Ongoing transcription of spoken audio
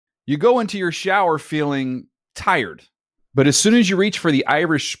You go into your shower feeling tired, but as soon as you reach for the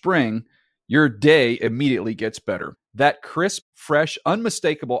Irish Spring, your day immediately gets better. That crisp, fresh,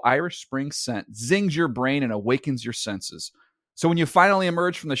 unmistakable Irish Spring scent zings your brain and awakens your senses. So when you finally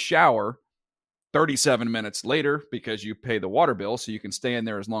emerge from the shower 37 minutes later, because you pay the water bill so you can stay in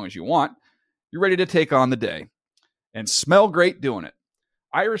there as long as you want, you're ready to take on the day and smell great doing it.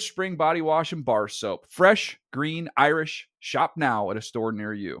 Irish Spring Body Wash and Bar Soap. Fresh, green, Irish. Shop now at a store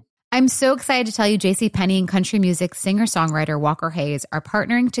near you. I'm so excited to tell you JCPenney and country music singer-songwriter Walker Hayes are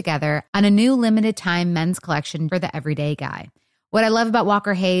partnering together on a new limited-time men's collection for the everyday guy. What I love about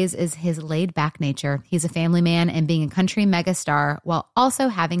Walker Hayes is his laid-back nature. He's a family man, and being a country megastar while also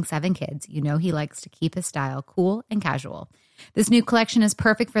having 7 kids, you know he likes to keep his style cool and casual. This new collection is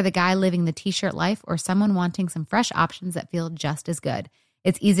perfect for the guy living the t-shirt life or someone wanting some fresh options that feel just as good.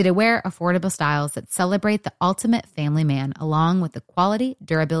 It's easy to wear, affordable styles that celebrate the ultimate family man, along with the quality,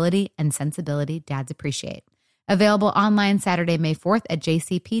 durability, and sensibility dads appreciate. Available online Saturday, May 4th at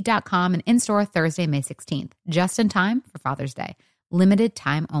jcp.com and in-store Thursday, May 16th. Just in time for Father's Day. Limited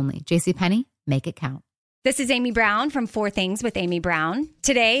time only. JCPenney, make it count. This is Amy Brown from 4 Things with Amy Brown.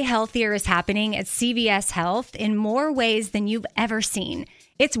 Today, healthier is happening at CVS Health in more ways than you've ever seen.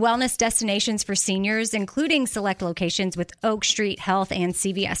 It's wellness destinations for seniors, including select locations with Oak Street Health and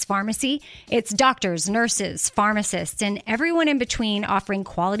CVS Pharmacy. It's doctors, nurses, pharmacists, and everyone in between offering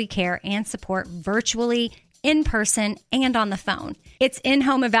quality care and support virtually, in person, and on the phone. It's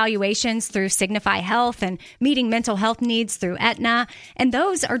in-home evaluations through Signify Health and meeting mental health needs through Aetna. And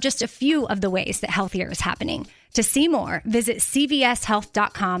those are just a few of the ways that healthier is happening. To see more, visit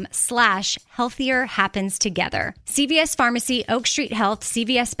cvshealth.com/healthier happens together. CVS Pharmacy, Oak Street Health,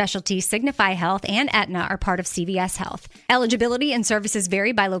 CVS Specialty, Signify Health, and Aetna are part of CVS Health. Eligibility and services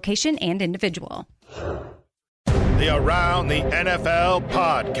vary by location and individual. The Around the NFL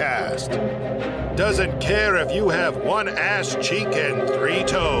podcast doesn't care if you have 1 ass cheek and 3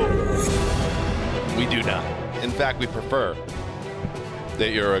 toes. We do not. In fact, we prefer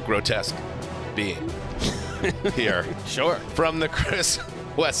that you're a grotesque being. Here. Sure. From the Chris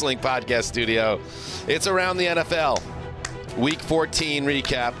Wesseling podcast studio, it's Around the NFL. Week 14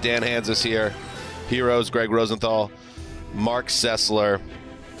 recap. Dan Hanzus here. Heroes, Greg Rosenthal, Mark Sessler.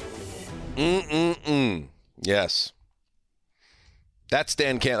 Yes. That's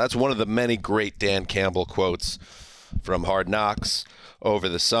Dan Campbell. That's one of the many great Dan Campbell quotes from Hard Knocks over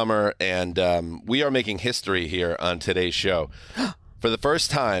the summer. And we are making history here on today's show. For the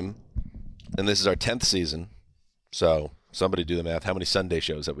first time, and this is our 10th season, so somebody do the math. How many Sunday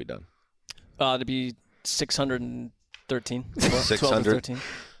shows have we done? To be 613. 600? I think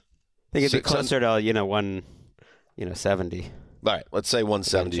it'd be closer to, 170. All right, let's say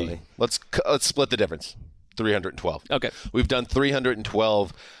 170. Eventually. Let's split the difference. 312. Okay. We've done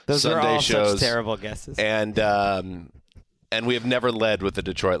 312 Those Sunday are all shows. Such terrible guesses. And we have never led with the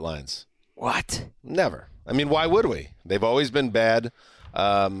Detroit Lions. What? Never. I mean, why would we? They've always been bad.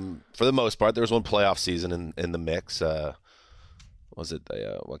 For the most part, there was one playoff season in the mix. Was it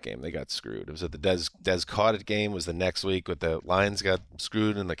what game they got screwed? It was at the Des Caudet game. It was the next week with the Lions got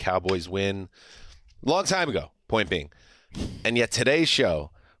screwed and the Cowboys win. Long time ago, point being. And yet today's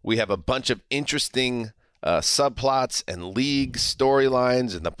show, we have a bunch of interesting subplots and league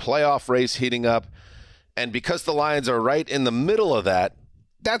storylines and the playoff race heating up. And because the Lions are right in the middle of that,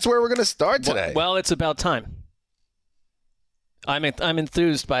 that's where we're going to start today. Well, it's about time. I'm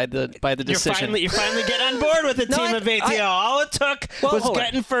enthused by the decision. You finally get on board with the team of ATL. All it took was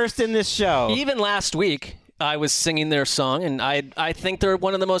getting first in this show. Even last week, I was singing their song, and I think they're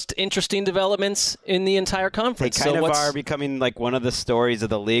one of the most interesting developments in the entire conference. They kind of are becoming like one of the stories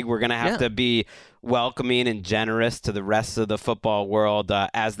of the league. We're going to have to be welcoming and generous to the rest of the football world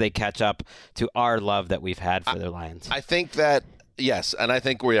as they catch up to our love that we've had for the Lions. I think that, yes, and I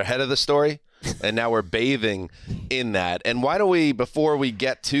think we're ahead of the story. And now we're bathing in that. And why don't we, before we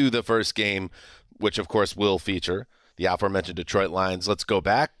get to the first game, which of course will feature the aforementioned Detroit Lions, let's go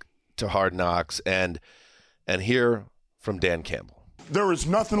back to Hard Knocks and hear from Dan Campbell. There is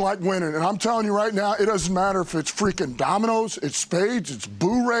nothing like winning. And I'm telling you right now, it doesn't matter if it's freaking dominoes, it's spades, it's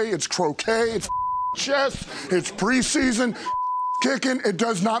bourrée, it's croquet, it's chess, it's preseason, kicking. It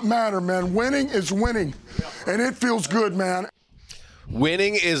does not matter, man. Winning is winning. And it feels good, man.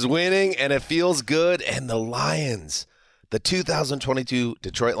 Winning is winning, and it feels good. And the Lions, the 2022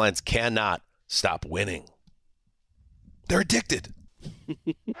 Detroit Lions, cannot stop winning. They're addicted.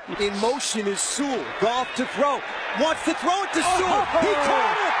 In motion is Sewell. Goff to throw. Wants to throw it to Sewell. He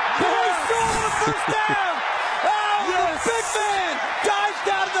caught it. Boy, Sewell on a first down. Oh, yes. The big man dives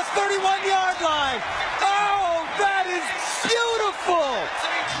down to the 31-yard line. Oh, that is beautiful.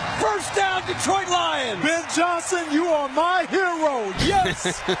 First down, Detroit Lions. Ben Johnson, you are my hero.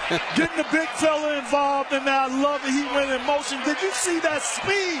 Yes. Getting the big fella involved, and I love it. He went in motion. Did you see that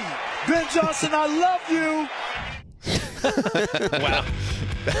speed? Ben Johnson, I love you. Wow.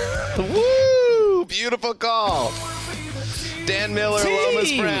 Woo! Beautiful call. Dan Miller,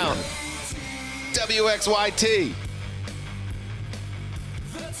 Lomas Brown. WXYT.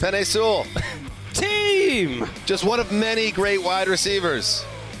 Penei Sewell. Team! Just one of many great wide receivers.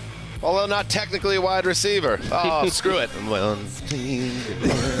 Although not technically a wide receiver. Oh, screw it. Well,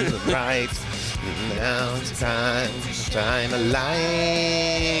 right. Now it's time to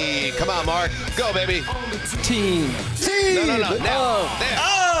lie. Come on, Mark. Go, baby. Team. No. Now. There.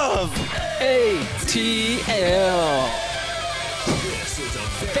 Of ATL.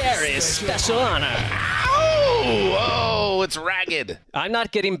 Very special honor. Oh, it's ragged. I'm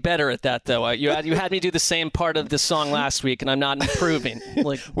not getting better at that, though. You had me do the same part of the song last week, and I'm not improving.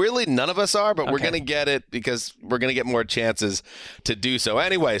 Weirdly, none of us are, but we're going to get it because we're going to get more chances to do so.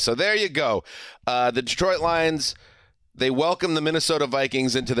 Anyway, so there you go. The Detroit Lions, they welcome the Minnesota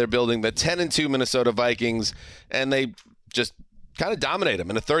Vikings into their building, the 10-2 Minnesota Vikings, and they just kind of dominate them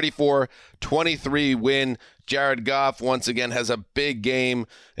in a 34-23 win. Jared Goff once again has a big game,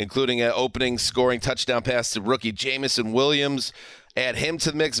 including an opening scoring touchdown pass to rookie Jamison Williams. Add him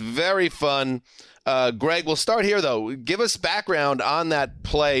to the mix. Very fun. Greg, we'll start here, though. Give us background on that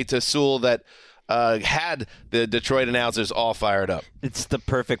play to Sewell that had the Detroit announcers all fired up. It's the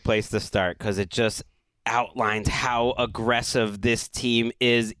perfect place to start because it just outlines how aggressive this team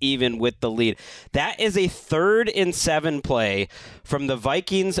is even with the lead. That is a 3rd and 7 play from the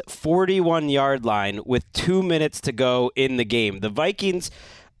Vikings 41-yard line with 2 minutes to go in the game. The Vikings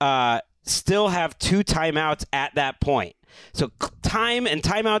still have 2 timeouts at that point. So time and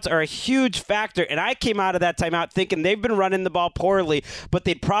timeouts are a huge factor, and I came out of that timeout thinking they've been running the ball poorly, but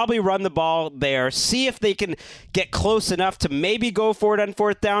they'd probably run the ball there, see if they can get close enough to maybe go for it on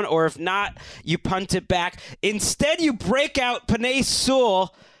 4th down, or if not, you punt it back. Instead, you break out Penei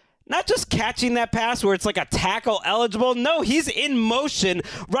Sewell, not just catching that pass where it's like a tackle eligible. No, he's in motion,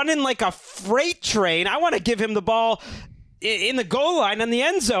 running like a freight train. I want to give him the ball in the goal line in the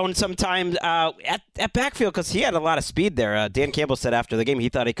end zone sometimes at backfield because he had a lot of speed there. Dan Campbell said after the game he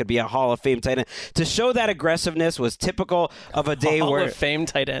thought he could be a Hall of Fame tight end. To show that aggressiveness was typical of a day Hall where... Hall of Fame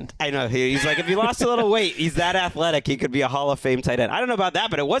tight end. I know. He's like, if he lost a little weight, he's that athletic. He could be a Hall of Fame tight end. I don't know about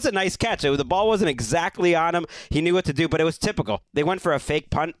that, but it was a nice catch. The ball wasn't exactly on him. He knew what to do, but it was typical. They went for a fake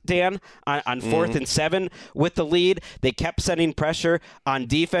punt, Dan, on 4th and 7 with the lead. They kept sending pressure on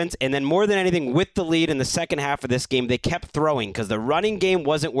defense, and then more than anything, with the lead in the second half of this game, they kept throwing because the running game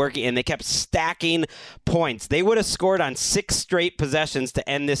wasn't working, and they kept stacking points. They would have scored on 6 straight possessions to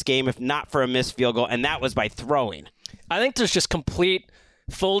end this game if not for a missed field goal, and that was by throwing. I think there's just complete,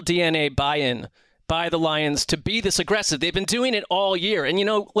 full DNA buy-in by the Lions to be this aggressive. They've been doing it all year. And,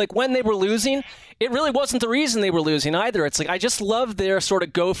 when they were losing, it really wasn't the reason they were losing either. It's like, I just love their sort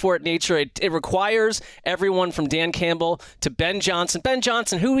of go-for-it nature. It requires everyone from Dan Campbell to Ben Johnson. Ben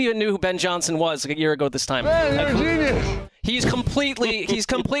Johnson, who even knew who Ben Johnson was a year ago this time? Man, you're a genius. He's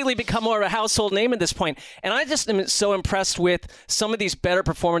completely become more of a household name at this point. And I just am so impressed with some of these better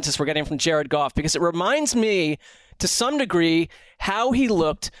performances we're getting from Jared Goff because it reminds me to some degree how he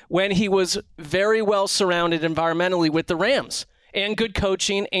looked when he was very well surrounded environmentally with the Rams and good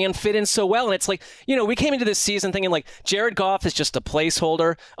coaching and fit in so well. And it's like, we came into this season thinking like Jared Goff is just a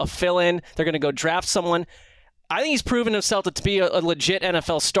placeholder, a fill-in. They're going to go draft someone. I think he's proven himself to be a legit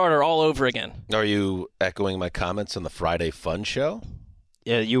NFL starter all over again. Are you echoing my comments on the Friday Fun Show?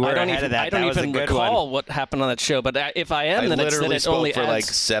 Yeah, you were ahead of that. I don't even recall what happened on that show, but if I am, then it's literally spoke only for like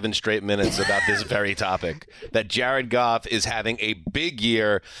 7 straight minutes about this very topic. That Jared Goff is having a big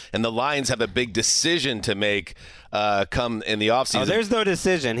year, and the Lions have a big decision to make come in the offseason. Oh, there's no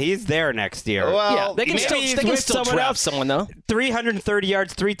decision. He's there next year. Well, yeah, they can still draft someone, though. 330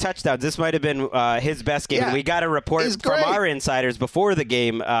 yards, 3 touchdowns. This might have been his best game. Yeah, we got a report from our insiders before the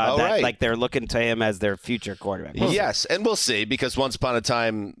game that right. they're looking to him as their future quarterback. Yes, and we'll see, because once upon a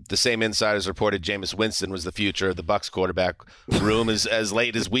time, the same insiders reported Jameis Winston was the future of the Bucs quarterback room as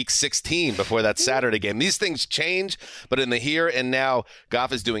late as week 16 before that Saturday game. These things change, but in the here and now,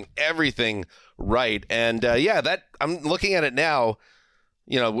 Goff is doing everything right. And that I'm looking at it now,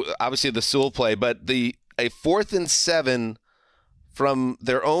 obviously the Sewell play, but a 4th and 7 from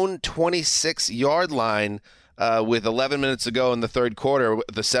their own 26-yard line with 11 minutes to go in the third quarter,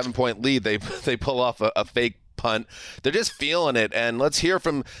 the 7-point lead, they pull off a fake punt. They're just feeling it. And let's hear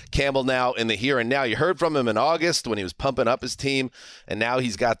from Campbell now in the here and now. You heard from him in August when he was pumping up his team, and now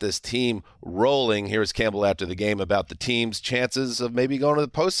he's got this team rolling. Here's Campbell after the game about the team's chances of maybe going to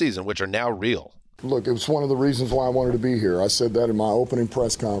the postseason, which are now real. Look, it was one of the reasons why I wanted to be here. I said that in my opening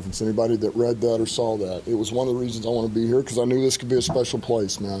press conference. Anybody that read that or saw that, it was one of the reasons I want to be here because I knew this could be a special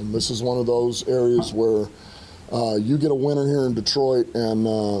place, man. This is one of those areas where you get a winner here in Detroit,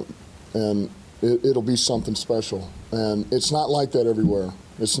 and it'll be something special. And it's not like that everywhere.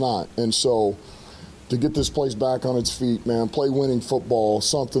 It's not. And so to get this place back on its feet, man, play winning football,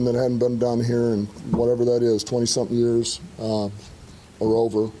 something that hadn't been done here in whatever that is, 20-something years or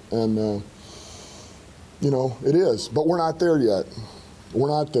over. And it is, but we're not there yet. We're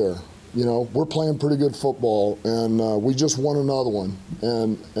not there. We're playing pretty good football, and we just won another one.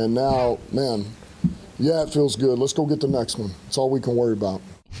 And now, man, yeah, it feels good. Let's go get the next one. That's all we can worry about.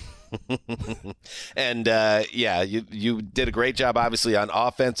 And, you did a great job, obviously, on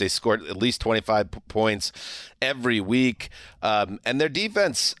offense. They scored at least 25 points every week. And their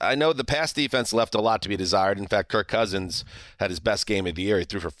defense, I know the pass defense left a lot to be desired. In fact, Kirk Cousins had his best game of the year. He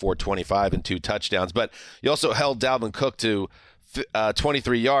threw for 425 and 2 touchdowns. But you also held Dalvin Cook to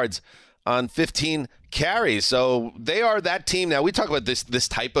 23 yards on 15 carries. So they are that team. Now, we talk about this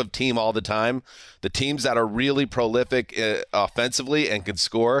type of team all the time, the teams that are really prolific offensively and can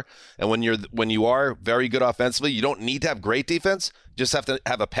score. And when you are very good offensively, you don't need to have great defense. Just have to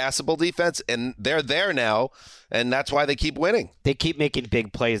have a passable defense, and they're there now, and that's why they keep winning. They keep making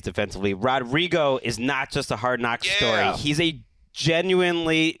big plays defensively. Rodrigo is not just a hard knock story. He's a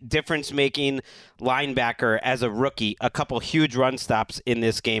genuinely difference-making linebacker as a rookie. A couple huge run stops in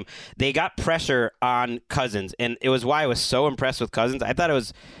this game. They got pressure on Cousins, and it was why I was so impressed with Cousins. I thought it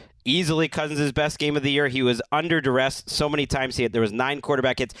was easily Cousins' best game of the year. He was under duress so many times. There was 9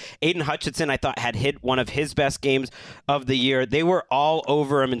 quarterback hits. Aiden Hutchinson, I thought, had hit one of his best games of the year. They were all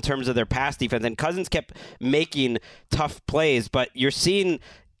over him in terms of their pass defense, and Cousins kept making tough plays, but you're seeing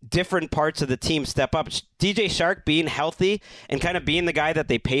different parts of the team step up. DJ Shark being healthy and kind of being the guy that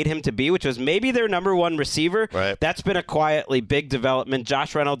they paid him to be, which was maybe their number one receiver. Right. That's been a quietly big development.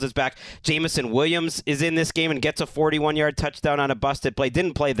 Josh Reynolds is back. Jamison Williams is in this game and gets a 41-yard touchdown on a busted play.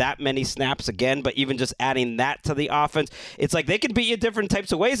 Didn't play that many snaps again, but even just adding that to the offense, it's like they can beat you different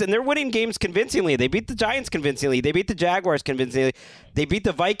types of ways, and they're winning games convincingly. They beat the Giants convincingly. They beat the Jaguars convincingly. They beat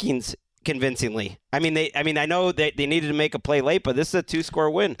the Vikings convincingly. I know they needed to make a play late, but this is a 2-score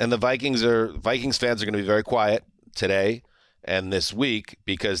win. And the Vikings fans are going to be very quiet today and this week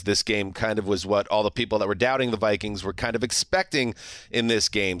because this game kind of was what all the people that were doubting the Vikings were kind of expecting in this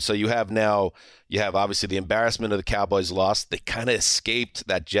game. So you have obviously the embarrassment of the Cowboys loss. They kind of escaped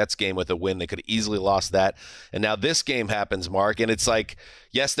that Jets game with a win. They could have easily lost that. And now this game happens, Mark, and it's like,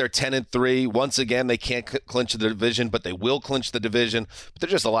 yes, they're 10-3. Once again, they can't clinch the division, but they will clinch the division. But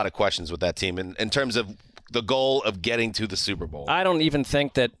there's just a lot of questions with that team in terms of the goal of getting to the Super Bowl. I don't even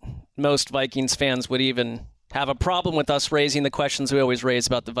think that most Vikings fans would even have a problem with us raising the questions we always raise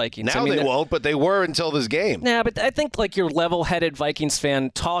about the Vikings. Now they won't, but they were until this game. Nah, but I think like your level-headed Vikings fan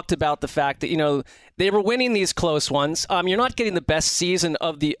talked about the fact that, they were winning these close ones. You're not getting the best season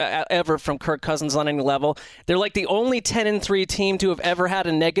of the ever from Kirk Cousins on any level. They're like the only 10-3 team to have ever had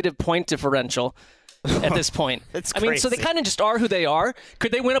a negative point differential at this point. So they kind of just are who they are.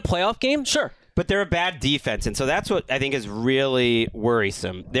 Could they win a playoff game? Sure. But they're a bad defense, and so that's what I think is really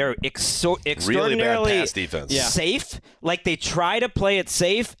worrisome. They're extraordinarily really bad pass defense. Safe. Like, they try to play it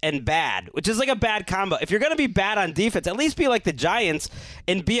safe and bad, which is like a bad combo. If you're going to be bad on defense, at least be like the Giants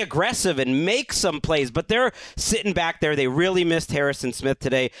and be aggressive and make some plays. But they're sitting back there. They really missed Harrison Smith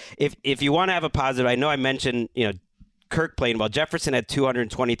today. If you want to have a positive, I know I mentioned, Kirk playing well. Jefferson had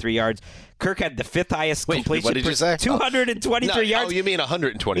 223 yards. Kirk had the 5th highest completion. What did you say? 223 yards. Oh, you mean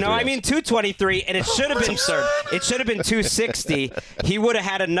 123? No, I mean 223, and it should have been absurd. It should have been 260. He would have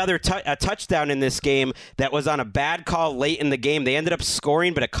had another a touchdown in this game that was on a bad call late in the game. They ended up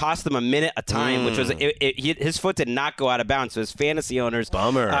scoring, but it cost them a minute a time, which was his foot did not go out of bounds. So his fantasy owners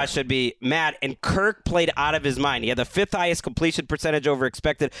should be mad. And Kirk played out of his mind. He had the 5th highest completion percentage over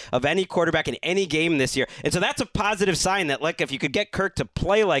expected of any quarterback in any game this year, and so that's a positive sign that, like, if you could get Kirk to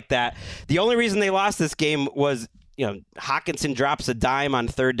play like that. The only reason they lost this game was, Hawkinson drops a dime on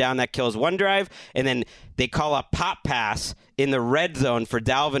 3rd down that kills one drive, and then they call a pop pass in the red zone for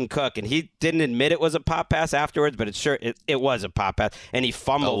Dalvin Cook, and he didn't admit it was a pop pass afterwards, but it was a pop pass, and he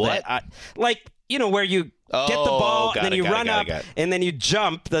fumbled it. where you get the ball, and then you run up, and then you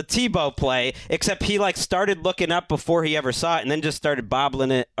jump, the Tebow play, except he started looking up before he ever saw it and then just started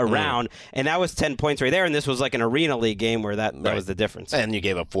bobbling it around, and that was 10 points right there, and this was like an Arena League game where that was the difference. And you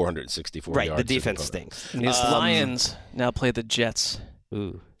gave up 464 yards. Right, the defense stinks. And these Lions now play the Jets.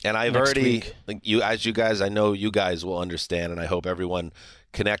 Ooh. And I've already, I know you guys will understand, and I hope everyone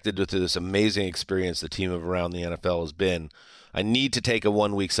connected with this amazing experience the team of Around the NFL has been. I need to take a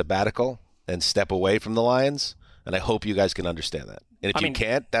 1-week sabbatical and step away from the Lions, and I hope you guys can understand that. And if you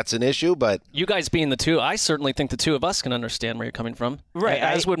can't, that's an issue, but... You guys being the two, I certainly think the two of us can understand where you're coming from. Right.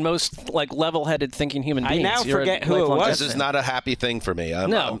 As would most level-headed thinking human beings. I now forget who it was. This is not a happy thing for me.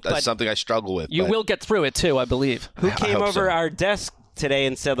 That's something I struggle with. You will get through it, too, I believe. Who came over our desk today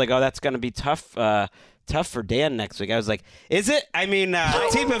and said, that's going to be tough for Dan next week? I was like, is it? I mean,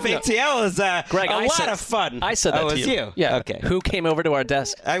 Team of ATL is Greg, a lot of fun. I said that to was you. Yeah. Okay. Who came over to our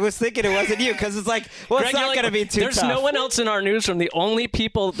desk? I was thinking it wasn't you because it's like, Greg, it's not going to be too There's tough. no one else in our newsroom. The only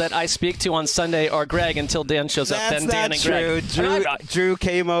people that I speak to on Sunday are Greg until Dan shows up. Then Dan and Greg. Drew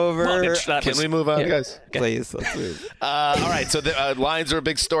came over. Can we move on, guys? Please, let's move. All right, so the Lions are a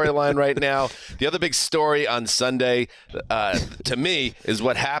big storyline right now. The other big story on Sunday, to me, is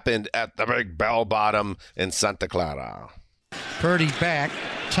what happened at the big bell bottom in Santa Clara. Purdy back,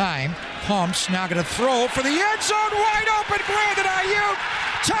 time, pumps, now going to throw for the end zone, wide open, Brandon Ayuk,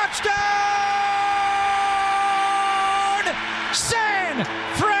 touchdown! San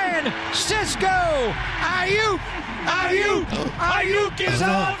Francisco! Ayuk is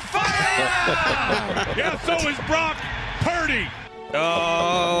on fire! Yeah, so is Brock Purdy.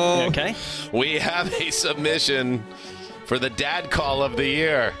 Oh, okay. We have a submission for the dad call of the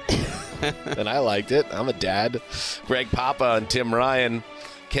year. And I liked it. I'm a dad. Greg Papa and Tim Ryan,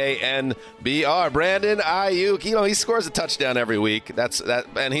 KNBR. Brandon Ayuk, he scores a touchdown every week.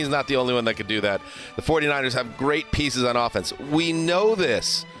 And he's not the only one that could do that. The 49ers have great pieces on offense. We know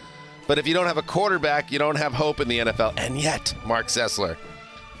this. But if you don't have a quarterback, you don't have hope in the NFL. And yet, Mark Sessler,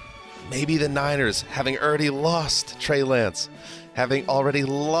 maybe the Niners, having already lost Trey Lance, having already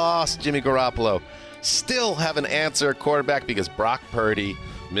lost Jimmy Garoppolo, still have an answer quarterback because Brock Purdy,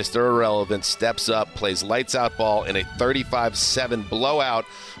 Mr. Irrelevant, steps up, plays lights out ball in a 35-7 blowout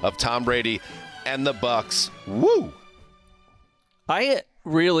of Tom Brady and the Bucs. Woo! I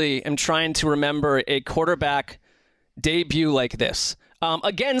really am trying to remember a quarterback debut like this.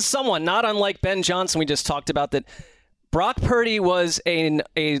 Again, someone not unlike Ben Johnson we just talked about, that Brock Purdy was an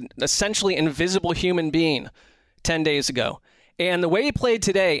essentially invisible human being 10 days ago. And the way he played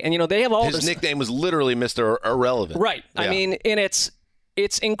today, and they have all his nickname was literally Mr. Irrelevant. Right. Yeah. I mean, and it's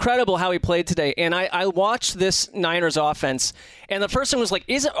incredible how he played today. And I watched this Niners offense, and the first thing was like,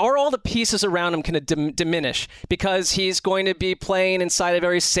 are all the pieces around him going to diminish because he's going to be playing inside a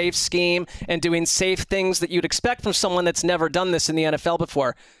very safe scheme and doing safe things that you'd expect from someone that's never done this in the NFL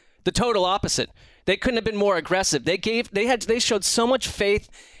before? The total opposite. They couldn't have been more aggressive. They showed so much faith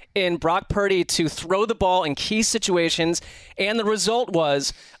in Brock Purdy to throw the ball in key situations, and the result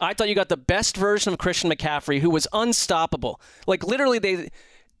was, I thought you got the best version of Christian McCaffrey, who was unstoppable. Like, literally, they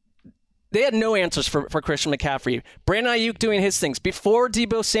had no answers for Christian McCaffrey. Brandon Ayuk doing his things. Before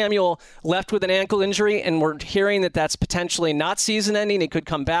Deebo Samuel left with an ankle injury, and we're hearing that that's potentially not season-ending, he could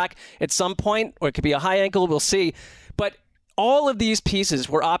come back at some point, or it could be a high ankle, we'll see. But all of these pieces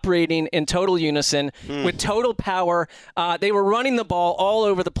were operating in total unison with total power. They were running the ball all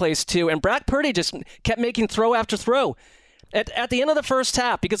over the place, too. And Brock Purdy just kept making throw after throw. At the end of the first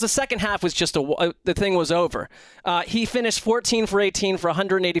half, because the second half was just the thing was over, he finished 14 for 18 for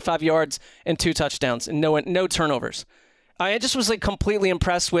 185 yards and 2 touchdowns and no turnovers. I just was completely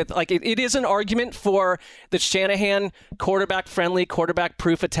impressed with it is an argument for the Shanahan quarterback-friendly,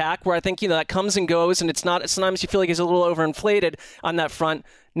 quarterback-proof attack where I think that comes and goes, and it's not. Sometimes you feel like he's a little overinflated on that front.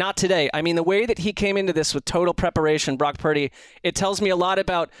 Not today. I mean, the way that he came into this with total preparation, Brock Purdy, it tells me a lot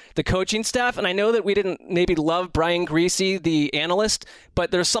about the coaching staff. And I know that we didn't maybe love Brian Greasy, the analyst, but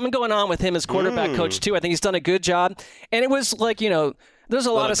there's something going on with him as quarterback coach too. I think he's done a good job, and it was there's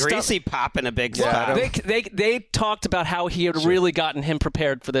a lot of Greasy stuff. popping a big spot. They talked about how he had really gotten him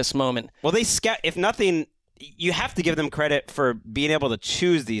prepared for this moment. Well, if nothing, you have to give them credit for being able to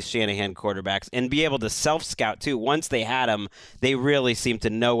choose these Shanahan quarterbacks and be able to self-scout, too. Once they had him, they really seemed to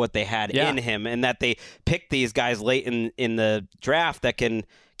know what they had in him, and that they picked these guys late in the draft that can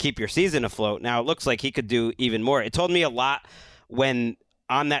keep your season afloat. Now, it looks like he could do even more. It told me a lot when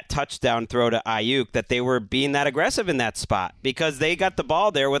on that touchdown throw to Ayuk that they were being that aggressive in that spot because they got the ball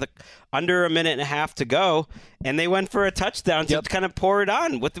there with under a minute and a half to go, and they went for a touchdown to kind of pour it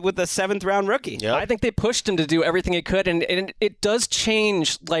on with the 7th-round rookie. Yep. I think they pushed him to do everything he could, and it does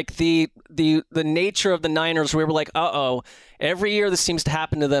change the the nature of the Niners, we were like, uh-oh, every year this seems to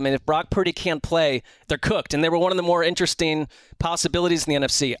happen to them, and if Brock Purdy can't play, they're cooked. And they were one of the more interesting possibilities in the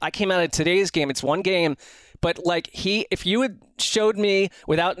NFC. I came out of today's game. It's one game. But like if you had showed me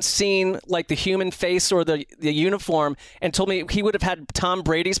without seeing like the human face or the uniform and told me he would have had Tom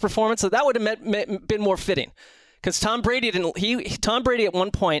Brady's performance, so that would have been more fitting. Because Tom Brady at one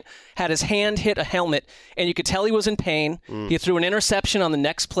point had his hand hit a helmet, and you could tell he was in pain. He threw an interception on the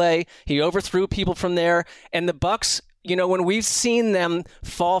next play. He overthrew people from there. And the Bucs, when we've seen them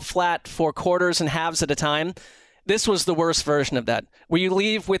fall flat for quarters and halves at a time, this was the worst version of that, where you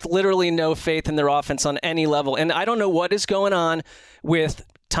leave with literally no faith in their offense on any level. And I don't know what is going on with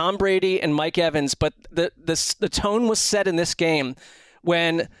Tom Brady and Mike Evans, but the tone was set in this game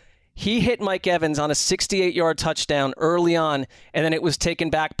when he hit Mike Evans on a 68-yard touchdown early on, and then it was taken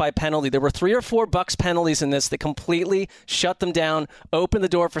back by penalty. There were 3 or 4 Bucs penalties in this that completely shut them down, opened the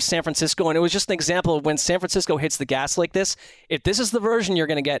door for San Francisco, and it was just an example of when San Francisco hits the gas like this. If this is the version you're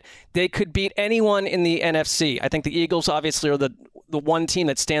going to get, they could beat anyone in the NFC. I think the Eagles obviously are the one team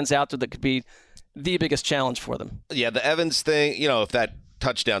that stands out there that could be the biggest challenge for them. Yeah, the Evans thing, if that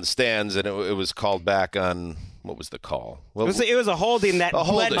touchdown stands and it was called back on... What was the call? Well, it was a holding that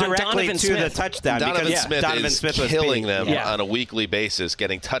led directly to the touchdown. Donovan Because Smith is killing them on a weekly basis,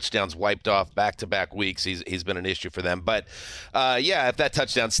 getting touchdowns wiped off back-to-back weeks. He's been an issue for them. But, if that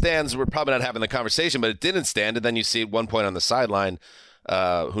touchdown stands, we're probably not having the conversation, but it didn't stand. And then you see at one point on the sideline,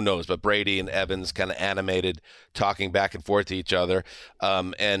 who knows, but Brady and Evans kind of animated, talking back and forth to each other.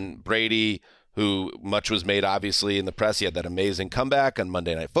 And Brady, who much was made, obviously, in the press. He had that amazing comeback on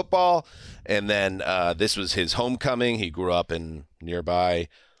Monday Night Football. And then this was his homecoming. He grew up in nearby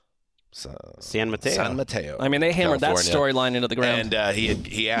San Mateo. I mean, they hammered California. That storyline into the ground. And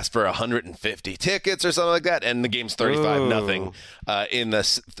he asked for 150 tickets or something like that. And the game's 35-0 in the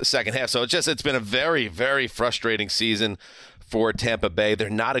second half. So it's been a very, very frustrating season for Tampa Bay. They're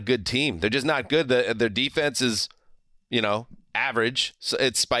not a good team. They're just not good. Their defense is, average. So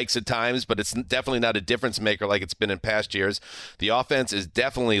it spikes at times, but it's definitely not a difference maker like it's been in past years. The offense is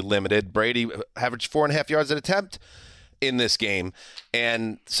definitely limited. Brady averaged 4.5 yards an attempt in this game.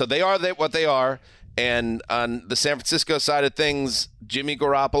 And so they are what they are. And on the San Francisco side of things, Jimmy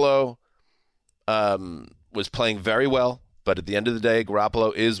Garoppolo was playing very well. But at the end of the day,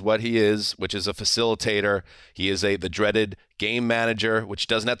 Garoppolo is what he is, which is a facilitator. He is the dreaded game manager, which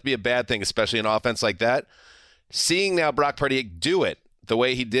doesn't have to be a bad thing, especially in offense like that. Seeing now Brock Purdy do it the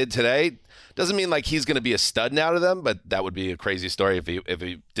way he did today doesn't mean like he's going to be a stud now to them, but that would be a crazy story if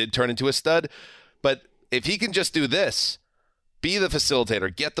he did turn into a stud. But if he can just do this, be the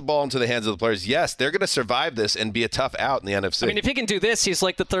facilitator, get the ball into the hands of the players, yes, they're going to survive this and be a tough out in the NFC. I mean, if he can do this, he's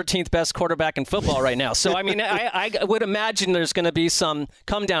like the 13th best quarterback in football right now. So, I mean, I would imagine there's going to be some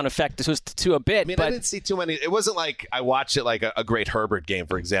come-down effect to a bit. I mean, but I didn't see too many. It wasn't like I watched it like a great Herbert game,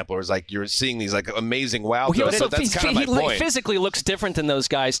 for example, where it's like you're seeing these like amazing wow throws. So that's kind of my point. He physically looks different than those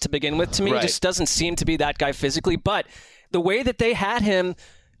guys to begin with. To me, He just doesn't seem to be that guy physically. But the way that they had him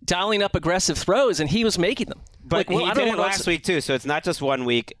dialing up aggressive throws, and he was making them. But he did it last week, too, so it's not just 1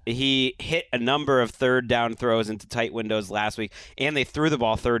 week. He hit a number of third down throws into tight windows last week, and they threw the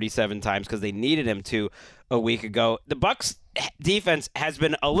ball 37 times because they needed him to a week ago. The Bucs defense has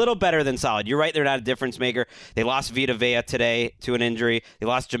been a little better than solid. You're right, they're not a difference maker. They lost Vita Vea today to an injury. They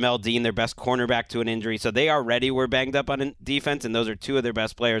lost Jamel Dean, their best cornerback, to an injury. So they already were banged up on defense, and those are 2 of their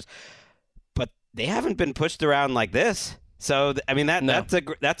best players. But they haven't been pushed around like this. So, I mean, that's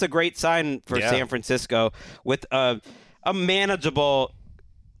a great sign for San Francisco with a manageable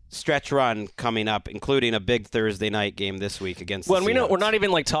stretch run coming up, including a big Thursday night game this week against the Seahawks. We're not even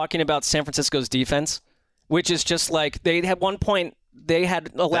like talking about San Francisco's defense, which is just like they had one point they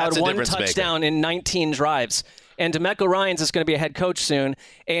had allowed one touchdown in 19 drives. And DeMeco Ryans is going to be a head coach soon.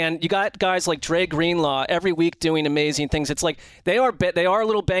 And you got guys like Dre Greenlaw every week doing amazing things. It's like they are a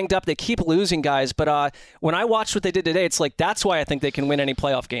little banged up. They keep losing guys. But when I watched what they did today, it's like that's why I think they can win any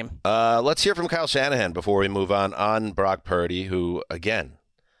playoff game. Let's hear from Kyle Shanahan before we move on Brock Purdy, who, again,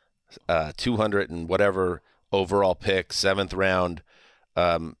 200 and whatever overall pick, 7th round.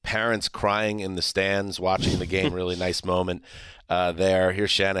 Parents crying in the stands watching the game. Really nice moment there.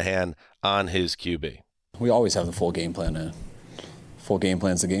 Here's Shanahan on his QB. We always have the full game plan. Full game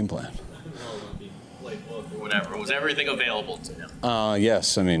plan's the game plan. Whatever. Was everything available to him?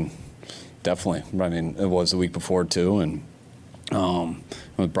 Yes, I mean, definitely. I mean, it was the week before too, and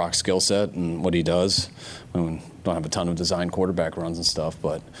with Brock's skill set and what he does, we don't have a ton of design quarterback runs and stuff,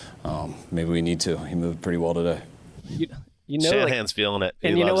 but maybe we need to. He moved pretty well today. Shanahan's feeling it.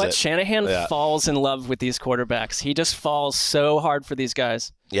 And He you know loves what? it. Shanahan falls in love with these quarterbacks. He just falls so hard for these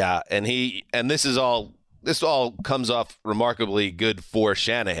guys. Yeah, and this all comes off remarkably good for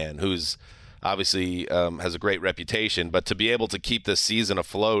Shanahan, who's obviously has a great reputation, but to be able to keep this season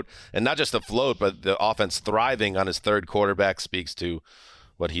afloat, and not just afloat, but the offense thriving on his third quarterback speaks to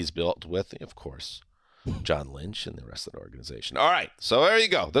what he's built with, of course, John Lynch and the rest of the organization. All right, so there you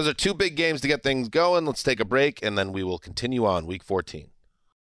go. Those are two big games to get things going. Let's take a break, and then we will continue on Week 14.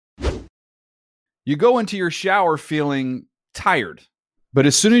 You go into your shower feeling tired, but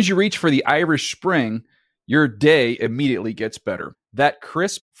as soon as you reach for the Irish Spring, your day immediately gets better. That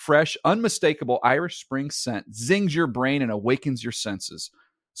crisp, fresh, unmistakable Irish Spring scent zings your brain and awakens your senses.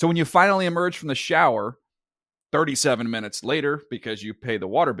 So when you finally emerge from the shower, 37 minutes later, because you pay the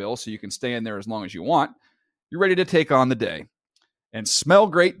water bill so you can stay in there as long as you want, you're ready to take on the day. And smell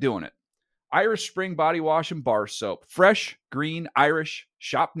great doing it. Irish Spring Body Wash and Bar Soap. Fresh, green, Irish.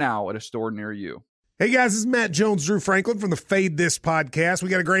 Shop now at a store near you. Hey guys, this is Matt Jones, Drew Franklin from the Fade This podcast. We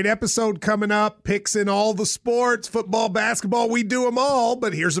got a great episode coming up, picks in all the sports, football, basketball, we do them all,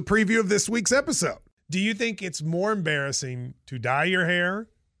 but here's a preview of this week's episode. Do you think it's more embarrassing to dye your hair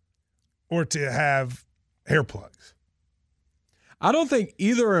or to have hair plugs? I don't think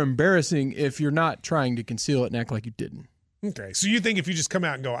either are embarrassing if you're not trying to conceal it and act like you didn't. Okay, so you think if you just come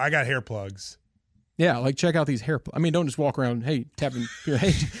out and go, I got hair plugs. Yeah, like check out these hair plugs. I mean, don't just walk around, hey, tapping,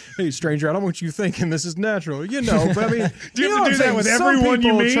 hey, stranger, I don't want you thinking this is natural, but I mean. Do you have to do that with everyone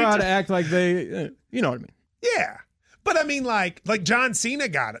you meet? Try to act like they, you know what I mean? Yeah. But I mean, like John Cena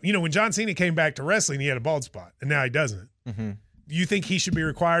got it. You know, when John Cena came back to wrestling, he had a bald spot, and now he doesn't. Mm-hmm. You think he should be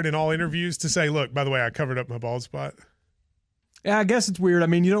required in all interviews to say, look, by the way, I covered up my bald spot? Yeah, I guess it's weird. I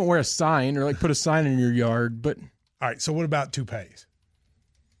mean, you don't wear a sign or like put a sign in your yard, but. All right, so what about toupees?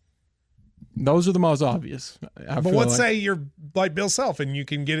 Those are the most obvious. But let's say you're like Bill Self and you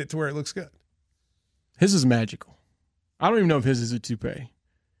can get it to where it looks good. His is magical. I don't even know if his is a toupee.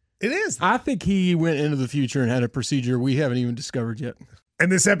 It is. I think he went into the future and had a procedure we haven't even discovered yet. And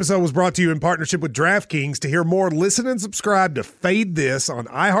this episode was brought to you in partnership with DraftKings. To hear more, listen and subscribe to Fade This on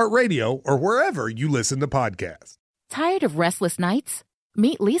iHeartRadio or wherever you listen to podcasts. Tired of restless nights?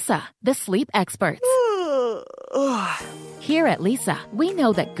 Meet Lisa, the sleep experts. Here at Lisa, we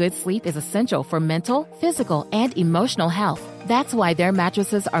know that good sleep is essential for mental, physical, and emotional health. That's why their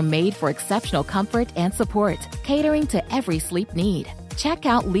mattresses are made for exceptional comfort and support, catering to every sleep need. Check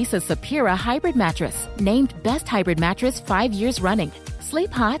out Lisa's Sapira Hybrid Mattress, named Best Hybrid Mattress 5 years running.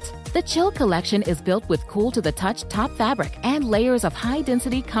 Sleep hot? The Chill Collection is built with cool-to-the-touch top fabric and layers of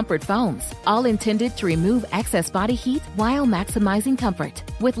high-density comfort foams, all intended to remove excess body heat while maximizing comfort.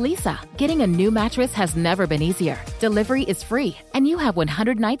 With Lisa, getting a new mattress has never been easier. Delivery is free, and you have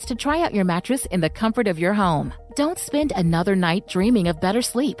 100 nights to try out your mattress in the comfort of your home. Don't spend another night dreaming of better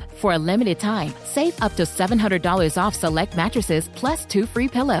sleep. For a limited time, save up to $700 off select mattresses plus 2 free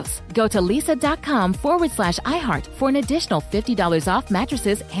pillows. Go to lisa.com/iHeart for an additional $50 off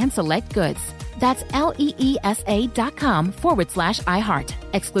mattresses and select goods. That's LEESA.com/iHeart.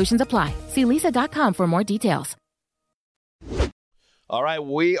 Exclusions apply. See lisa.com for more details. All right,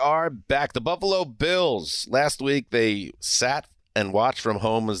 we are back. The Buffalo Bills. Last week, they sat and watched from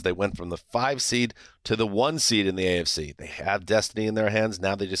home as they went from the 5 seed to the 1 seed in the AFC. They have destiny in their hands.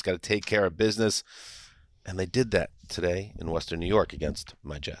 Now they just got to take care of business. And they did that today in Western New York against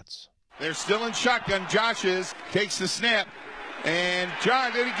my Jets. They're still in shotgun. Josh takes the snap. And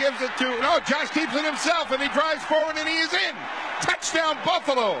Josh, and he gives it to, Josh keeps it himself, and he drives forward, and he is in. Touchdown,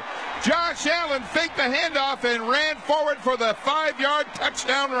 Buffalo. Josh Allen faked the handoff and ran forward for the 5-yard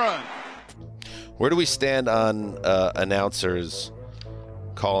touchdown run. Where do we stand on announcers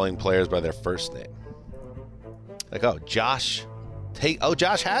calling players by their first name? Like, Josh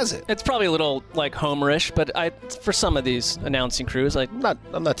has it. It's probably a little like homerish, but for some of these announcing crews, I'm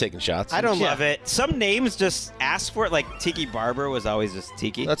not taking shots. I don't love it. Some names just ask for it. Like Tiki Barber was always just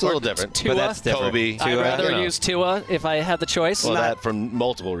Tiki. That's a little different. Tua, but that's different. Toby. I'd rather use Tua if I had the choice. Well, that for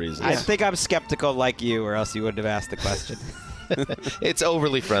multiple reasons. I think I'm skeptical like you, or else you wouldn't have asked the question. It's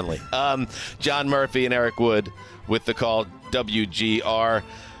overly friendly. John Murphy and Eric Wood with the call WGR.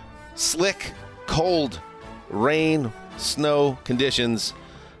 Slick, cold, rain, snow conditions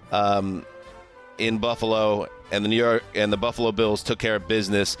in Buffalo, and the Buffalo Bills took care of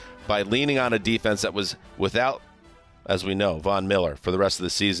business by leaning on a defense that was without, as we know, Von Miller for the rest of the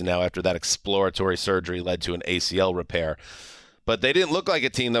season now after that exploratory surgery led to an ACL repair. But they didn't look like a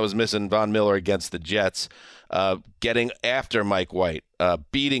team that was missing Von Miller against the Jets. Getting after Mike White,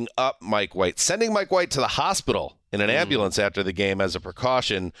 beating up Mike White, sending Mike White to the hospital in an ambulance after the game as a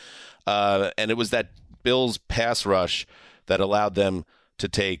precaution. And it was that Bills pass rush that allowed them to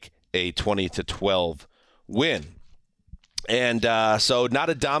take a 20-12 win. And so not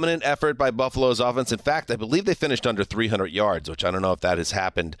a dominant effort by Buffalo's offense. In fact, I believe they finished under 300 yards, which I don't know if that has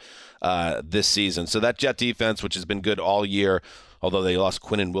happened this season. So that Jet defense, which has been good all year, although they lost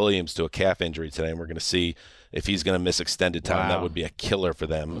Quinnen Williams to a calf injury today, and we're going to see if he's going to miss extended time. That would be a killer for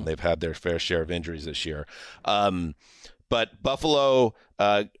them. They've had their fair share of injuries this year. But Buffalo,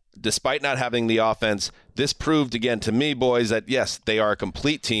 despite not having the offense, this proved again to me, boys, that yes, they are a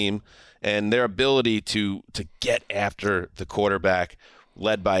complete team, and their ability to get after the quarterback,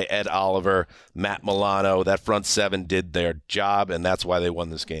 led by Ed Oliver, Matt Milano, that front seven did their job, and that's why they won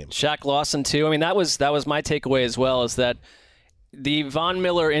this game. Shaq Lawson too. I mean, that was my takeaway as well, is that the Von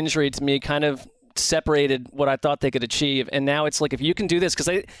Miller injury to me kind of separated what I thought they could achieve, and now it's like if you can do this,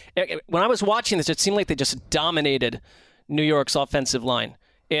 because when I was watching this, it seemed like they just dominated New York's offensive line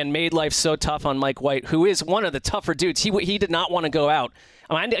and made life so tough on Mike White, who is one of the tougher dudes. He did not want to go out.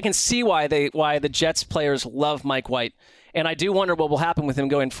 I mean, I can see why the Jets players love Mike White, and I do wonder what will happen with him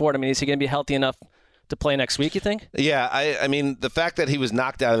going forward. I mean, is he going to be healthy enough to play next week, you think? Yeah, I mean, the fact that he was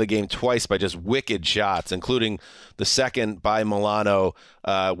knocked out of the game twice by just wicked shots, including the second by Milano,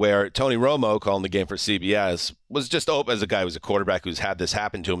 where Tony Romo, calling the game for CBS, was just open as a guy who's a quarterback who's had this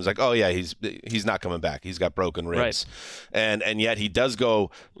happen to him. Was like, oh, yeah, he's not coming back. He's got broken ribs. Right. And yet he does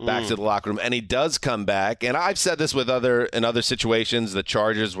go back to the locker room, and he does come back. And I've said this in other situations, the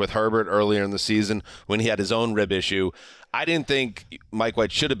Chargers with Herbert earlier in the season when he had his own rib issue. I didn't think Mike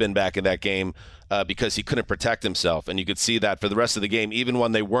White should have been back in that game because he couldn't protect himself. And you could see that for the rest of the game, even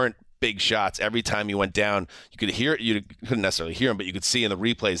when they weren't big shots, every time he went down, you could hear it. You couldn't necessarily hear him, but you could see in the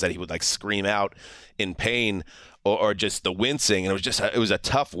replays that he would like scream out in pain or just the wincing. And it was a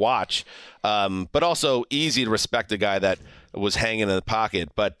tough watch, but also easy to respect a guy that was hanging in the pocket.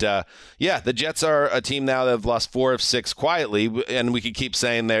 But the Jets are a team now that have lost 4 of 6 quietly, and we could keep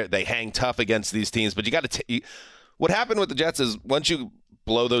saying they hang tough against these teams. But you got to what happened with the Jets is once you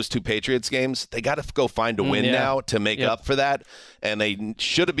blow those 2 Patriots games, they got to go find a win now to make up for that. And they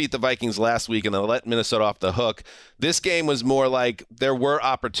should have beat the Vikings last week and they let Minnesota off the hook. This game was more like there were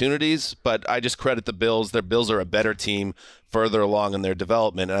opportunities, but I just credit the Bills. Their Bills are a better team further along in their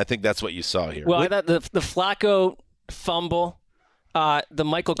development, and I think that's what you saw here. Well, I thought the Flacco fumble, the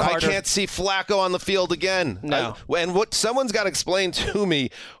Michael Carter. I can't see Flacco on the field again. No. And what someone's got to explain to me,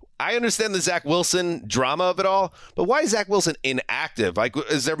 I understand the Zach Wilson drama of it all, but why is Zach Wilson inactive? Like,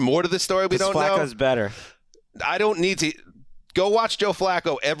 is there more to the story we don't know? Flacco's better. I don't need to. Go watch Joe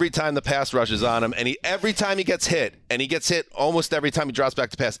Flacco every time the pass rush is on him, and every time he gets hit, and he gets hit almost every time he drops back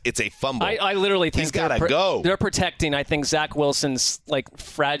to pass, it's a fumble. I literally think he's got to go. They're protecting, I think, Zach Wilson's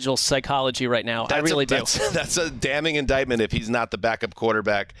fragile psychology right now. I really do. That's a damning indictment if he's not the backup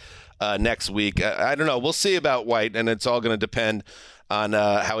quarterback next week. I don't know. We'll see about White, and it's all going to depend on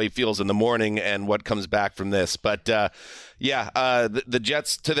how he feels in the morning and what comes back from this. But, the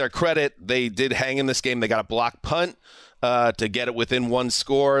Jets, to their credit, they did hang in this game. They got a block punt to get it within 1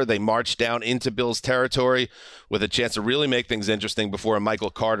 score. They marched down into Bills territory with a chance to really make things interesting before a Michael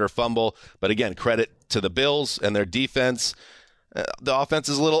Carter fumble. But, again, credit to the Bills and their defense. The offense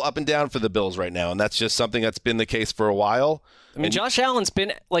is a little up and down for the Bills right now, and that's just something that's been the case for a while. I mean, Josh Allen's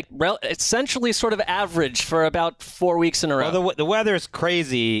been essentially sort of average for about 4 weeks in a row. Well, the weather's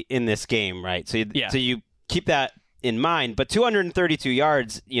crazy in this game, right? So you keep that in mind. But 232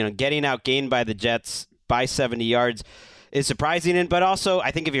 yards, getting outgained by the Jets by 70 yards is surprising, but also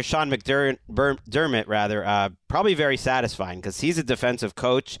I think if you're Sean McDermott, probably very satisfying because he's a defensive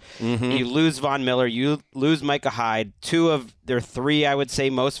coach. Mm-hmm. You lose Von Miller, you lose Micah Hyde, 2 of their 3, I would say,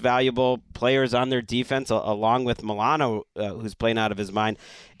 most valuable players on their defense, along with Milano, who's playing out of his mind,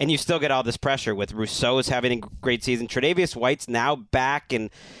 and you still get all this pressure with Rousseau's having a great season. Tre'Davious White's now back and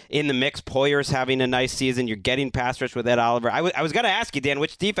in the mix. Poyer's having a nice season. You're getting pass rush with Ed Oliver. I was going to ask you, Dan,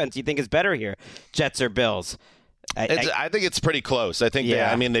 which defense do you think is better here, Jets or Bills? I think it's pretty close. I think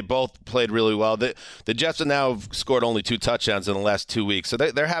they both played really well. The Jets have now scored only 2 touchdowns in the last 2 weeks, so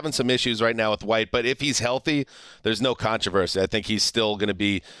they're having some issues right now with White. But if he's healthy, there's no controversy. I think he's still going to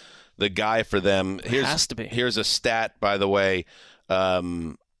be the guy for them. Has to be. Here's a stat, by the way.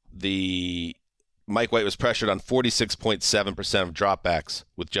 The Mike White was pressured on 46.7% of dropbacks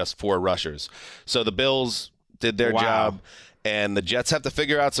with just 4 rushers. So the Bills did their job. And the Jets have to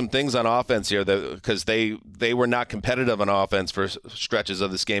figure out some things on offense here because they were not competitive on offense for stretches of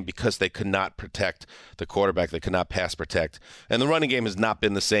this game because they could not protect the quarterback. They could not pass protect. And the running game has not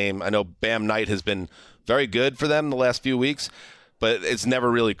been the same. I know Bam Knight has been very good for them the last few weeks. but it's never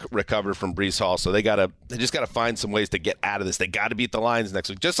really recovered from Breece Hall. So they just got to find some ways to get out of this. They got to beat the Lions next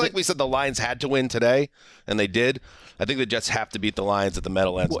week. Just like we said, the Lions had to win today, and they did. I think the Jets have to beat the Lions at the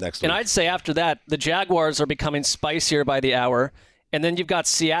Meadowlands next week. And I'd say after that, the Jaguars are becoming spicier by the hour. And then you've got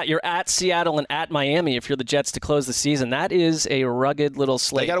Seattle. You're at Seattle and at Miami if you're the Jets to close the season. That is a rugged little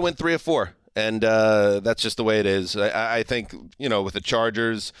slate. They got to win 3 or 4. And that's just the way it is. I think, with the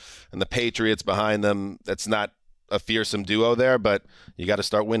Chargers and the Patriots behind them, that's not a fearsome duo there, but you got to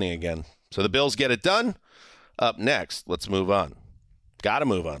start winning again. So the Bills get it done. Up next, let's move on. Got to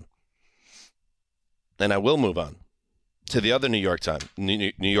move on. And I will move on to the other New York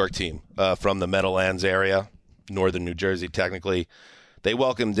team from the Meadowlands area, northern New Jersey technically. They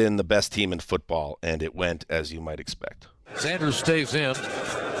welcomed in the best team in football, and it went as you might expect. Sanders stays in.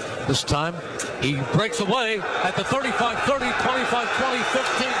 This time, he breaks away at the 35, 30, 25, 20,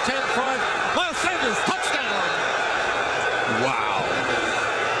 15, 10, 5. Miles Sanders, touchdown! Wow.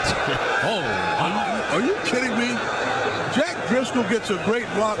 Are you kidding me? Jack Driscoll gets a great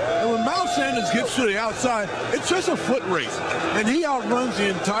block, and when Miles Sanders gets to the outside, it's just a foot race. And he outruns the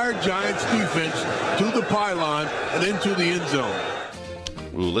entire Giants defense to the pylon and into the end zone.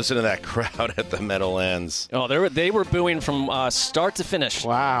 Ooh, listen to that crowd at the Meadowlands. Oh, they were booing from start to finish.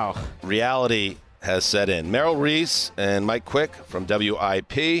 Wow. Reality has set in. Merrill Reese and Mike Quick from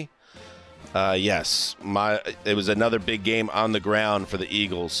WIP. Yes, it was another big game on the ground for the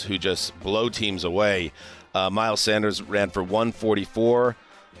Eagles, who just blow teams away. Miles Sanders ran for 144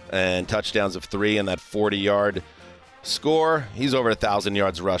 and touchdowns of 3 in that 40-yard score. He's over 1,000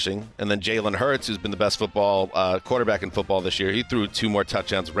 yards rushing. And then Jalen Hurts, who's been the best quarterback in football this year, he threw 2 more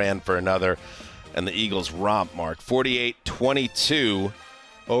touchdowns, ran for another, and the Eagles romp Mark 48-22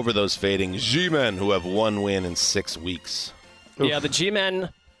 over those fading G-Men, who have 1 win in 6 weeks. Oof. Yeah, the G-Men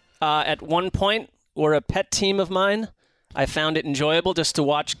at one point were a pet team of mine. I found it enjoyable just to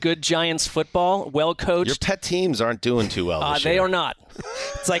watch good Giants football, well coached. Your pet teams aren't doing too well this year. They are not.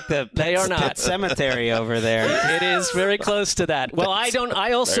 It's like the pet cemetery over there. It is very close to that. Well,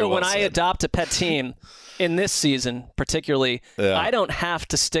 I also when I adopt a pet team in this season, particularly, I don't have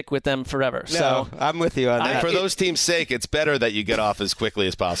to stick with them forever. No, so I'm with you on that. For those teams' sake, it's better that you get off as quickly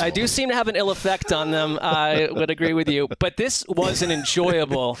as possible. I do seem to have an ill effect on them. I would agree with you. But this was an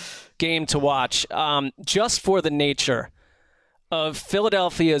enjoyable game to watch, just for the nature of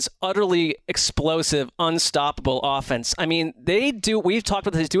Philadelphia's utterly explosive, unstoppable offense. I mean, we've talked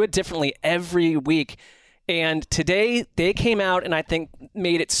about this, do it differently every week. And today they came out and I think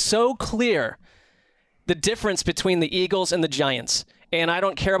made it so clear the difference between the Eagles and the Giants. And I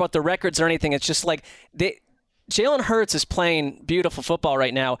don't care about the records or anything. It's just like Jalen Hurts is playing beautiful football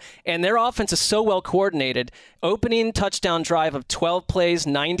right now, and their offense is so well coordinated. Opening touchdown drive of 12 plays,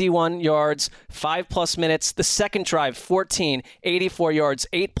 91 yards, 5+ minutes. The second drive, 14, 84 yards,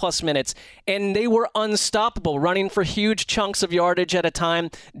 8+ minutes. And they were unstoppable, running for huge chunks of yardage at a time.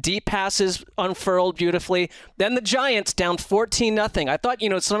 Deep passes unfurled beautifully. Then the Giants down 14-0. I thought,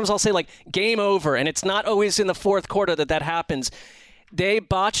 sometimes I'll say like game over, and it's not always in the fourth quarter that happens. They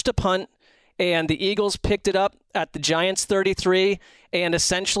botched a punt, and the Eagles picked it up at the Giants 33, and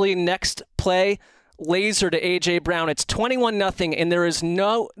essentially next play, laser to A.J. Brown. It's 21-0, and there is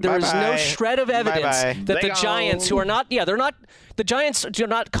no shred of evidence that the Giants, who are not, the Giants do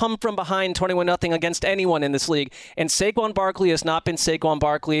not come from behind 21-0 against anyone in this league. And Saquon Barkley has not been Saquon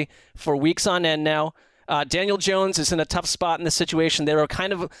Barkley for weeks on end now. Daniel Jones is in a tough spot in this situation. They're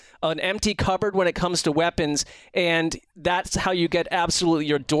kind of an empty cupboard when it comes to weapons, and that's how you get absolutely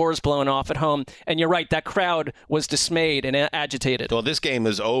your doors blown off at home. And you're right, that crowd was dismayed and agitated. Well, this game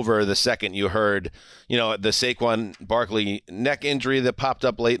is over the second you heard, the Saquon Barkley neck injury that popped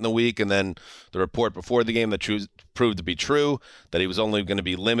up late in the week, and then the report before the game that proved to be true, that he was only going to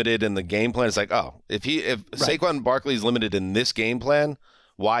be limited in the game plan. It's like, if Saquon Barkley's limited in this game plan,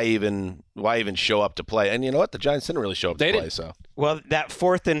 why even show up to play? And you know what? The Giants didn't really show up to play. So, well, that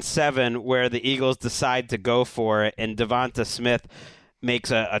 4th and 7 where the Eagles decide to go for it, and Devonta Smith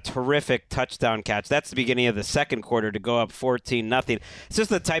makes a terrific touchdown catch. That's the beginning of the second quarter to go up 14-0. It's just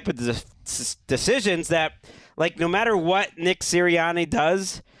the type of decisions that, like, no matter what Nick Sirianni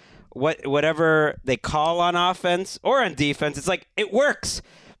does, whatever they call on offense or on defense, it's like it works.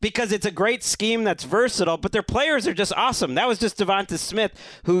 Because it's a great scheme that's versatile, but their players are just awesome. That was just Devonta Smith,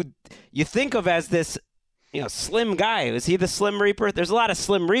 who you think of as this, slim guy. Is he the Slim Reaper? There's a lot of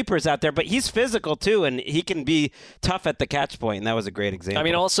Slim Reapers out there, but he's physical too, and he can be tough at the catch point, and that was a great example. I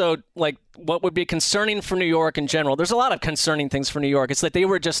mean, also, like, what would be concerning for New York in general, there's a lot of concerning things for New York. It's like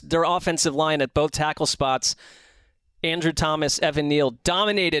their offensive line at both tackle spots, Andrew Thomas, Evan Neal,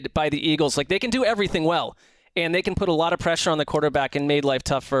 dominated by the Eagles. Like, they can do everything well. and they can put a lot of pressure on the quarterback and made life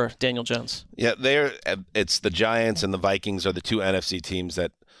tough for Daniel Jones. Yeah, it's the Giants and the Vikings are the two NFC teams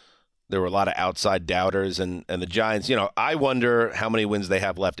that there were a lot of outside doubters, and the Giants, I wonder how many wins they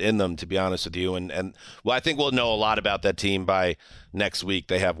have left in them, to be honest with you. And I think we'll know a lot about that team by next week.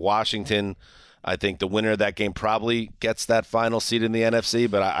 They have Washington. I think the winner of that game probably gets that final seed in the NFC,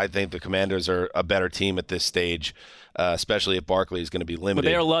 but I think the Commanders are a better team at this stage, especially if Barkley is going to be limited. But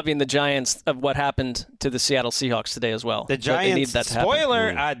they are loving the Giants of what happened to the Seattle Seahawks today as well. The Giants, need that to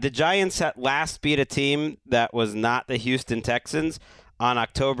spoiler, the Giants had last beat a team that was not the Houston Texans on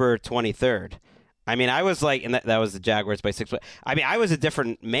October 23rd. I mean, I was like, and that was the Jaguars by 6. I mean, I was a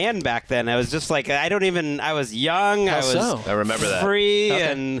different man back then. I was just like, I was young. I remember that. Free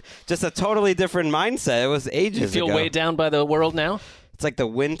and just a totally different mindset. It was ages ago. You feel weighed down by the world now? It's like the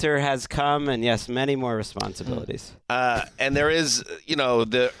winter has come, and yes, many more responsibilities. And there is,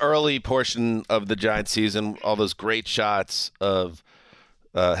 the early portion of the Giants season, all those great shots of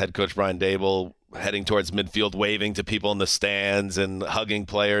head coach Brian Daboll heading towards midfield, waving to people in the stands and hugging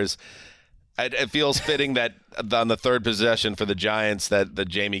players. It feels fitting that on the third possession for the Giants, that the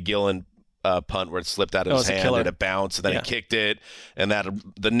Jamie Gillen punt where it slipped out of his hand and it bounced, and then he kicked it, and that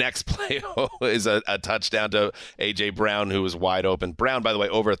the next play is a touchdown to A.J. Brown, who was wide open. Brown, by the way,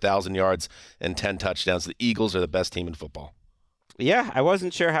 over 1,000 yards and 10 touchdowns. The Eagles are the best team in football. Yeah, I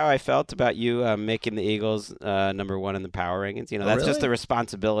wasn't sure how I felt about you making the Eagles number one in the power rankings. That's just the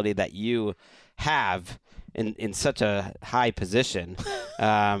responsibility that you have in such a high position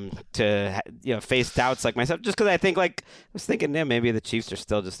to face doubts like myself. Just because I was thinking, maybe the Chiefs are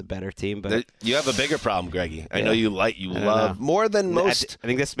still just a better team. But you have a bigger problem, Greggy. I know you love more than most. I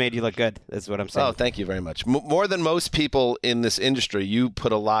think this made you look good. That's what I'm saying. Oh, thank you very much. More than most people in this industry, you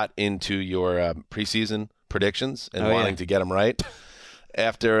put a lot into your preseason predictions and wanting to get them right.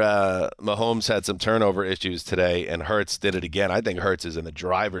 After Mahomes had some turnover issues today and Hurts did it again, I think Hurts is in the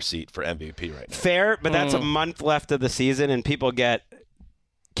driver's seat for MVP right now. Fair, but that's a month left of the season, and people get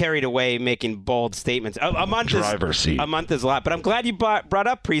carried away making bold statements. A month is a lot, but I'm glad you brought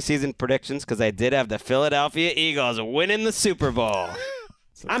up preseason predictions because I did have the Philadelphia Eagles winning the Super Bowl.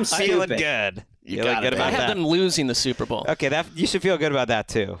 I'm feeling good. You got it. I have them losing the Super Bowl. Okay, you should feel good about that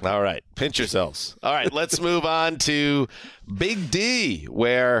too. All right, pinch yourselves. All right, let's move on to Big D,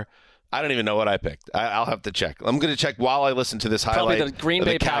 where I don't even know what I picked. I'll have to check. I'm going to check while I listen to this highlight. Probably the Green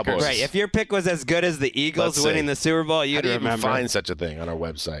Bay Cowboys. Packers. Right, if your pick was as good as the Eagles winning the Super Bowl, you'd remember. How do you even find such a thing on our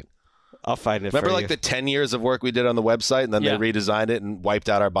website? I'll find it. Remember, the 10 years of work we did on the website, and then they redesigned it and wiped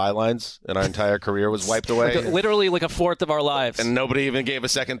out our bylines, and our entire career was wiped away. Literally, like a fourth of our lives. And nobody even gave a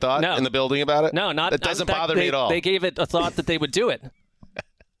second thought in the building about it. No, not. That doesn't bother me at all. They gave it a thought that they would do it.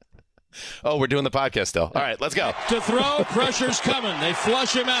 Oh, we're doing the podcast still. All right, let's go. To throw, pressure's coming. They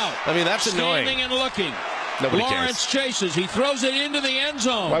flush him out. I mean, that's annoying. Standing and looking. Nobody Lawrence cares. chases. He throws it into the end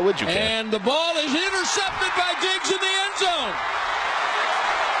zone. Why would you care? And the ball is intercepted by Diggs in the end zone.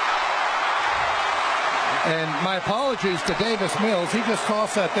 And my apologies to Davis Mills. He just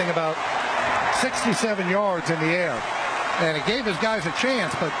tossed that thing about 67 yards in the air. And it gave his guys a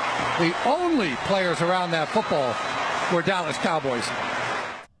chance, but the only players around that football were Dallas Cowboys.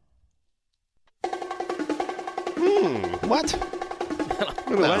 What?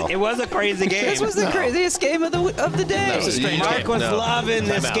 No. It was a crazy game. This was the craziest game of the day. Mark was loving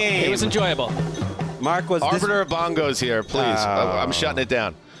this game. It was enjoyable. Mark was Arbiter of bongos here, please. I'm shutting it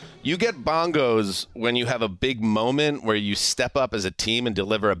down. You get bongos when you have a big moment where you step up as a team and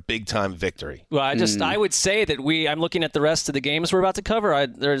deliver a big-time victory. Well, I would say that I'm looking at the rest of the games we're about to cover.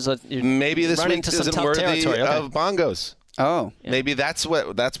 Maybe this week isn't worthy of bongos. Oh. Maybe that's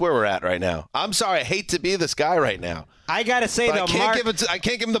where we're at right now. I'm sorry. I hate to be this guy right now. I got to say, though, Mark, I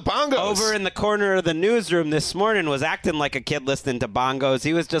can't give him the bongos. Over in the corner of the newsroom this morning was acting like a kid listening to bongos.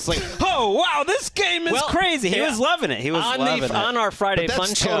 He was just like, oh, wow, this game is crazy. He was loving it. He was loving it. On our Friday Fun Show.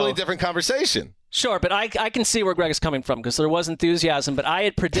 That's a totally different conversation. Sure, but I can see where Greg is coming from because there was enthusiasm, but I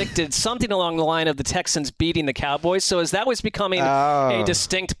had predicted something along the line of the Texans beating the Cowboys. So as that was becoming a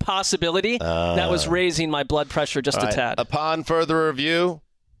distinct possibility, that was raising my blood pressure just a tad. Upon further review,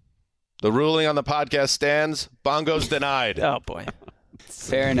 the ruling on the podcast stands. Bongos denied. Oh, boy.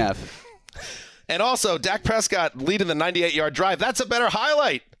 Fair enough. And also, Dak Prescott leading the 98-yard drive. That's a better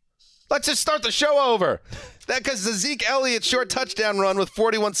highlight. Let's just start the show over. Because the Zeke Elliott short touchdown run with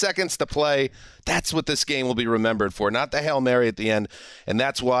 41 seconds to play, that's what this game will be remembered for, not the Hail Mary at the end. And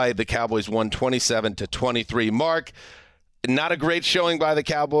that's why the Cowboys won 27-23. Mark, not a great showing by the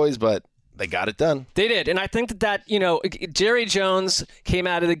Cowboys, but they got it done. They did. And I think that, Jerry Jones came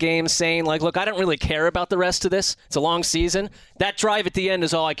out of the game saying, like, look, I don't really care about the rest of this. It's a long season. That drive at the end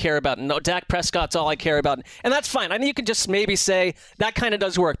is all I care about. No, Dak Prescott's all I care about. And that's fine. I think you can just maybe say that kind of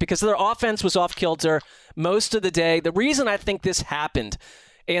does work because their offense was off kilter most of the day. The reason I think this happened,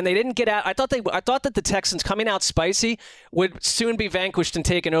 and they didn't get out. I thought that the Texans coming out spicy would soon be vanquished and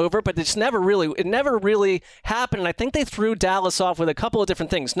taken over, but it never really happened. And I think they threw Dallas off with a couple of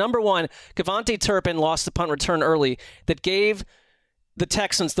different things. Number one, Kevontae Turpin lost the punt return early that gave the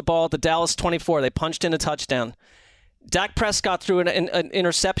Texans the ball at the Dallas 24. They punched in a touchdown. Dak Prescott threw an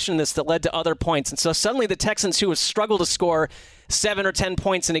interception that led to other points. And so suddenly the Texans, who have struggled to score 7 or 10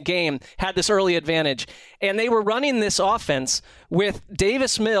 points in a game, had this early advantage. And they were running this offense with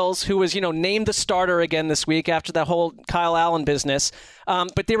Davis Mills, who was, named the starter again this week after that whole Kyle Allen business.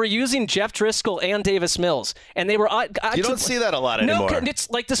 But they were using Jeff Driscoll and Davis Mills. And they were... you don't see that a lot anymore. No, it's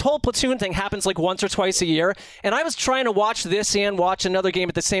like this whole platoon thing happens like once or twice a year. And I was trying to watch this and watch another game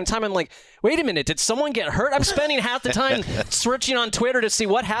at the same time. I'm like, wait a minute, did someone get hurt? I'm spending half the time searching on Twitter to see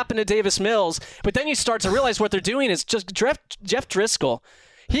what happened to Davis Mills. But then you start to realize what they're doing is just Jeff Driscoll.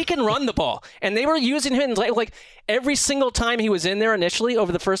 He can run the ball. And they were using him like every single time he was in there initially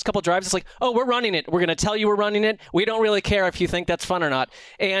over the first couple drives. It's like, oh, we're running it. We're going to tell you we're running it. We don't really care if you think that's fun or not.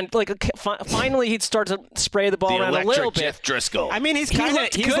 And finally he'd start to spray the ball around a little bit. Jeff Driscoll. I mean, he's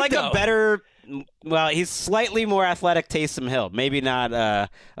like a better... Well, he's slightly more athletic Taysom Hill. Maybe not a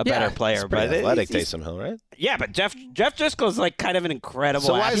better player, but athletic Taysom Hill, right? Yeah, but Jeff Driscoll's like kind of an incredible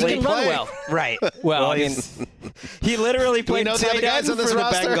so why athlete. He can run well. Right. Well, he literally played tight end for the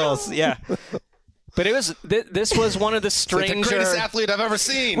Bengals. Yeah. But this was one of the stranger... It's the greatest athlete I've ever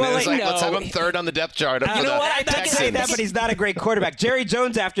seen. Well, let's have him third on the depth chart. You know what? I can say that, but he's not a great quarterback. Jerry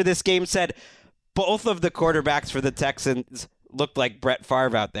Jones, after this game, said both of the quarterbacks for the Texans looked like Brett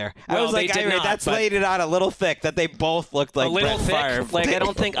Favre out there. Well, I was like, that's laid it on a little thick that they both looked like Brett Favre. Like, I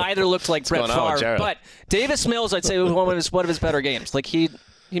don't think either looked like Brett Favre. But Davis Mills, I'd say, was one of his better games. Like, he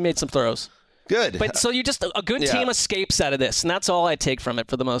made some throws. Good. But so you just a good team escapes out of this, and that's all I take from it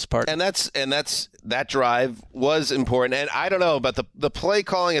for the most part. And that drive was important. And I don't know about the play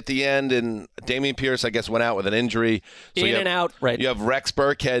calling at the end, and Dameon Pierce, I guess, went out with an injury. So In and out, right. You have Rex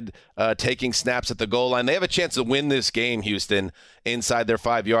Burkhead taking snaps at the goal line. They have a chance to win this game, Houston, inside their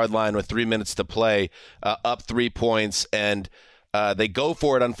 5-yard line with 3 minutes to play, up 3 points, and they go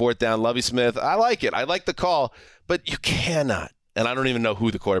for it on fourth down. Lovie Smith, I like it. I like the call, but you cannot. And I don't even know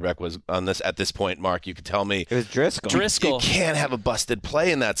who the quarterback was on this at this point, Mark. You could tell me. It was Driscoll. You can't have a busted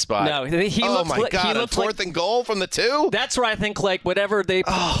play in that spot. No, he oh looked, my God! On fourth and goal from the 2. That's where I think whatever they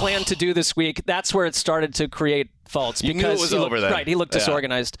planned to do this week, that's where it started to create faults. You knew it was over then. Right, he looked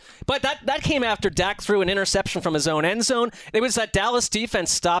disorganized. But that came after Dak threw an interception from his own end zone. It was that Dallas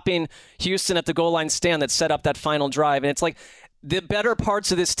defense stopping Houston at the goal line stand that set up that final drive, and it's like the better parts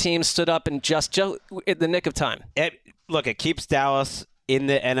of this team stood up in just in the nick of time. Look, it keeps Dallas in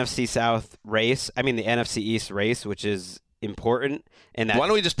the NFC South race. I mean, the NFC East race, which is important. And why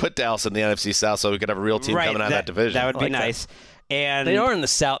don't we just put Dallas in the NFC South so we could have a real team coming out of that division? That would be nice. And they are in the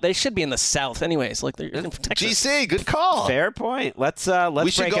South. They should be in the South, anyways. Like they're in Texas. GC, good call. Fair point. Let's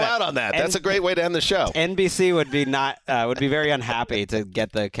we should go out on that. That's a great way to end the show. NBC would be very unhappy to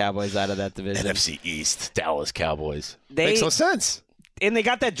get the Cowboys out of that division. NFC East, Dallas Cowboys. Makes no sense. And they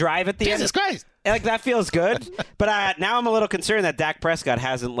got that drive at the end. Jesus Christ. Like, that feels good. But now I'm a little concerned that Dak Prescott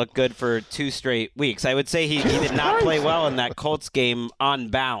hasn't looked good for 2 straight weeks. I would say he did not play well in that Colts game on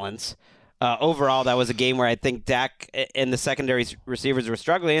balance. Overall, that was a game where I think Dak and the secondary receivers were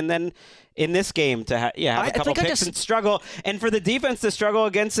struggling. And then in this game to have a couple picks and struggle. And for the defense to struggle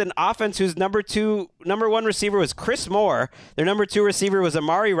against an offense whose number 1 receiver was Chris Moore. Their number 2 receiver was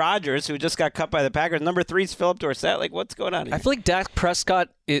Amari Rodgers, who just got cut by the Packers. Number 3 is Phillip Dorsett. Like, what's going on here? I feel like Dak Prescott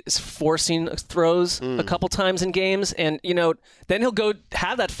is forcing throws a couple times in games. And, then he'll go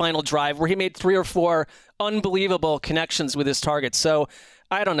have that final drive where he made 3 or 4 unbelievable connections with his targets. So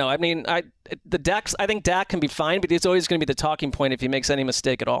I don't know. I mean, I think Dak can be fine, but he's always going to be the talking point if he makes any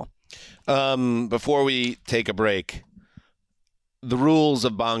mistake at all. Before we take a break, the rules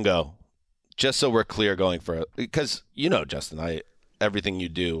of Bongo, just so we're clear because Justin, everything you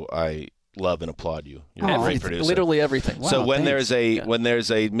do, I love and applaud you. You're a great producer. Literally everything. Wow, so when there's a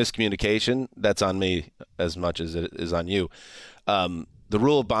miscommunication, that's on me as much as it is on you. The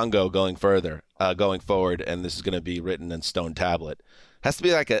rule of Bongo going forward, and this is going to be written in stone tablet, has to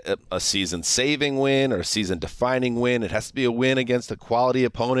be like a season-saving win or a season-defining win. It has to be a win against a quality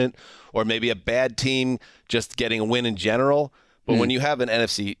opponent or maybe a bad team just getting a win in general. But when you have an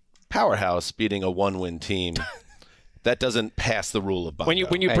NFC powerhouse beating a one-win team, that doesn't pass the rule of Bongo.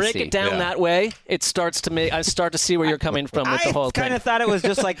 When you break it down that way, it starts to make. I start to see where you're coming from with the whole thing. I kind of thought it was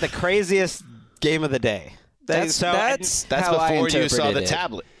just like the craziest game of the day. That's before you saw the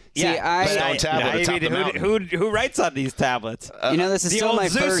tablet. See, who writes on these tablets? This is still my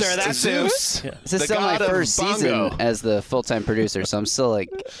first. Zeus. This is still my first season as the full-time producer, so I'm still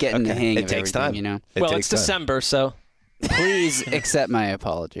getting the hang of everything. Time. Well, it's December, so please accept my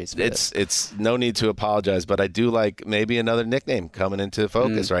apologies. It's no need to apologize, but I do like maybe another nickname coming into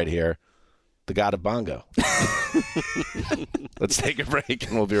focus right here. The God of Bongo. Let's take a break,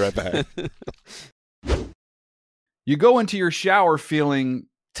 and we'll be right back. You go into your shower feeling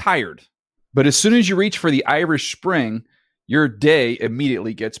tired, but as soon as you reach for the Irish Spring, your day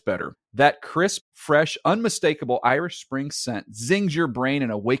immediately gets better. That crisp, fresh, unmistakable Irish Spring scent zings your brain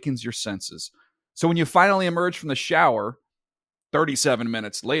and awakens your senses. So when you finally emerge from the shower 37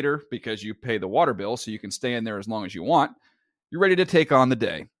 minutes later, because you pay the water bill so you can stay in there as long as you want, you're ready to take on the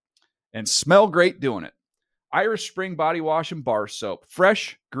day and smell great doing it. Irish Spring body wash and bar soap.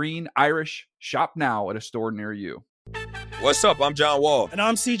 Fresh, green, Irish. Shop now at a store near you. What's up? I'm John Wall. And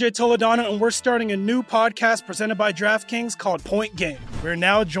I'm CJ Toledano, and we're starting a new podcast presented by DraftKings called Point Game. We're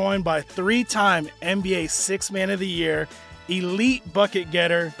now joined by 3-time NBA Sixth Man of the Year, elite bucket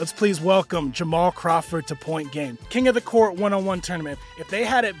getter. Let's please welcome Jamal Crawford to Point Game. King of the Court one-on-one tournament. If they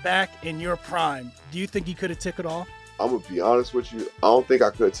had it back in your prime, do you think you could have took it all? I'm going to be honest with you. I don't think I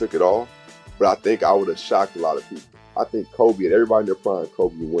could have took it all, but I think I would have shocked a lot of people. I think Kobe and everybody in their prime,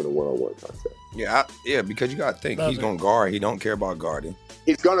 Kobe would win a one-on-one contest. Yeah, because you got to think he's going to guard. He don't care about guarding.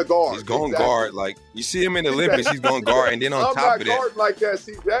 He's going to guard. He's going to guard. Like, you see him in the Olympics, he's going to guard. And then on top of that. I'm not guarding like that,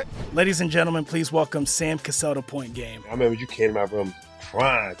 CJ. Ladies and gentlemen, please welcome Sam Cassell to Point Game. I remember you came to my room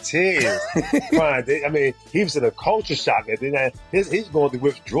crying, tears, crying. I mean, he was in a culture shock. And then he's going through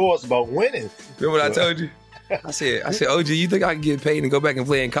withdrawals about winning. Remember what I told you? I said, OG, you think I can get paid and go back and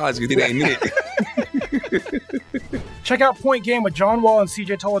play in college because it ain't it? Check out Point Game with John Wall and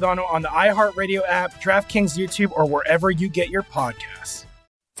CJ Toledano on the iHeartRadio app, DraftKings YouTube, or wherever you get your podcasts.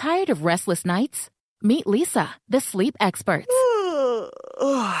 Tired of restless nights? Meet Lisa, the sleep experts.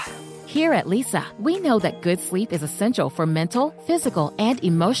 Here at Lisa, we know that good sleep is essential for mental, physical, and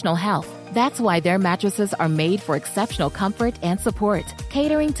emotional health. That's why their mattresses are made for exceptional comfort and support,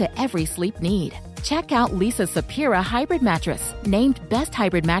 catering to every sleep need. Check out Lisa's Sapira Hybrid Mattress, named Best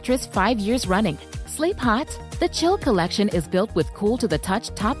Hybrid Mattress 5 years running. Sleep hot? The Chill Collection is built with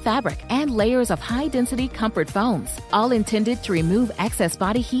cool-to-the-touch top fabric and layers of high-density comfort foams, all intended to remove excess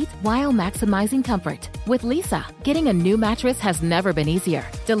body heat while maximizing comfort. With Lisa, getting a new mattress has never been easier.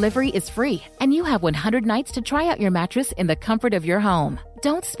 Delivery is free, and you have 100 nights to try out your mattress in the comfort of your home.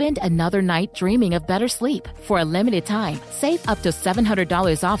 Don't spend another night dreaming of better sleep. For a limited time, save up to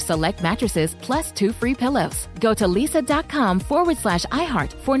 $700 off select mattresses plus 2 free pillows. Go to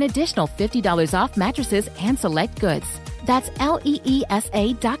lisa.com/iHeart for an additional $50 off mattresses and select goods. That's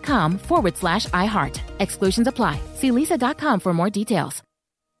LEESA.com/iHeart. Exclusions apply. See lisa.com for more details.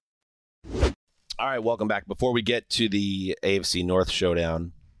 All right, welcome back. Before we get to the AFC North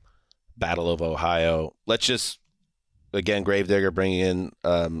showdown, Battle of Ohio, let's just, again, Gravedigger bringing in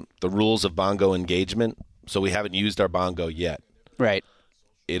the rules of bongo engagement. So we haven't used our bongo yet. Right.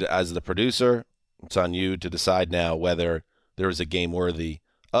 As the producer, it's on you to decide now whether there is a game worthy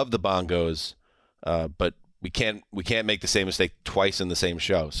of the bongos. But we can't make the same mistake twice in the same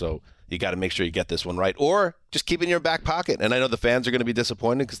show. So you got to make sure you get this one right, or just keep it in your back pocket. And I know the fans are going to be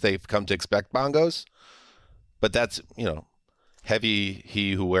disappointed because they've come to expect bongos. But that's, heavy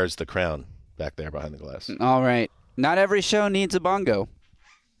he who wears the crown back there behind the glass. All right. Not every show needs a bongo,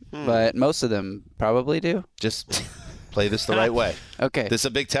 but most of them probably do. Just play this the right way. Okay. This is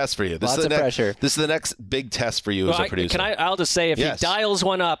a big test for you. Lots of pressure. This is the next big test for you as a producer. I'll just say, if he dials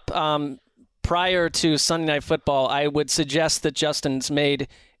one up prior to Sunday Night Football, I would suggest that Justin's made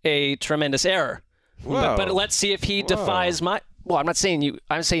a tremendous error. But let's see if he defies my... Well, I'm not saying you.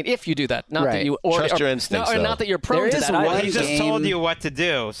 I'm saying if you do that, not that you trust your instincts. Or not that you're prone to that. He just told you what to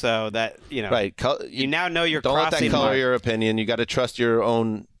do, so that Right. You now know you're don't crossing. Don't let that color your opinion. You got to trust your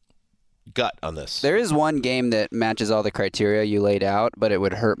own gut on this. There is one game that matches all the criteria you laid out, but it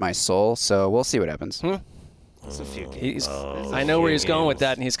would hurt my soul. So we'll see what happens. It's a few games. I know where he's going with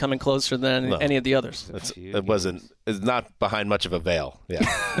that, and he's coming closer than any of the others. It's not behind much of a veil. Yeah.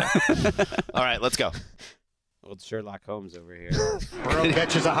 All right, let's go. Old Sherlock Holmes over here. Burrow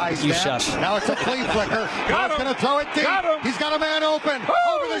catches a high snap. Now it's a flea flicker. Burrow's going to throw it deep. He's got a man open.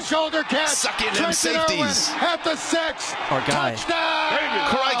 Over the shoulder catch. Suck in them safeties. At the 6. Our guy. Touchdown.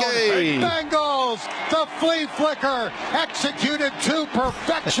 Crikey. Bengals. Bengals. The flea flicker executed to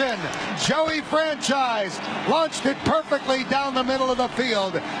perfection. Joey Franchise launched it perfectly down the middle of the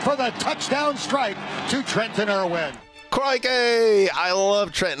field for the touchdown strike to Trenton Irwin. Crikey! I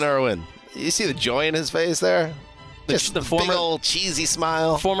love Trenton Irwin. You see the joy in his face there? Just the former, big old cheesy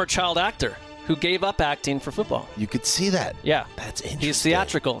smile. Former child actor who gave up acting for football. You could see that. Yeah. That's interesting. He's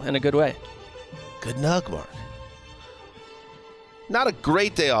theatrical in a good way. Good nug, Mark. Not a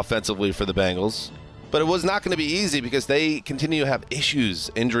great day offensively for the Bengals, but it was not going to be easy because they continue to have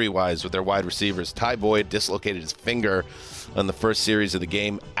issues injury-wise with their wide receivers. Ty Boyd dislocated his finger on the first series of the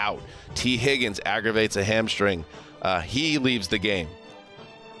game, out. T. Higgins aggravates a hamstring. He leaves the game.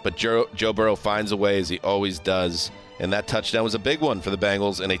 But Joe Burrow finds a way, as he always does, and that touchdown was a big one for the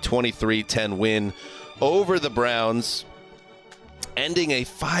Bengals in a 23-10 win over the Browns, ending a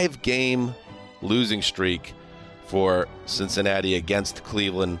 5-game losing streak for Cincinnati against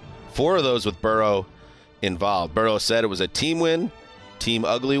Cleveland. 4 of those with Burrow involved. Burrow said it was a team win, team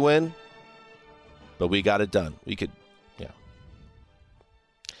ugly win, but we got it done. We could, yeah.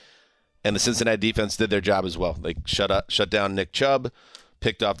 And the Cincinnati defense did their job as well. They shut down Nick Chubb,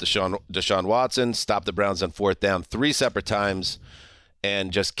 picked off Deshaun Watson, stopped the Browns on 4th down 3 separate times,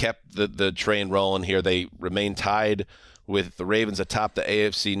 and just kept the train rolling here. They remain tied with the Ravens atop the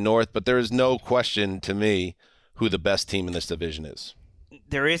AFC North, but there is no question to me who the best team in this division is.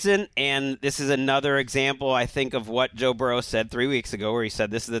 There isn't, and this is another example, I think, of what Joe Burrow said 3 weeks ago, where he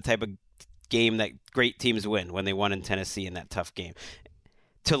said this is the type of game that great teams win when they won in Tennessee in that tough game.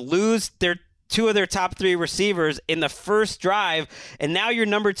 To lose their 2 of their top 3 receivers in the first drive, and now your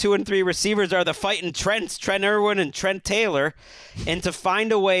number 2 and 3 receivers are the fighting Trents, Trent Irwin and Trent Taylor, and to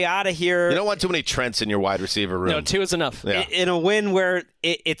find a way out of here. You don't want too many Trents in your wide receiver room. No, 2 is enough. Yeah. In a win where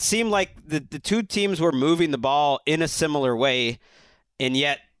it seemed like the 2 teams were moving the ball in a similar way, and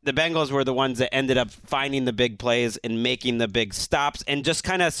yet the Bengals were the ones that ended up finding the big plays and making the big stops and just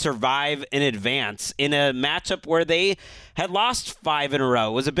kind of survive in advance in a matchup where they had lost 5 in a row.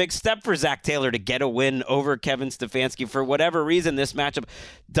 It was a big step for Zach Taylor to get a win over Kevin Stefanski. For whatever reason, this matchup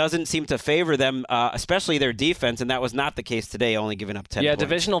doesn't seem to favor them, especially their defense, and that was not the case today, only giving up 10 Yeah, points.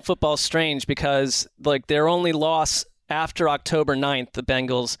 divisional football is strange because their only loss after October 9th, the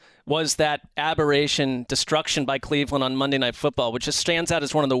Bengals, was that aberration destruction by Cleveland on Monday Night Football, which just stands out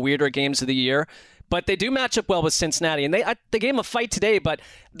as one of the weirder games of the year. But they do match up well with Cincinnati, and they gave them a fight today, but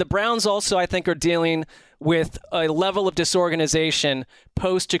the Browns also, I think, are dealing with a level of disorganization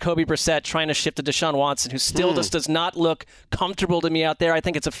post-Jacoby Brissett trying to shift to Deshaun Watson, who still just does not look comfortable to me out there. I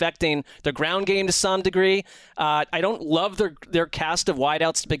think it's affecting the ground game to some degree. I don't love their cast of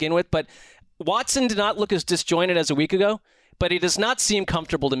wideouts to begin with, but Watson did not look as disjointed as a week ago, but he does not seem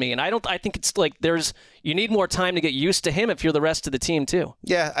comfortable to me. And I think it's like you need more time to get used to him if you're the rest of the team too.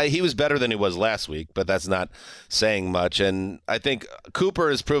 Yeah, he was better than he was last week, but that's not saying much. And I think Cooper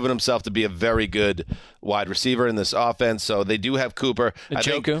has proven himself to be a very good wide receiver in this offense. So they do have Cooper.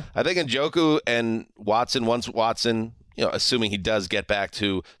 Njoku. I think Njoku and Watson, once Watson, assuming he does get back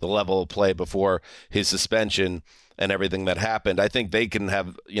to the level of play before his suspension and everything that happened, I think they can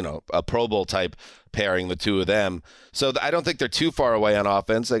have, a Pro Bowl type pairing, the 2 of them. So I don't think they're too far away on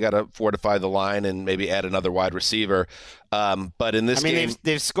offense. They got to fortify the line and maybe add another wide receiver. But in this game,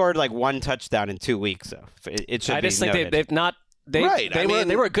 they've scored like 1 touchdown in 2 weeks. So it should. I just think they've not. They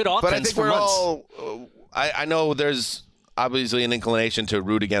were a good offense. But I think for we're months. all. I know there's obviously an inclination to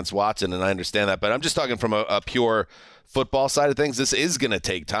root against Watson, and I understand that. But I'm just talking from a pure football side of things. This is going to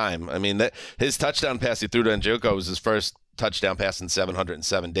take time. I mean, his touchdown pass he threw to Njoku was his first touchdown pass in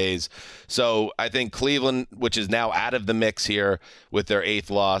 707 days. So I think Cleveland, which is now out of the mix here with their 8th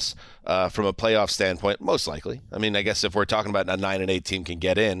loss from a playoff standpoint, most likely. I mean, I guess if we're talking about a 9-8 team can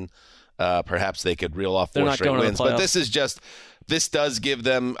get in, perhaps they could reel off 4 straight wins. But this does give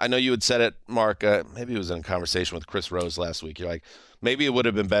them, I know you had said it, Mark, maybe it was in a conversation with Chris Rose last week. You're like, maybe it would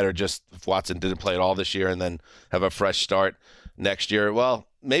have been better just if Watson didn't play at all this year and then have a fresh start next year. Well,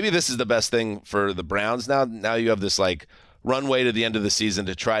 maybe this is the best thing for the Browns now. Now you have this runway to the end of the season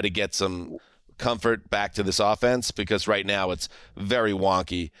to try to get some comfort back to this offense, because right now it's very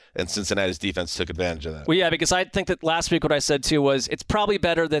wonky, and Cincinnati's defense took advantage of that. Well, yeah, because I think that last week what I said too was it's probably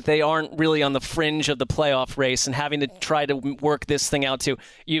better that they aren't really on the fringe of the playoff race and having to try to work this thing out too.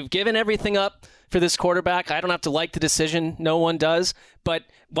 You've given everything up for this quarterback. I don't have to like the decision. No one does. But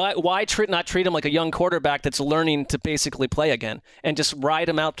why not treat him like a young quarterback that's learning to basically play again and just ride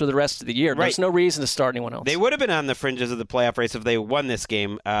him out through the rest of the year? Right. There's no reason to start anyone else. They would have been on the fringes of the playoff race if they won this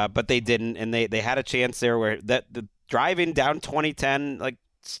game, but they didn't, and they had a chance there where the driving down 2010,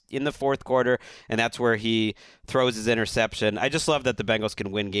 in the fourth quarter, and that's where he throws his interception. I just love that the Bengals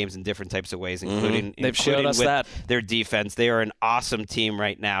can win games in different types of ways, including They've showed us with that. their defense. They are an awesome team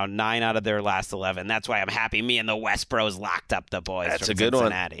right now, 9 out of their last 11. That's why I'm happy me and the West Bros locked up the boys That's from a good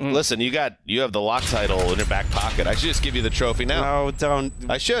Cincinnati. one. Listen, you have the lock title in your back pocket. I should just give you the trophy now. No, don't.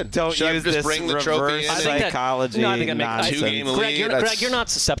 I should. Don't should use I just this bring the trophy in? psychology. I think nonsense. 2-game Greg, lead. Greg, you're not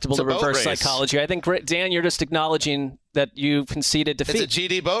susceptible to It's a boat reverse race. psychology. I think, Dan, you're just acknowledging that you conceded defeat. It's a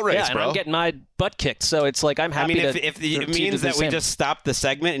GD boat race, yeah, and bro. I'm getting my butt kicked, so it's like I'm happy if to. it to means do that the we same. just stop the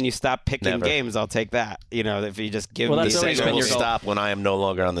segment and you stop picking Never. games, I'll take that. If you just give Well, me that's always segment been will your goal. stop when I am no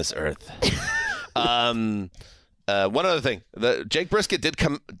longer on this earth. One other thing. Jake Brisket did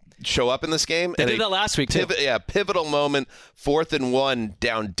show up in this game. They at did a that last week, too. Pivotal moment, 4th and 1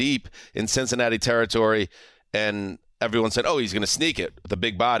 down deep in Cincinnati territory, and everyone said, he's going to sneak it with a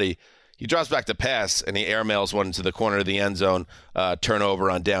big body. He drops back to pass, and he airmails one to the corner of the end zone, turnover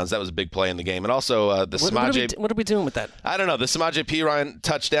on downs. That was a big play in the game. And also the Samaje. What are we doing with that? I don't know. The Samaje Perine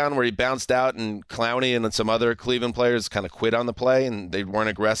touchdown where he bounced out, and Clowney and some other Cleveland players kind of quit on the play, and they weren't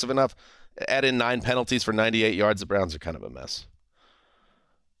aggressive enough. Add in 9 penalties for 98 yards. The Browns are kind of a mess.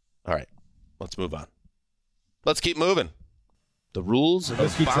 All right, let's move on. Let's keep moving. The rules of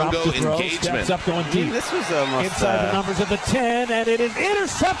bongo engagement. Steps up going deep. This was almost inside the numbers of the 10, and it is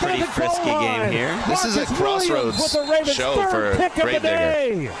intercepted. pretty at the goal frisky line. game here. This is a Marcus Crossroads Williams with the Ravens' show third for pick of the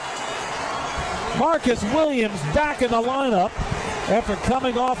Gravedigger. day. Marcus Williams back in the lineup after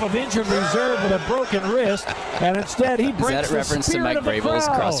coming off of injured reserve with a broken wrist, and instead he breaks that a reference the to spirit Mike of the Vrabel's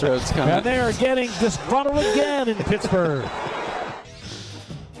crowd. Crossroads comment? And they are getting disgruntled again in Pittsburgh.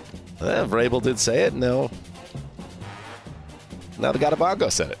 Vrabel did say it. No. Now the guy at Bongo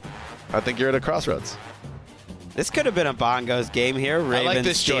said it. I think you're at a crossroads. This could have been a Bongos game here. Ravens I like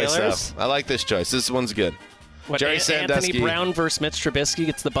this Steelers. choice, though. I like this choice. This one's good. What, Jerry Anthony Sandusky. Brown versus Mitch Trubisky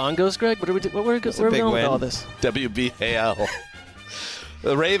gets the bongos, Greg? What are we where are we big going win. with all this? WBAL.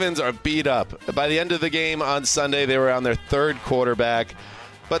 The Ravens are beat up. By the end of the game on Sunday, they were on their 3rd quarterback,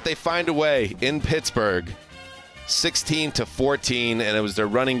 but they find a way in Pittsburgh, 16-14, and it was their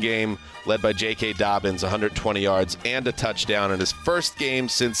running game led by J.K. Dobbins, 120 yards and a touchdown in his first game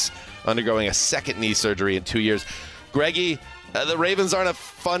since undergoing a second knee surgery in 2 years. Greggy, the Ravens aren't a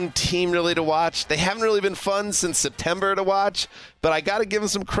fun team really to watch. They haven't really been fun since September to watch, but I got to give them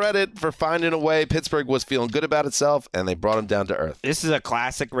some credit for finding a way. Pittsburgh was feeling good about itself, and they brought them down to earth. This is a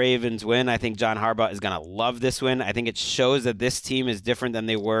classic Ravens win. I think John Harbaugh is going to love this win. I think it shows that this team is different than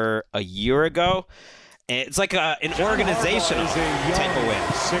they were a year ago. It's like an organizational type of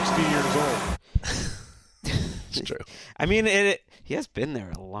win. 60 years old. It's true. I mean, he has been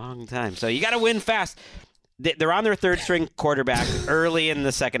there a long time. So you got to win fast. They're on their 3rd-string quarterback early in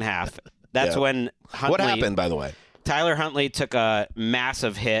the second half. That's when Huntley... What happened, by the way? Tyler Huntley took a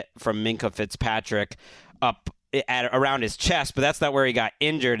massive hit from Minkah Fitzpatrick up around his chest, but that's not where he got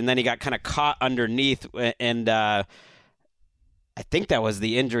injured. And then he got kind of caught underneath, and I think that was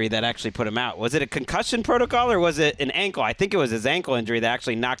the injury that actually put him out. Was it a concussion protocol or was it an ankle? I think it was his ankle injury that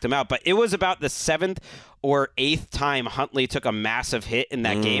actually knocked him out. But it was about the 7th or 8th time Huntley took a massive hit in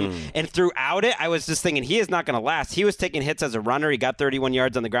that game. And throughout it, I was just thinking, he is not going to last. He was taking hits as a runner. He got 31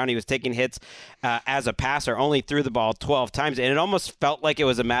 yards on the ground. He was taking hits as a passer, only threw the ball 12 times. And it almost felt like it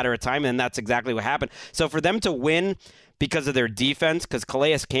was a matter of time, and that's exactly what happened. So for them to win because of their defense, because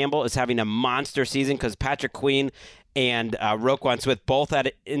Calais Campbell is having a monster season, because Patrick Queen and Roquan Smith both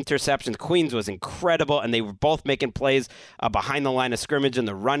had interceptions. Queens was incredible, and they were both making plays behind the line of scrimmage in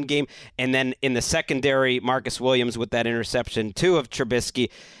the run game. And then in the secondary, Marcus Williams with that interception, too, of Trubisky.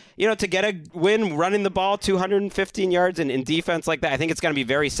 To get a win running the ball 215 yards in defense like that, I think it's going to be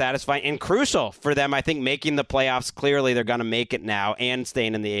very satisfying and crucial for them. I think making the playoffs, clearly they're going to make it now and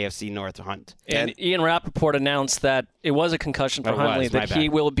staying in the AFC North hunt. And Ian Rappaport announced that it was a concussion for Huntley, that he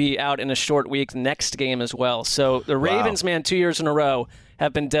will be out in a short week next game as well. So the Ravens, 2 years in a row,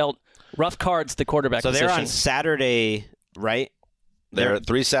 have been dealt rough cards at the quarterback position. So they're on Saturday, right? There are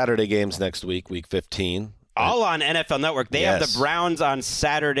 3 Saturday games next week, week 15. All on NFL Network. They have the Browns on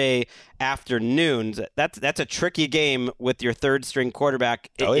Saturday afternoons. That's a tricky game with your 3rd-string quarterback,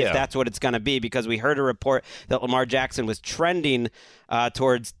 if that's what it's going to be, because we heard a report that Lamar Jackson was trending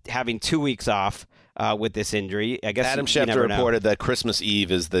towards having 2 weeks off with this injury. I guess Adam you Schefter never know. reported that Christmas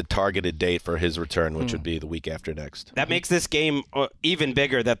Eve is the targeted date for his return, which would be the week after next. That makes this game even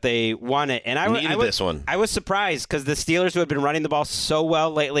bigger that they won it. And I was surprised because the Steelers, who had been running the ball so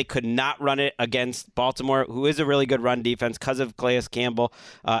well lately, could not run it against Baltimore, who is a really good run defense because of Calais Campbell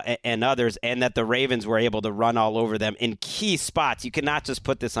and others, and that the Ravens were able to run all over them in key spots. You cannot just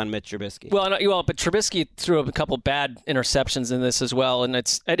put this on Mitch Trubisky. Well, but Trubisky threw up a couple bad interceptions in this as well, and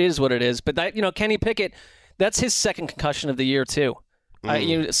it is what it is. But that, Kenny Pickett, that's his second concussion of the year too.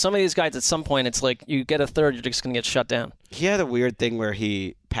 Some of these guys, at some point, it's like you get a third, you're just going to get shut down. He had a weird thing where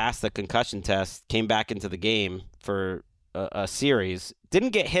he passed the concussion test, came back into the game for a series,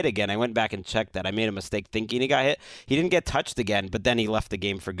 didn't get hit again. I went back and checked that. I made a mistake thinking he got hit. He didn't get touched again, but then he left the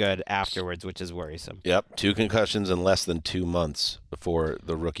game for good afterwards, which is worrisome. Yep, 2 concussions in less than 2 months before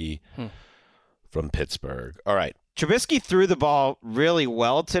the rookie from Pittsburgh. All right. Trubisky threw the ball really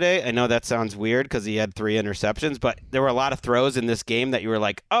well today. I know that sounds weird because he had 3 interceptions, but there were a lot of throws in this game that you were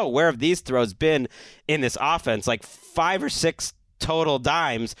like, oh, where have these throws been in this offense? Like 5 or 6 total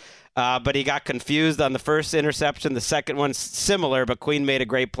dimes. But he got confused on the first interception. The second one's similar, but Queen made a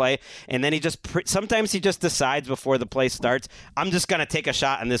great play. And then sometimes he just decides before the play starts, I'm just going to take a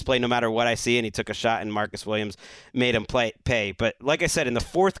shot on this play no matter what I see. And he took a shot, and Marcus Williams made him pay. But like I said, in the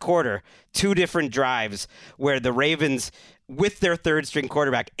fourth quarter, 2 different drives where the Ravens, with their third-string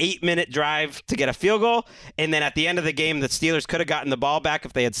quarterback, 8-minute drive to get a field goal. And then at the end of the game, the Steelers could have gotten the ball back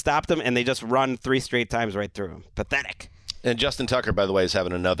if they had stopped them, and they just run 3 straight times right through him. Pathetic. And Justin Tucker, by the way, is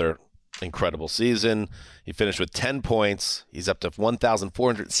having another incredible season. He finished with 10 points. He's up to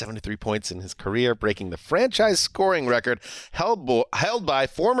 1,473 points in his career, breaking the franchise scoring record held by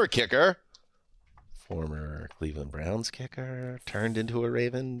former Cleveland Browns kicker, turned into a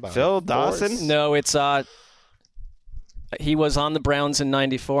Raven by Phil force. Dawson? No, it's he was on the Browns in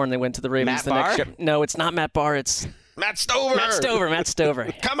 '94, and they went to the Ravens Matt next Barr? year. No, it's not Matt Barr. It's Matt Stover. Matt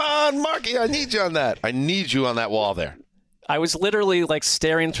Stover. Come on, Marky. I need you on that. I need you on that wall there. I was literally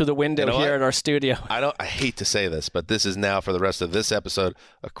staring through the window here at our studio. I hate to say this, but this is now, for the rest of this episode,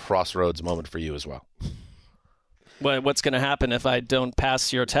 a Crossroads moment for you as well. What's going to happen if I don't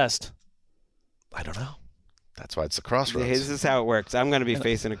pass your test? I don't know. That's why it's the Crossroads. This is how it works. I'm going to be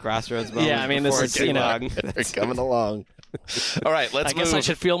facing a Crossroads moment. Yeah, I mean, this is, long. They're coming along. All right, let's move. I guess I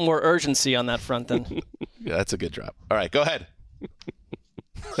should feel more urgency on that front then. Yeah, that's a good drop. All right, go ahead.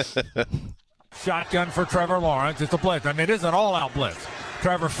 Shotgun for Trevor Lawrence. It's a blitz. I mean, it is an all-out blitz.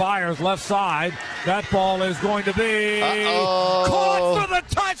 Trevor fires left side. That ball is going to be caught for the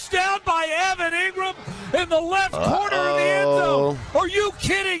touchdown by Evan Ingram in the left corner of the end zone. Are you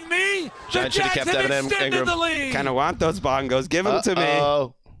kidding me? The Giants should have Jags kept have Evan extended Ingram. the lead. Kind of want those bongos. Give them to me.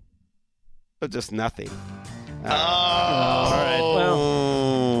 Oh, Just nothing. All right.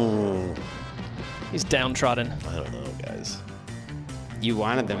 Well, he's downtrodden. I don't know, guys. You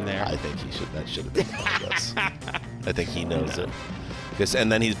wanted them there. I think that should have been us. I think he knows it.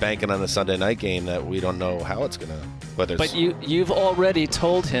 And then he's banking on a Sunday night game that we don't know how it's going to, whether it's... But you've already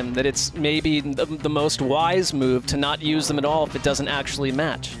told him that it's maybe the most wise move to not use them at all if it doesn't actually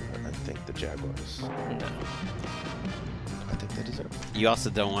match. I think the Jaguars... No. I think they deserve it. You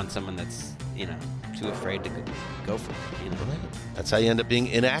also don't want someone that's, too afraid to go for it. That's how you end up being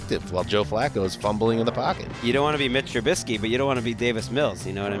inactive while Joe Flacco is fumbling in the pocket. You don't want to be Mitch Trubisky, but you don't want to be Davis Mills.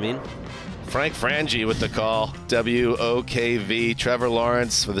 You know what I mean? Frank Frangie with the call. WOKV. Trevor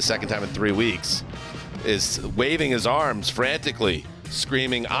Lawrence, for the second time in 3 weeks, is waving his arms frantically,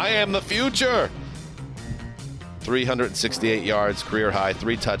 screaming, "I am the future!" 368 yards, career high,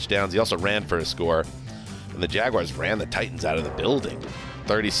 3 touchdowns. He also ran for a score. And the Jaguars ran the Titans out of the building.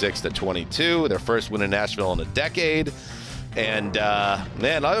 36-22, their first win in Nashville in a decade. And,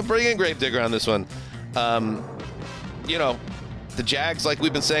 man, I'll bring in Gravedigger on this one. The Jags, like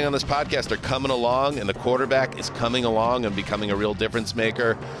we've been saying on this podcast, are coming along, and the quarterback is coming along and becoming a real difference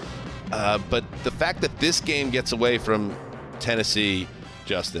maker. But the fact that this game gets away from Tennessee,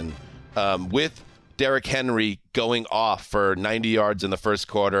 Justin, with Derrick Henry going off for 90 yards in the first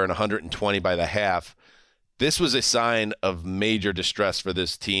quarter and 120 by the half, this was a sign of major distress for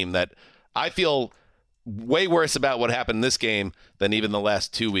this team that I feel way worse about what happened in this game than even the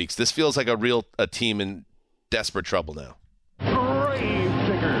last 2 weeks. This feels like a team in desperate trouble now.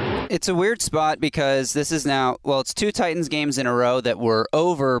 It's a weird spot because this is now, it's 2 Titans games in a row that were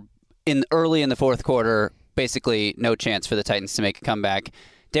over early in the fourth quarter. Basically, no chance for the Titans to make a comeback.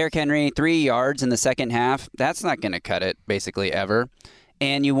 Derrick Henry, 3 yards in the second half. That's not going to cut it, basically, ever.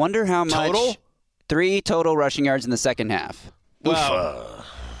 And you wonder how much... Total? 3 total rushing yards in the second half. Wow.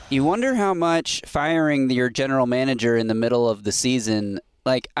 You wonder how much firing your general manager in the middle of the season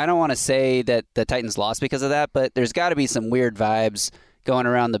like, I don't want to say that the Titans lost because of that, but there's got to be some weird vibes going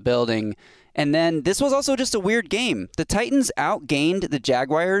around the building. And then this was also just a weird game. The Titans outgained the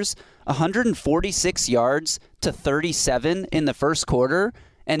Jaguars 146 yards to 37 in the first quarter,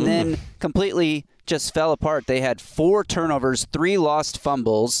 and then completely just fell apart. They had 4 turnovers, 3 lost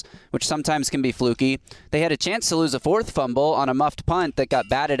fumbles, which sometimes can be fluky. They had a chance to lose a 4th fumble on a muffed punt that got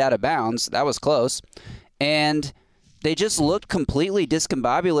batted out of bounds. That was close. And they just looked completely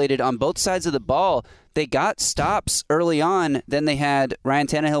discombobulated on both sides of the ball. They got stops early on. Then they had Ryan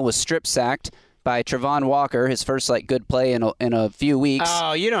Tannehill was strip sacked by Travon Walker, his first good play in a few weeks.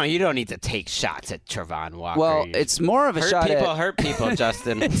 Oh, you don't need to take shots at Travon Walker. Well, it's more of a shot at hurt people,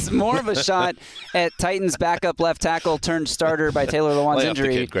 Justin. It's more of a shot at Titans backup left tackle turned starter by Taylor Lewan's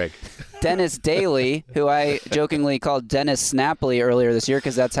injury. Kid, Greg. Dennis Daly, who I jokingly called Dennis Snapley earlier this year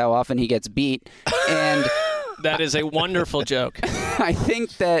because that's how often he gets beat. And that is a wonderful joke. I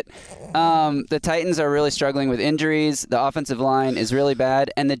think that the Titans are really struggling with injuries. The offensive line is really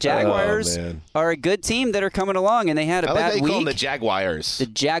bad. And the Jaguars are a good team that are coming along, and they had a bad week. I like how you call them the Jaguars. The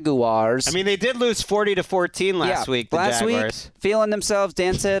Jaguars. I mean, they did lose 40-14 last week, the Jaguars. Week, feeling themselves,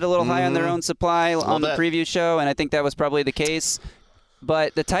 Dan said, a little high on their own supply on the preview show, and I think that was probably the case.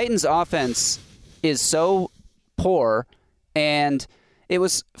 But the Titans' offense is so poor, and it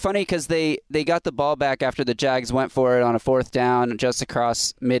was funny because they got the ball back after the Jags went for it on a 4th down just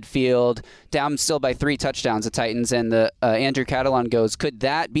across midfield, down still by 3 touchdowns, the Titans, and the Andrew Catalon goes, could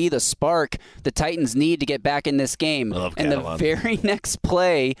that be the spark the Titans need to get back in this game? And the very next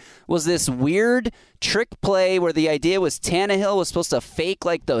play was this weird trick play where the idea was Tannehill was supposed to fake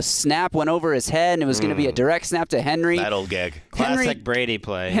like the snap went over his head and it was going to be a direct snap to Henry. That old gag. Classic Brady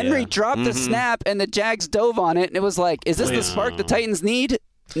play. Henry dropped the snap and the Jags dove on it, and it was like, is this the spark the Titans need?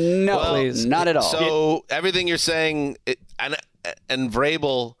 No, not at all. So everything you're saying, and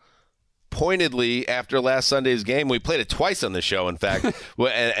Vrabel pointedly after last Sunday's game, we played it twice on the show, in fact,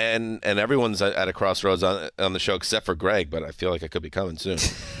 and everyone's at a crossroads on the show except for Greg, but I feel like I could be coming soon.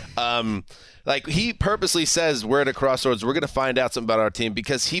 Like, he purposely says we're at a crossroads. We're going to find out something about our team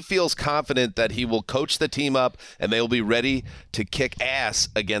because he feels confident that he will coach the team up and they will be ready to kick ass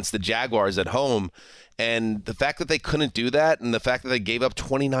against the Jaguars at home. And the fact that they couldn't do that and the fact that they gave up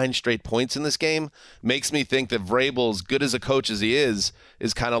 29 straight points in this game makes me think that Vrabel, as good as a coach as he is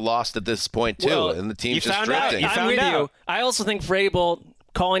kind of lost at this point too. Well, and the team's just drifting. I'm with you. I also think Vrabel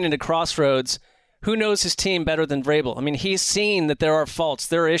calling into crossroads, who knows his team better than Vrabel? I mean, he's seen that there are faults,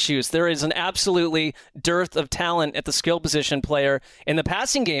 there are issues. There is an absolutely dearth of talent at the skill position player in the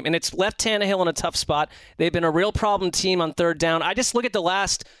passing game, and it's left Tannehill in a tough spot. They've been a real problem team on 3rd down. I just look at the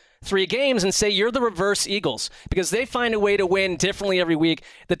last 3 games and say you're the reverse Eagles because they find a way to win differently every week.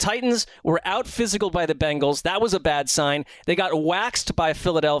 The Titans were out physical by the Bengals. That was a bad sign. They got waxed by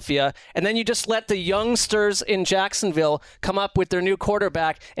Philadelphia. And then you just let the youngsters in Jacksonville come up with their new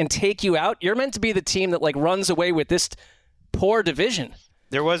quarterback and take you out. You're meant to be the team that runs away with this poor division.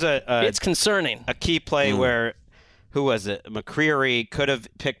 There was it's concerning. A key play where, who was it? McCreary could have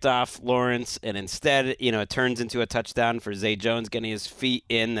picked off Lawrence, and instead, it turns into a touchdown for Zay Jones getting his feet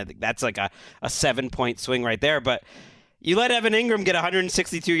in. I think that's like a 7-point swing right there. But you let Evan Ingram get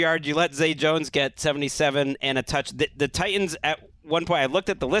 162 yards. You let Zay Jones get 77 and a touch. The Titans, at one point, I looked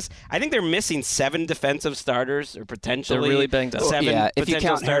at the list. I think they're missing 7 defensive starters or potentially. They're really banged up. 7 if you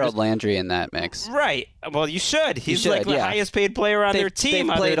count Harold Landry in that mix. Right. Well, you should. He's the highest paid player on their team.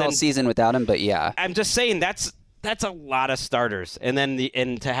 They've played all season without him, but yeah. I'm just saying that's a lot of starters, and then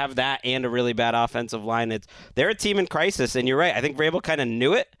to have that and a really bad offensive line, they're a team in crisis. And you're right. I think Vrabel kind of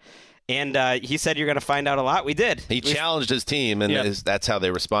knew it, and he said you're going to find out a lot. We did. He challenged his team, and that's how they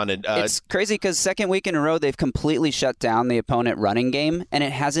responded. It's crazy because 2nd week in a row they've completely shut down the opponent running game, and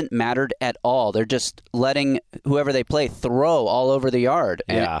it hasn't mattered at all. They're just letting whoever they play throw all over the yard.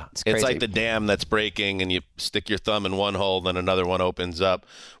 And it's crazy. It's like the dam that's breaking, and you stick your thumb in one hole, then another one opens up.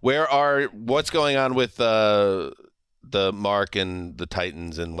 What's going on with the Mark and the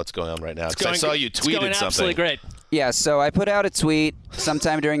Titans, and what's going on right now? Because I saw you tweeted it's going something. Absolutely great. Yeah, so I put out a tweet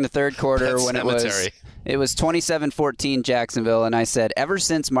sometime during the 3rd quarter when it was 27-14 Jacksonville, and I said, ever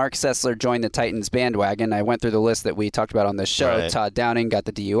since Mark Sessler joined the Titans bandwagon, I went through the list that we talked about on this show. Right. Todd Downing got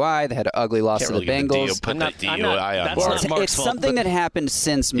the DUI. They had an ugly loss to the Bengals. It's something that happened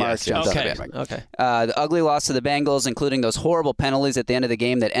since Mark jumped on the bandwagon. Okay. The ugly loss to the Bengals, including those horrible penalties at the end of the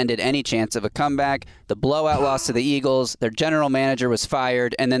game that ended any chance of a comeback. The blowout loss to the Eagles. Their general manager was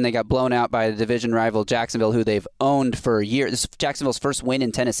fired, and then they got blown out by the division rival Jacksonville, who they've owned for a year. This is Jacksonville's first win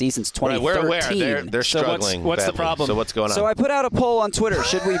in Tennessee since 2013. We're aware. They're struggling. What's the problem? So what's going on? So I put out a poll on Twitter.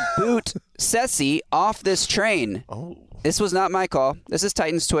 Should we boot Ceci off this train? Oh. This was not my call. This is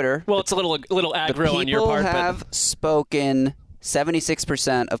Titans Twitter. Well, it's a little aggro on your part. People have spoken.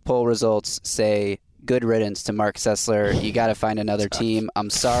 76% of poll results say good riddance to Mark Sessler. You got to find another team.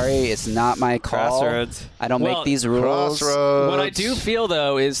 I'm sorry, it's not my call. Crossroads. I don't make these rules. What I do feel,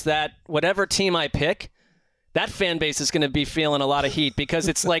 though, is that whatever team I pick, that fan base is going to be feeling a lot of heat because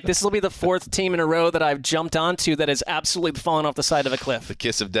it's like this will be the fourth team in a row that I've jumped onto that has absolutely fallen off the side of a cliff. The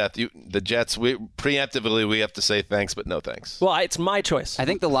kiss of death. The Jets, preemptively, we have to say thanks, but no thanks. Well, it's my choice. I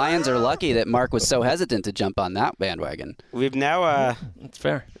think the Lions are lucky that Mark was so hesitant to jump on that bandwagon. We've now... That's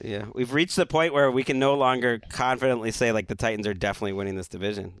fair. Yeah, we've reached the point where we can no longer confidently say, like, the Titans are definitely winning this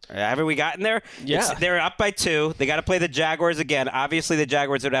division. Haven't we gotten there? Yeah. They're up by 2. They got to play the Jaguars again. Obviously, the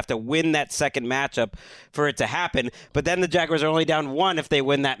Jaguars would have to win that second matchup for it to happen. But then the Jaguars are only down 1 if they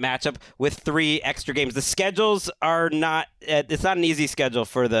win that matchup with 3 extra games. The schedules are not. It's not an easy schedule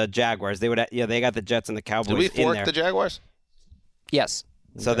for the Jaguars. They got the Jets and the Cowboys. Did we fork in there. the Jaguars? Yes.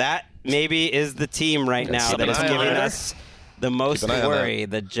 So that maybe is the team right now that is giving us the most worry.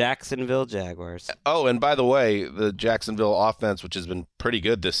 The Jacksonville Jaguars. Oh, and by the way, the Jacksonville offense, which has been pretty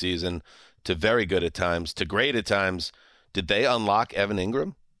good this season, to very good at times, to great at times, did they unlock Evan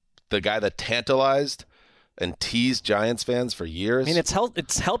Ingram, the guy that tantalized and teased Giants fans for years? I mean, it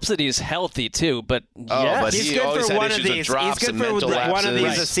helps that he's healthy too, but but he's good for one of these. He's good for one of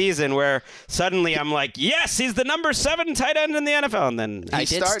these a season where suddenly I'm like, yes, he's the number 7 tight end in the NFL, and then he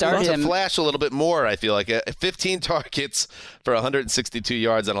started to flash a little bit more. I feel like 15 targets for 162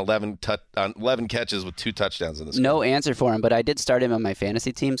 yards on 11 catches with 2 touchdowns in this. No answer for him, but I did start him on my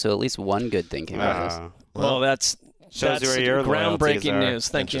fantasy team, so at least one good thing came out of this. Well, that's where your groundbreaking news.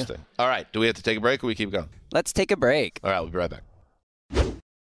 Thank you. All right, do we have to take a break or we keep going? Let's take a break. All right, we'll be right back.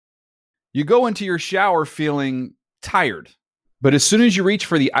 You go into your shower feeling tired, but as soon as you reach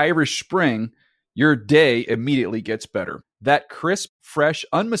for the Irish Spring, your day immediately gets better. That crisp, fresh,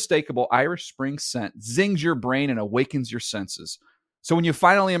 unmistakable Irish Spring scent zings your brain and awakens your senses. So when you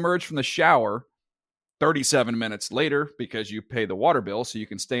finally emerge from the shower, 37 minutes later, because you pay the water bill so you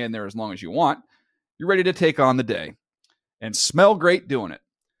can stay in there as long as you want, you're ready to take on the day and smell great doing it.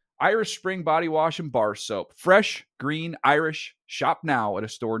 Irish Spring Body Wash and Bar Soap. Fresh, green, Irish. Shop now at a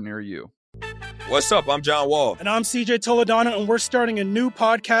store near you. What's up? I'm John Wall. And I'm CJ Toledano, and we're starting a new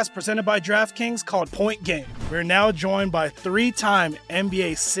podcast presented by DraftKings called Point Game. We're now joined by 3-time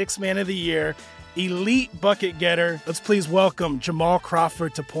NBA Sixth Man of the Year, elite bucket getter. Let's please welcome Jamal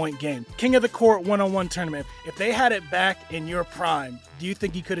Crawford to Point Game. King of the Court one-on-one tournament. If they had it back in your prime, do you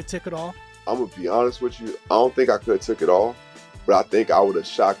think you could have took it all? I'm going to be honest with you. I don't think I could have took it all, but I think I would have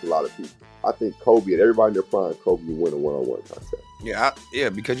shocked a lot of people. I think Kobe and everybody in their prime, Kobe would win a one-on-one contest. Yeah,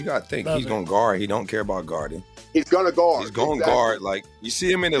 because you got to think he's going to guard. He don't care about guarding. He's going to guard. He's going to guard. Like, you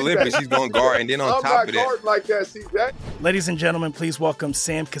see him in the Olympics, he's going to guard. And then on top of that. I'm not guarding like that, CJ. Ladies and gentlemen, please welcome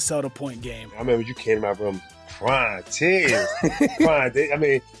Sam Cassell to Point Game. I remember you came out from crying, tears. I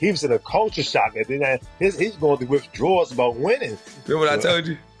mean, he was in a culture shock. And then he's going through withdrawals about winning. Remember what I told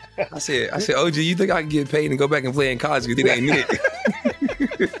you? I said, OG, you think I can get paid and go back and play in college because it ain't it?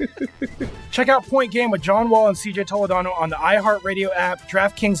 Check out Point Game with John Wall and CJ Toledano on the iHeartRadio app,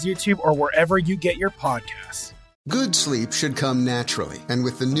 DraftKings YouTube, or wherever you get your podcasts. Good sleep should come naturally, and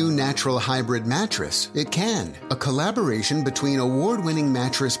with the new Natural Hybrid mattress, it can. A collaboration between award-winning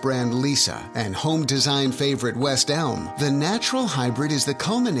mattress brand Lisa and home design favorite West Elm, the Natural Hybrid is the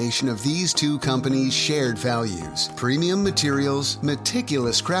culmination of these two companies' shared values: premium materials,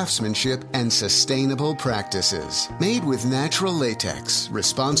 meticulous craftsmanship, and sustainable practices. Made with natural latex,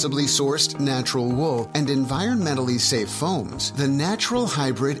 responsibly sourced natural wool, and environmentally safe foams, the Natural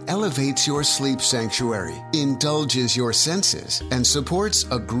Hybrid elevates your sleep sanctuary, indulges your senses, and supports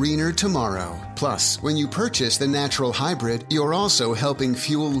a greener tomorrow. Plus, when you purchase the Natural Hybrid, you're also helping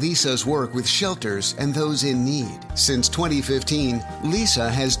fuel Lisa's work with shelters and those in need. Since 2015, Lisa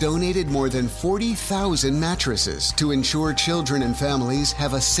has donated more than 40,000 mattresses to ensure children and families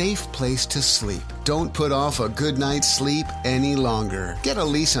have a safe place to sleep. Don't put off a good night's sleep any longer. Get a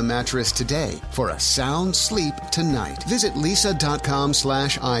Lisa mattress today for a sound sleep tonight. Visit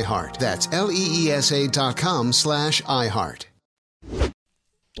lisa.com/iHeart. That's LEESA.com/iHeart.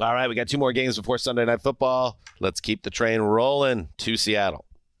 All right, we got 2 more games before Sunday Night Football. Let's keep the train rolling to Seattle.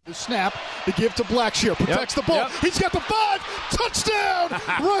 The snap, the give to Blackshear, protects the ball. He's got the 5, touchdown,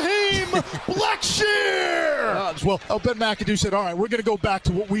 Raheem Blackshear. Well, Ben McAdoo said, all right, we're going to go back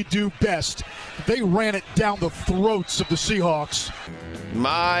to what we do best. They ran it down the throats of the Seahawks.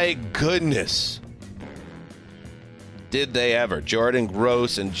 My goodness. Did they ever? Jordan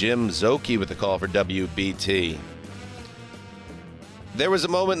Gross and Jim Zoki with the call for WBT. there was a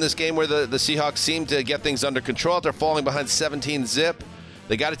moment in this game where the Seahawks seemed to get things under control after falling behind 17-zip.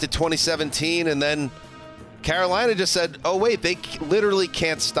 They got it to 2017, and then Carolina just said, oh, wait, they literally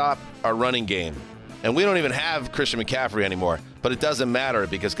can't stop our running game. And we don't even have Christian McCaffrey anymore. But it doesn't matter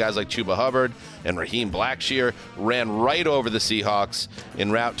because guys like Chuba Hubbard and Raheem Blackshear ran right over the Seahawks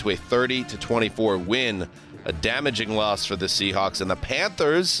en route to a 30-24 win, a damaging loss for the Seahawks. And the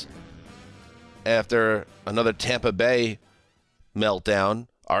Panthers, after another Tampa Bay meltdown,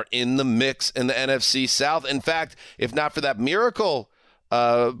 are in the mix in the NFC South. In fact, if not for that miracle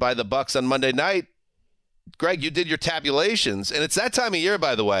by the Bucs on Monday night, Greg, you did your tabulations, and it's that time of year,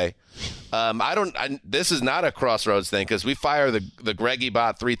 by the way. This is not a Crossroads thing because we fire the Greggy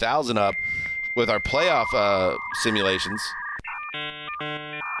Bot 3000 up with our playoff simulations.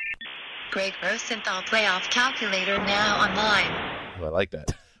 Greg Rosenthal playoff calculator now online. Oh, I like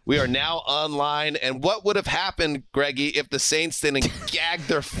that. We are now online, and what would have happened, Greggy, if the Saints didn't gag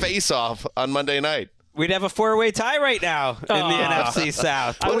their face off on Monday night? We'd have a 4-way tie right now in the NFC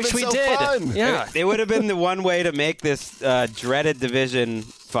South. I wish we did. Fun. Yeah. It would have been the one way to make this dreaded division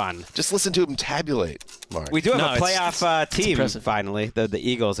fun. Just listen to him tabulate, Mark. We do have a playoff team, finally. The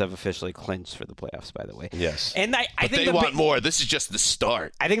Eagles have officially clinched for the playoffs, by the way. Yes. And I but think they want more. This is just the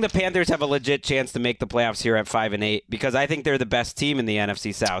start. I think the Panthers have a legit chance to make the playoffs here at 5-8 because I think they're the best team in the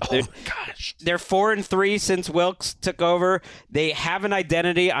NFC South. Oh, my gosh. They're 4-3 since Wilkes took over. They have an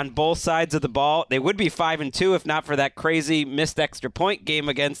identity on both sides of the ball. They would be 5-2 if not for that crazy missed extra point game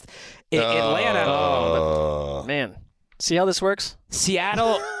against Atlanta. Oh, man. See how this works?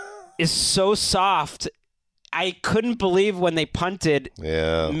 Seattle is so soft. I couldn't believe when they punted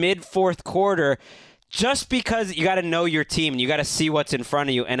mid-fourth quarter just because you got to know your team and you got to see what's in front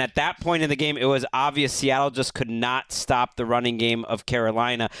of you. And at that point in the game, it was obvious Seattle just could not stop the running game of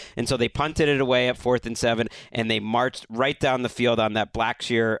Carolina. And so they punted it away at 4th and 7, and they marched right down the field on that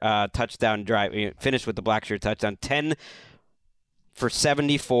Blackshear touchdown drive. Finished with the Blackshear touchdown. 10 for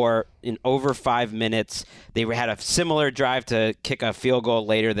 74 in over 5 minutes. They had a similar drive to kick a field goal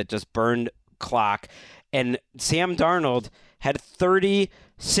later that just burned clock. And Sam Darnold had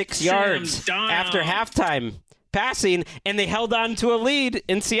 36 yards after halftime passing, and they held on to a lead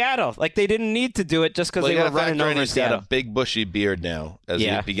in Seattle. Like they didn't need to do it just because they were running over He's Seattle. got a big bushy beard now as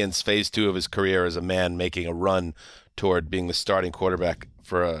he begins phase 2 of his career as a man making a run toward being the starting quarterback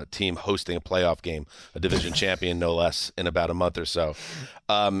for a team hosting a playoff game, a division champion no less, in about a month or so.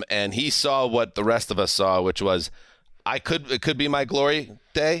 And he saw what the rest of us saw, which was, it could be my glory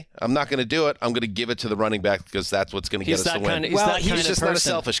day. I'm not going to do it. I'm going to give it to the running back because that's what's going to get us the win. He's just not a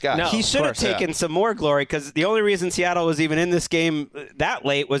selfish guy. No, he should have taken some more glory because the only reason Seattle was even in this game that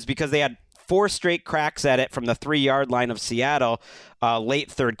late was because they had 4 straight cracks at it from the 3-yard line of Seattle late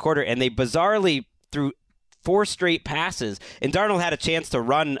third quarter, and they bizarrely threw 4 straight passes, and Darnold had a chance to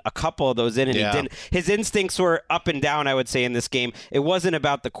run a couple of those in, and he didn't. His instincts were up and down, I would say, in this game. It wasn't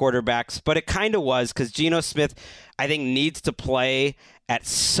about the quarterbacks, but it kind of was because Geno Smith, I think, needs to play at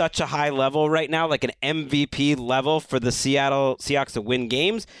such a high level right now, like an MVP level for the Seattle Seahawks to win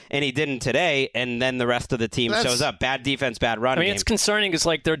games, and he didn't today, and then the rest of the team shows up. Bad defense, bad run game. It's concerning because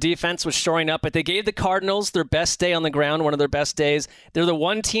like their defense was shoring up, but they gave the Cardinals their best day on the ground, one of their best days. They're the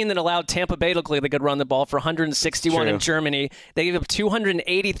one team that allowed Tampa Bay to look like they could run the ball for 161 in Germany. They gave up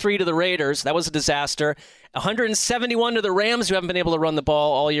 283 to the Raiders. That was a disaster. 171 to the Rams, who haven't been able to run the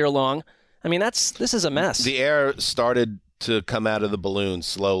ball all year long. I mean, this is a mess. The air started to come out of the balloon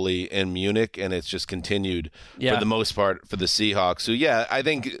slowly in Munich, and it's just continued for the most part for the Seahawks. So, I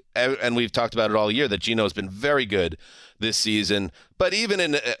think, and we've talked about it all year, that Geno's been very good this season. But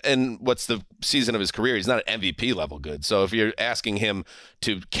even in what's the season of his career, he's not an MVP level good. So if you're asking him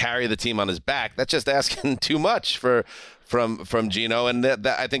to carry the team on his back, that's just asking too much from Geno. And that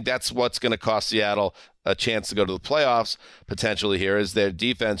I think that's what's going to cost Seattle a chance to go to the playoffs potentially here, is their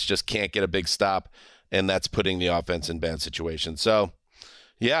defense just can't get a big stop, and that's putting the offense in bad situations. So,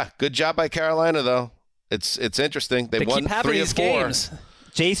 good job by Carolina, though. It's interesting. They won 3 of 4 games.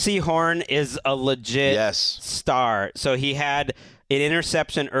 J.C. Horn is a legit star. So he had an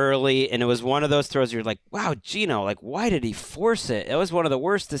interception early, and it was one of those throws you're like, wow, Geno, like, why did he force it? It was one of the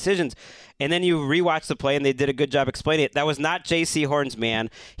worst decisions. And then you rewatch the play, and they did a good job explaining it. That was not J.C. Horn's man.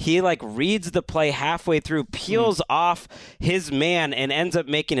 He, reads the play halfway through, peels off his man, and ends up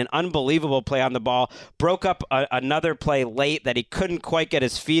making an unbelievable play on the ball. Broke up another play late that he couldn't quite get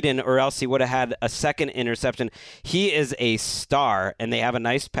his feet in, or else he would have had a second interception. He is a star, and they have a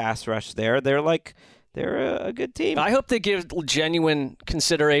nice pass rush there. They're a good team. I hope they give genuine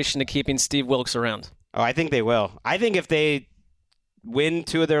consideration to keeping Steve Wilkes around. Oh, I think they will. I think if they win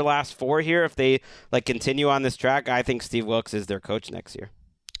 2 of their last 4 here, if they continue on this track, I think Steve Wilkes is their coach next year.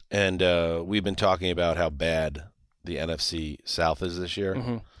 And we've been talking about how bad the NFC South is this year.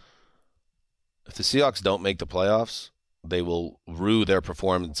 Mm-hmm. If the Seahawks don't make the playoffs, they will rue their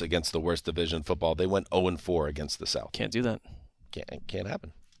performance against the worst division in football. They went 0-4 against the South. Can't do that. Can't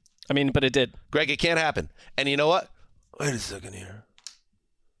happen. I mean, but it did. Greg, it can't happen. And you know what? Wait a second here.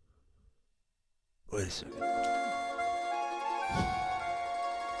 Wait a second.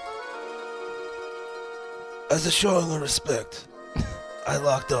 As a showing of respect, I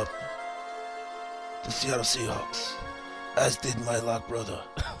locked up the Seattle Seahawks, as did my lock brother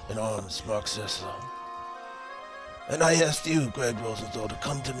in arms, Mark Sessler. And I asked you, Greg Rosenthal, to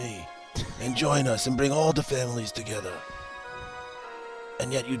come to me and join us and bring all the families together.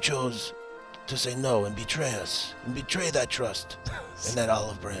 And yet you chose to say no and betray us, and betray that trust and that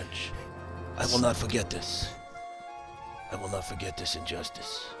olive branch. I will not forget this. I will not forget this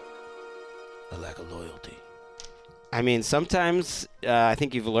injustice, the lack of loyalty. I mean, sometimes I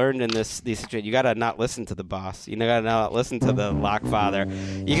think you've learned in these situations, you got to not listen to the boss. You got to not listen to the lockfather.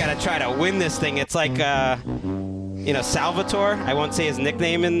 You got to try to win this thing. It's like, Salvatore. I won't say his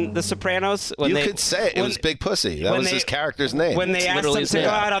nickname in The Sopranos. You could say it. It was Big Pussy. That was his character's name. When they asked him to go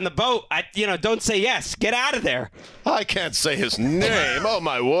out on the boat, don't say yes. Get out of there. I can't say his name. Oh,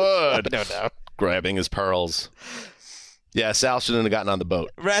 my word. No. Grabbing his pearls. Yeah, Sal shouldn't have gotten on the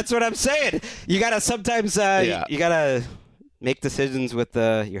boat. That's what I'm saying. You got to sometimes, you got to make decisions with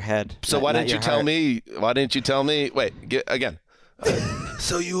your head. So why didn't you tell me? Why didn't you tell me? Wait, again.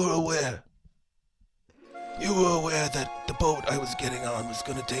 So you were aware. You were aware that the boat I was getting on was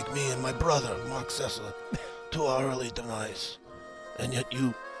going to take me and my brother, Mark Sessler, to our early demise. And yet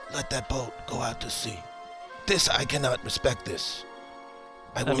you let that boat go out to sea. This, I cannot respect this.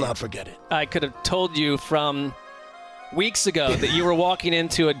 I will not forget it. I could have told you from weeks ago that you were walking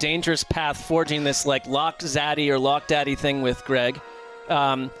into a dangerous path, forging this Lock Zaddy or Lock Daddy thing with Greg.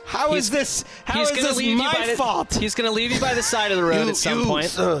 How is this my fault? He's going to leave you by the side of the road at some point.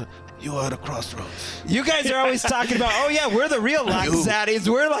 Sir, you are at a crossroads. You guys are always talking about, oh yeah, we're the real Lock Zaddies.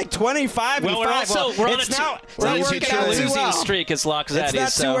 We're 25 well, and 5. We're on a losing streak as Lock Zaddies.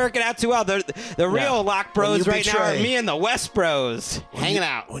 It's not working out too well. The real Lock Bros right now are me and the West Bros hanging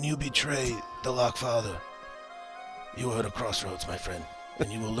out. When you betray the Lock Father, you are at a crossroads, my friend,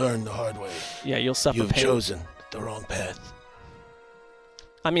 and you will learn the hard way. Yeah, you'll suffer pain. You've chosen the wrong path.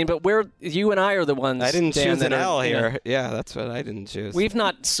 I mean, but you and I are the ones. I didn't choose an L here. Yeah, that's what I didn't choose. We've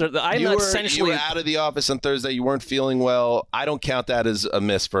not. You were out of the office on Thursday. You weren't feeling well. I don't count that as a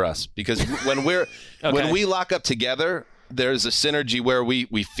miss for us because when when we lock up together, there's a synergy where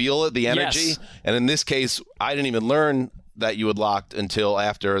we feel it, the energy. Yes. And in this case, I didn't even learn that you had locked until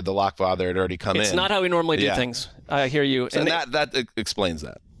after the Lockfather had already come in. It's not how we normally do things. I hear you. So that explains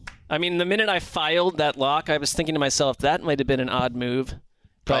that. I mean, the minute I filed that lock, I was thinking to myself, that might have been an odd move.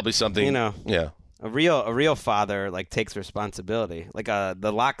 Probably something, yeah. A real father takes responsibility.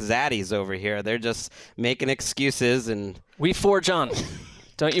 The Lock Zaddies over here, they're just making excuses and we forge on.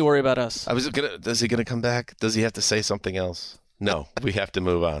 Don't you worry about us. Is he gonna come back? Does he have to say something else? No, we have to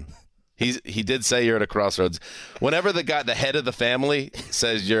move on. He did say you're at a crossroads. Whenever the head of the family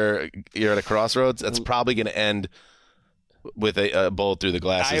says you're at a crossroads, that's probably gonna end with a bullet through the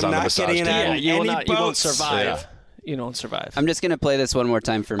glasses on the massage table. You won't survive. Yeah. You don't survive. I'm just going to play this one more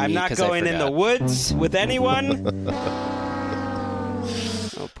time for me. I'm not going in the woods with anyone.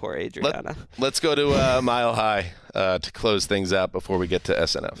 Oh, poor Adriana. Let's go to Mile High to close things out before we get to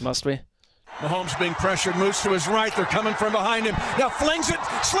SNF. Must we? Mahomes being pressured, moves to his right. They're coming from behind him. Now slings it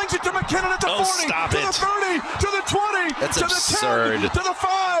to McKinnon at the 40, stop to it. the 30, to the 20, That's to absurd. the 10, to the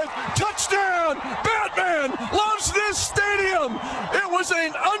 5. Touchdown! Batman loves this stadium. It was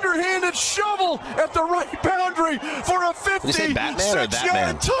an underhanded shovel at the right boundary for a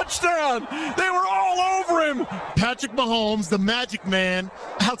 56-yard touchdown. They were all over him. Patrick Mahomes, the Magic Man,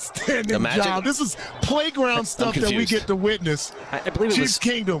 outstanding job. This is playground stuff that we get to witness. I believe it Chiefs was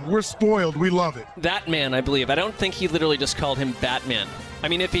Kingdom. We're spoiled. We love it. That man, I believe. I don't think he literally just called him Batman. I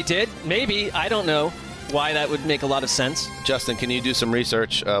mean, if he did, maybe. I don't know why that would make a lot of sense. Justin, can you do some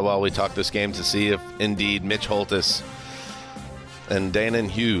research while we talk this game to see if indeed Mitch Holthus and Danon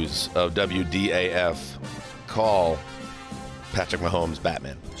Hughes of WDAF call Patrick Mahomes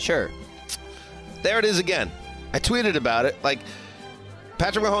Batman? Sure. There it is again. I tweeted about it.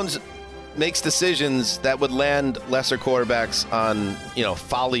 Patrick Mahomes makes decisions that would land lesser quarterbacks on,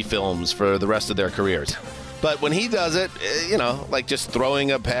 folly films for the rest of their careers. But when he does it, just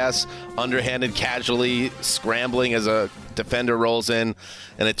throwing a pass underhanded casually, scrambling as a defender rolls in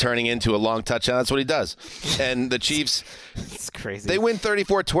and it turning into a long touchdown. That's what he does. And the Chiefs, it's crazy. They win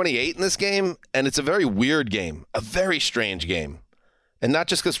 34-28 in this game, and it's a very weird game, a very strange game. And not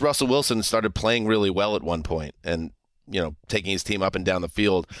just because Russell Wilson started playing really well at one point and, taking his team up and down the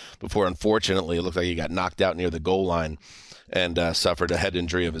field before, unfortunately, it looked like he got knocked out near the goal line and suffered a head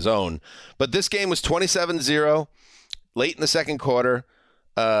injury of his own. But this game was 27-0 late in the second quarter.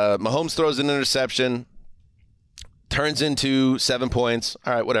 Mahomes throws an interception, turns into 7 points.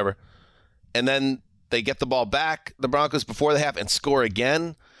 All right, whatever. And then they get the ball back, the Broncos, before the half and score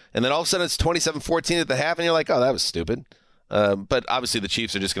again. And then all of a sudden it's 27-14 at the half, and you're like, oh, that was stupid. But obviously the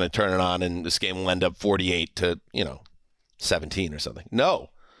Chiefs are just going to turn it on, and this game will end up 48-17 or something. No,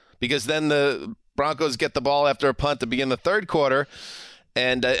 because then the Broncos get the ball after a punt to begin the third quarter,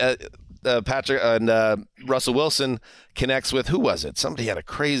 and Patrick and Russell Wilson connects with, who was it? Somebody had the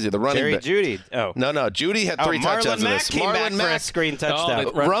running back. Jeudy. Oh. No. Jeudy had 3 touchdowns in this. Marlon Mack for a screen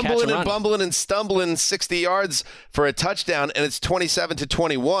touchdown. Rumbling and bumbling and stumbling 60 yards for a touchdown, and it's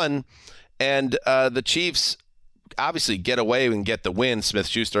 27-21. And the Chiefs obviously get away and get the win.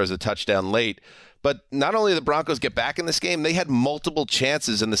 Smith-Schuster has a touchdown late. But not only did the Broncos get back in this game, they had multiple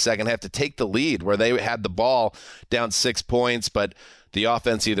chances in the second half to take the lead where they had the ball down 6 points, but the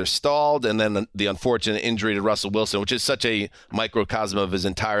offense either stalled, and then the unfortunate injury to Russell Wilson, which is such a microcosm of his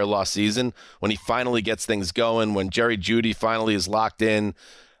entire lost season. When he finally gets things going, when Jerry Jeudy finally is locked in,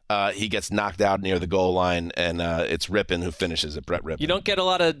 he gets knocked out near the goal line, and it's Rippon who finishes it, Brett Rippon. You don't get a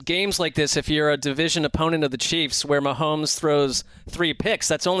lot of games like this if you're a division opponent of the Chiefs where Mahomes throws 3 picks.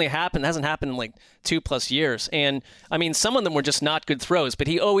 That's only hasn't happened in like 2+ years. And, I mean, some of them were just not good throws, but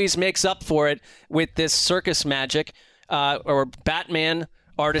he always makes up for it with this circus magic or Batman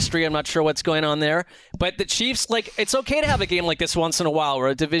artistry. I'm not sure what's going on there. But the Chiefs, it's okay to have a game like this once in a while where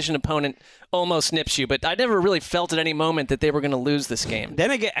a division opponent almost nips you, but I never really felt at any moment that they were going to lose this game.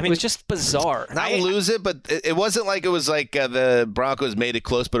 Then again, I mean, it was just bizarre. Not lose it, but it wasn't like it was like the Broncos made it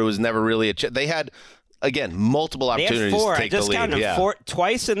close, but it was never really they had, again, multiple opportunities to take the lead. I just counted them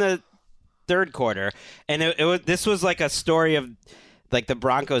twice in the third quarter, and this was like a story of like the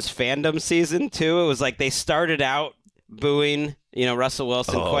Broncos fandom season too. It was like they started out booing Russell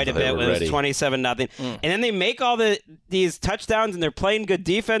Wilson quite a bit when it was 27-0. And then they make all these touchdowns, and they're playing good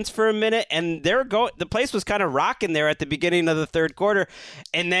defense for a minute, and the place was kind of rocking there at the beginning of the third quarter.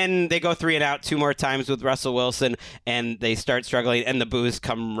 And then they go 3 and out 2 more times with Russell Wilson, and they start struggling, and the boos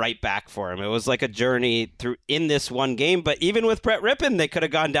come right back for him. It was like a journey through in this one game. But even with Brett Rippon, they could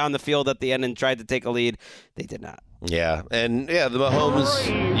have gone down the field at the end and tried to take a lead. They did not. Yeah, and the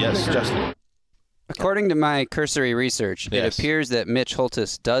Mahomes, yes, Justin. According to my cursory research, it appears that Mitch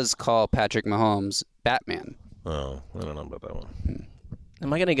Holthus does call Patrick Mahomes Batman. Oh, I don't know about that one.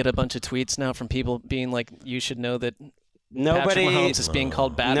 Am I going to get a bunch of tweets now from people being like, you should know that Patrick Mahomes is being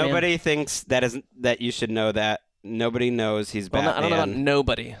called Batman? Nobody thinks that you should know that. Nobody knows he's Batman. I don't know about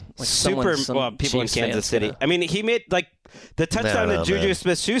nobody. Like people in Kansas City. I mean, he made the touchdown to Juju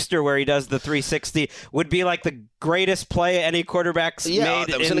Smith-Schuster where he does the 360 would be like the greatest play any quarterback's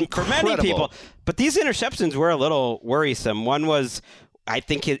made for many people. But these interceptions were a little worrisome. One was, I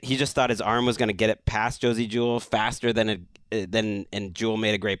think he just thought his arm was going to get it past Josie Jewell faster than Jewell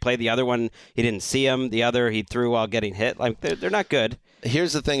made a great play. The other one, he didn't see him. The other, he threw while getting hit. Like they're not good.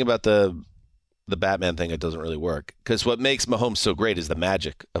 Here's the thing about the Batman thing, it doesn't really work, because what makes Mahomes so great is the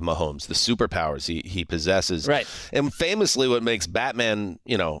magic of Mahomes, the superpowers he possesses. Right. And famously, what makes Batman,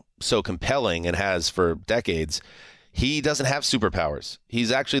 so compelling and has for decades, he doesn't have superpowers.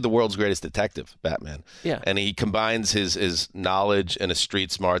 He's actually the world's greatest detective, Batman. Yeah. And he combines his knowledge and his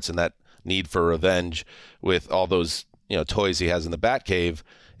street smarts and that need for revenge with all those, toys he has in the Batcave,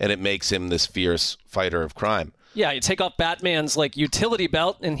 and it makes him this fierce fighter of crime. Yeah, you take off Batman's utility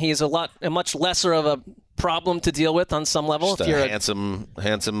belt, and he's a much lesser of a problem to deal with on some level. Just a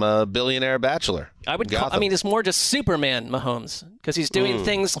handsome billionaire bachelor. I would it's more just Superman Mahomes, because he's doing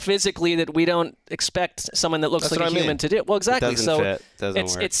things physically that we don't expect someone that looks like a human to do. Well, exactly. It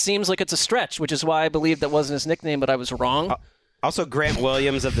doesn't work. It seems like it's a stretch, which is why I believe that wasn't his nickname, but I was wrong. Also, Grant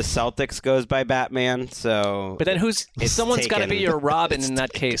Williams of the Celtics goes by Batman, so... But then someone's got to be your Robin in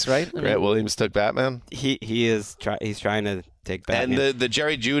that case, right? Grant Williams took Batman? He's trying to take Batman. And the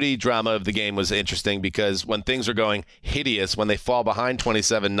Jerry Jeudy drama of the game was interesting, because when things are going hideous, when they fall behind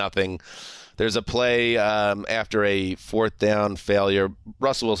 27-0, There's a play after a fourth down failure.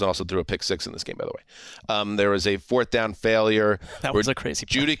 Russell Wilson also threw a pick six in this game, by the way. There was a fourth down failure. That was a crazy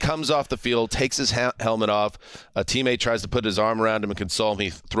play. Judy comes off the field, takes his helmet off. A teammate tries to put his arm around him and console him. He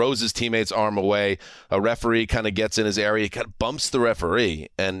throws his teammate's arm away. A referee kind of gets in his area. He kind of bumps the referee,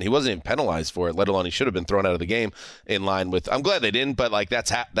 and he wasn't even penalized for it, let alone he should have been thrown out of the game in line with – I'm glad they didn't, but like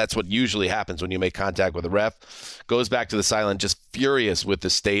that's what usually happens when you make contact with a ref. Goes back to the sideline, just furious with the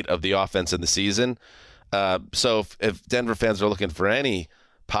state of the offense in the season. So if Denver fans are looking for any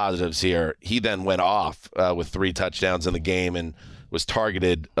positives here, he then went off with 3 touchdowns in the game and was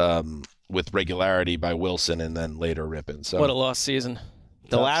targeted with regularity by Wilson and then later Rippon. So what a lost season.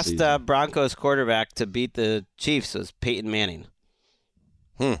 The last Broncos quarterback to beat the Chiefs was Peyton Manning.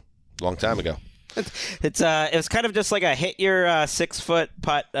 Long time ago. It was kind of just like a hit your 6-foot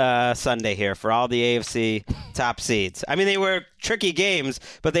putt Sunday here for all the AFC top seeds. I mean, they were tricky games,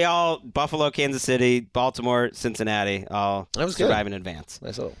 but they all Buffalo, Kansas City, Baltimore, Cincinnati all survive in advance.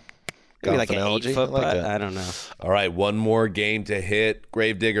 Nice little maybe like an analogy. 8-foot like putt. that. I don't know. All right, one more game to hit.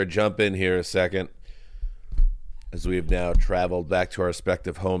 Gravedigger, jump in here a second. As we have now traveled back to our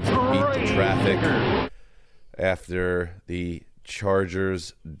respective homes to beat the traffic after the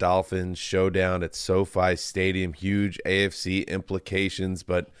Chargers-Dolphins showdown at SoFi Stadium. Huge AFC implications,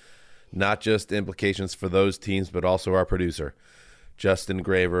 but not just implications for those teams, but also our producer, Justin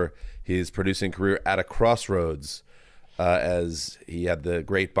Graver. His producing career at a Crossroads as he had the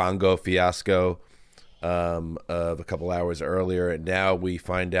great bongo fiasco of a couple hours earlier. And now we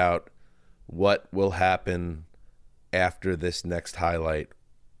find out what will happen after this next highlight.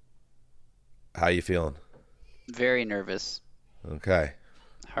 How you feeling? Very nervous. Okay.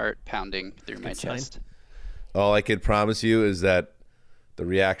 Heart pounding through my chest. All I can promise you is that the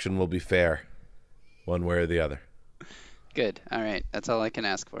reaction will be fair, one way or the other. Good. All right. That's all I can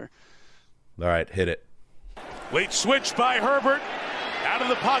ask for. All right. Hit it. Late switch by Herbert. Out of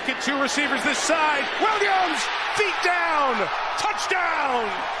the pocket, 2 receivers this side. Williams, feet down. Touchdown.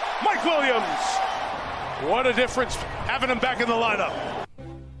 Mike Williams. What a difference having him back in the lineup.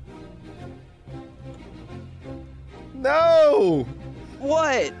 No!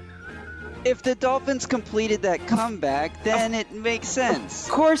 What? If the Dolphins completed that comeback, then it makes sense.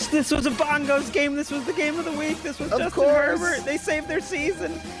 Of course, this was a Bongos game. This was the game of the week. This was Justin Herbert. They saved their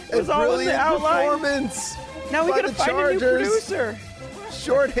season. It was all in the outline. Performance. Now we got to find a new producer.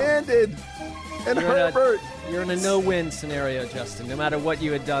 Short-handed. And Herbert. You're in a no-win scenario, Justin. No matter what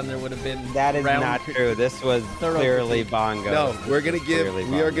you had done, there would have been. That is not true. This was clearly Bongos. No, we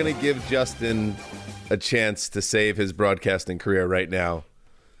are gonna give Justin a chance to save his broadcasting career right now.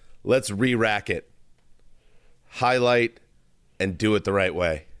 Let's re-rack it, highlight, and do it the right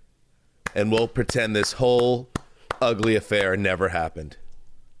way. And we'll pretend this whole ugly affair never happened.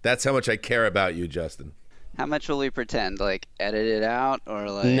 That's how much I care about you, Justin. How much will we pretend? Like, edit it out? Or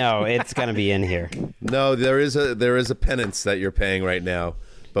like? No, it's going to be in here. No, there is a penance that you're paying right now,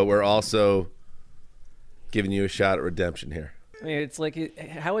 but we're also giving you a shot at redemption here. I mean, it's like,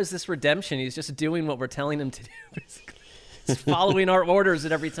 how is this redemption? He's just doing what we're telling him to do, basically. He's following our orders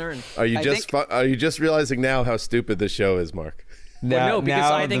at every turn. Are you just realizing now how stupid this show is, Mark? No, because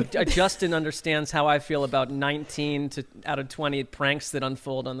I think Justin understands how I feel about 19 out of 20 pranks that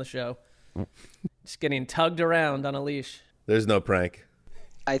unfold on the show. Just getting tugged around on a leash. There's no prank.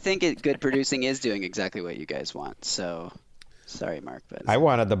 I think good producing is doing exactly what you guys want. So, sorry, Mark. But I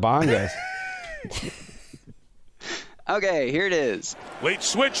wanted the Bongos. Okay, here it is. Late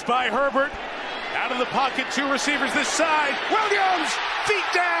switch by Herbert. Out of the pocket, 2 receivers this side. Williams, feet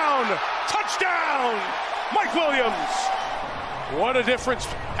down. Touchdown. Mike Williams. What a difference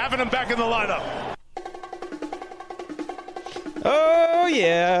having him back in the lineup. Oh,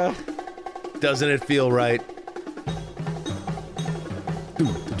 yeah. Doesn't it feel right?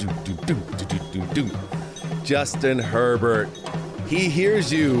 Justin Herbert. He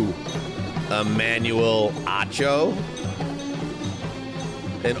hears you, Emmanuel Acho,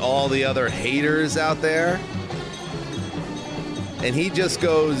 and all the other haters out there. And he just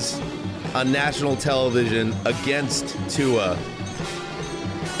goes on national television against Tua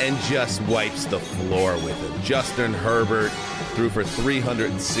and just wipes the floor with it. Justin Herbert threw for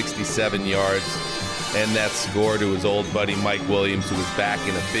 367 yards, and that score to his old buddy Mike Williams, who was back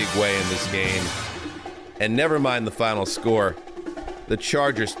in a big way in this game. And never mind the final score. The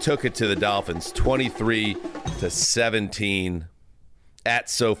Chargers took it to the Dolphins 23-17 at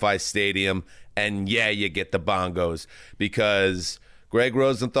SoFi Stadium. And yeah, you get the bongos because Greg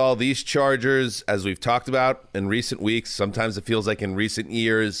Rosenthal, these Chargers, as we've talked about in recent weeks, sometimes it feels like in recent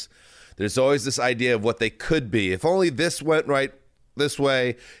years, there's always this idea of what they could be. If only this went right, this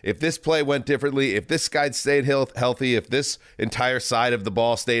way, if this play went differently, if this guy stayed healthy, if this entire side of the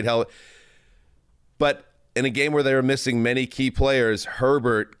ball stayed healthy. But in a game where they were missing many key players,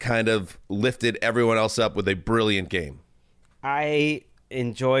 Herbert kind of lifted everyone else up with a brilliant game. I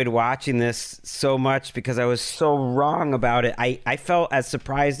enjoyed watching this so much because I was so wrong about it. I felt as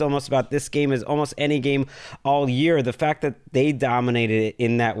surprised almost about this game as almost any game all year. The fact that they dominated it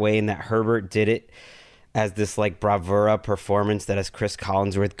in that way and that Herbert did it as this like bravura performance that has Chris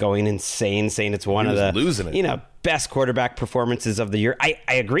Collinsworth going insane, saying it's one of the losing it. Best quarterback performances of the year. I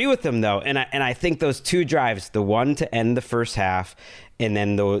agree with him though, and I think those two drives, the one to end the first half and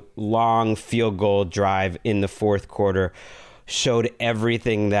then the long field goal drive in the fourth quarter, showed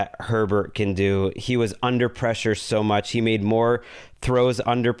everything that Herbert can do. He was under pressure so much. He made more throws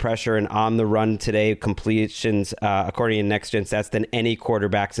under pressure and on the run today, completions, according to Next Gen Stats, than any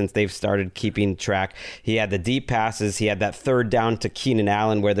quarterback since they've started keeping track. He had the deep passes. He had that third down to Keenan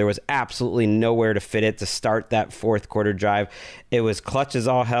Allen where there was absolutely nowhere to fit it to start that fourth quarter drive. It was clutch as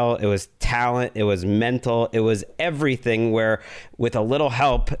all hell. It was talent. It was mental. It was everything where with a little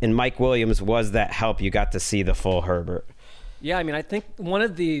help, and Mike Williams was that help, you got to see the full Herbert. Yeah, I mean, I think one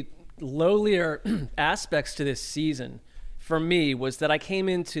of the lowlier aspects to this season for me was that I came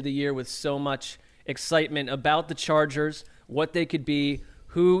into the year with so much excitement about the Chargers, what they could be,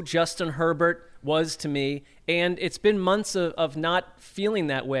 who Justin Herbert was to me, and it's been months of not feeling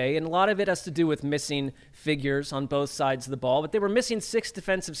that way, and a lot of it has to do with missing figures on both sides of the ball, but they were missing 6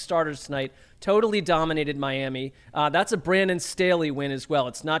 defensive starters tonight, totally dominated Miami. That's a Brandon Staley win as well.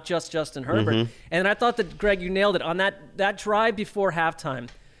 It's not just Justin Herbert. Mm-hmm. And I thought that, Greg, you nailed it. On that drive before halftime,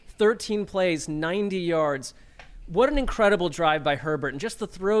 13 plays, 90 yards. What an incredible drive by Herbert, and just the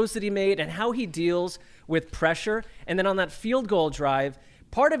throws that he made and how he deals with pressure. And then on that field goal drive,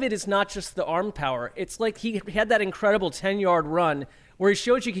 part of it is not just the arm power. It's like he had that incredible 10-yard run where he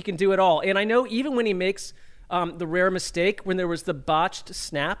showed you he can do it all. And I know even when he makes the rare mistake, when there was the botched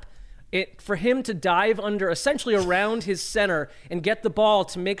snap, for him to dive under, essentially around his center and get the ball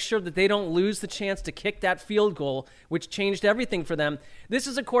to make sure that they don't lose the chance to kick that field goal, which changed everything for them. This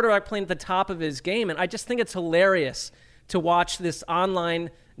is a quarterback playing at the top of his game, and I just think it's hilarious to watch this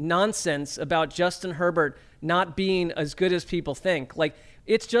online nonsense about Justin Herbert not being as good as people think. Like,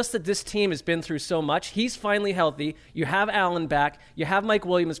 it's just that this team has been through so much. He's finally healthy. You have Allen back. You have Mike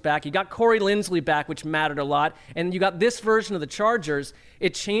Williams back. You got Corey Linsley back, which mattered a lot. And you got this version of the Chargers.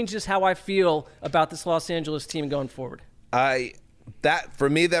 It changes how I feel about this Los Angeles team going forward. For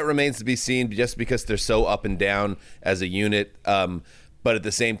me, that remains to be seen just because they're so up and down as a unit. But at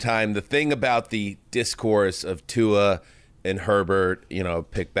the same time, the thing about the discourse of Tua and Herbert,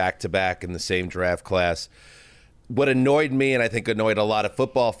 picked back-to-back in the same draft class, what annoyed me, and I think annoyed a lot of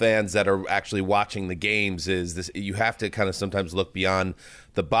football fans that are actually watching the games, is this: you have to kind of sometimes look beyond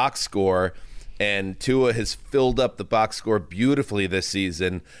the box score. And Tua has filled up the box score beautifully this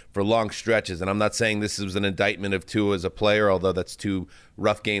season for long stretches. And I'm not saying this was an indictment of Tua as a player, although that's 2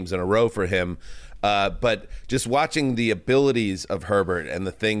 rough games in a row for him. But just watching the abilities of Herbert and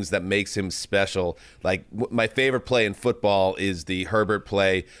the things that makes him special. Like, my favorite play in football is the Herbert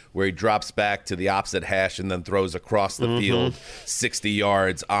play where he drops back to the opposite hash and then throws across the field 60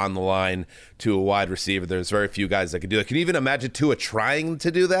 yards on the line to a wide receiver. There's very few guys that can do that. Can you even imagine Tua trying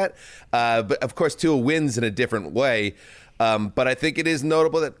to do that? But of course, Tua wins in a different way. But I think it is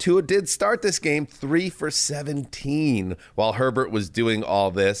notable that Tua did start this game 3 for 17 while Herbert was doing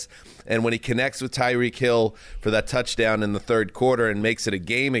all this. And when he connects with Tyreek Hill for that touchdown in the third quarter and makes it a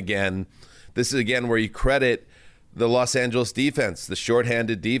game again, this is again where you credit the Los Angeles defense, the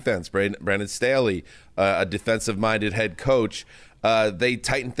shorthanded defense, Brandon Staley, a defensive-minded head coach. They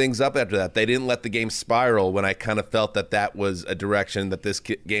tightened things up after that. They didn't let the game spiral when I kind of felt that was a direction that this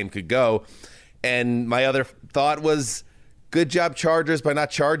game could go. And my other thought was, good job, Chargers, by not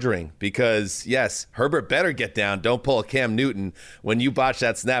charging, because, yes, Herbert better get down. Don't pull a Cam Newton when you botch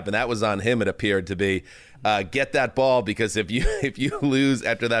that snap, and that was on him, it appeared to be. Get that ball, because if you lose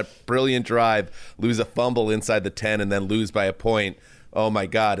after that brilliant drive, lose a fumble inside the 10 and then lose by a point, oh, my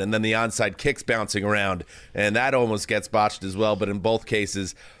God. And then the onside kicks bouncing around, and that almost gets botched as well. But in both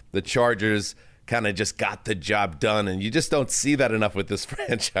cases, the Chargers kind of just got the job done, and you just don't see that enough with this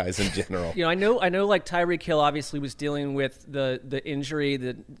franchise in general. I know like Tyreek Hill obviously was dealing with the injury,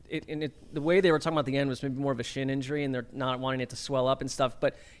 the way they were talking about the end was maybe more of a shin injury, and they're not wanting it to swell up and stuff,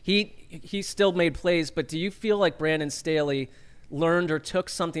 but he still made plays. But do you feel like Brandon Staley learned or took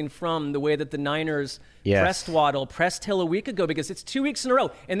something from the way that the Niners pressed Waddle, pressed Hill a week ago? Because it's 2 weeks in a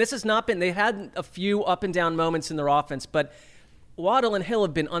row, and this has not been, they had a few up and down moments in their offense, but Waddle and Hill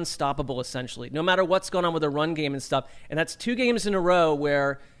have been unstoppable, essentially, no matter what's going on with the run game and stuff. And that's 2 games in a row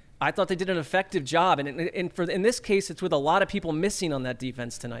where I thought they did an effective job. And in this case, it's with a lot of people missing on that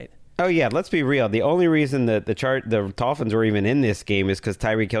defense tonight. Oh, yeah, let's be real. The only reason that the Dolphins were even in this game is because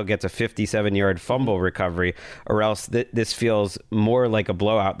Tyreek Hill gets a 57-yard fumble recovery, or else this feels more like a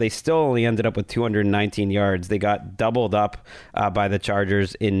blowout. They still only ended up with 219 yards. They got doubled up by the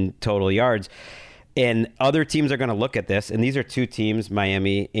Chargers in total yards. And other teams are going to look at this, and these are 2 teams,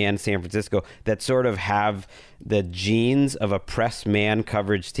 Miami and San Francisco, that sort of have the genes of a press man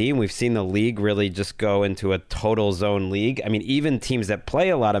coverage team. We've seen the league really just go into a total zone league. I mean, even teams that play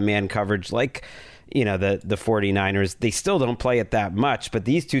a lot of man coverage, like the 49ers, they still don't play it that much. But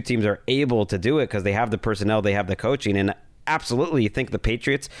these 2 teams are able to do it because they have the personnel, they have the coaching, and absolutely, you think the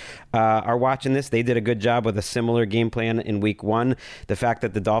Patriots are watching this. They did a good job with a similar game plan in week 1. The fact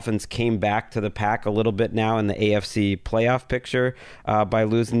that the Dolphins came back to the pack a little bit now in the AFC playoff picture by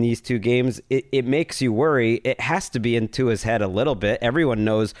losing these 2 games, it makes you worry. It has to be in Tua's head a little bit. Everyone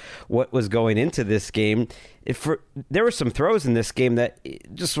knows what was going into this game. There were some throws in this game that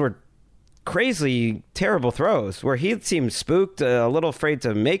just were crazy terrible throws where he seemed spooked, a little afraid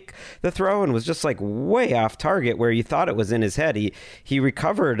to make the throw, and was just like way off target where you thought it was in his head. He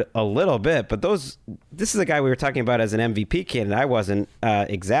recovered a little bit, but this is a guy we were talking about as an MVP candidate. I wasn't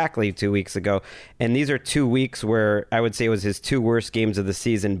exactly 2 weeks ago, and these are 2 weeks where I would say it was his 2 worst games of the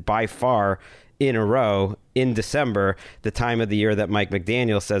season by far in a row in December, the time of the year that Mike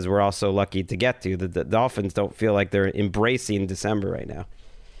McDaniel says we're all so lucky to get to. The Dolphins don't feel like they're embracing December right now.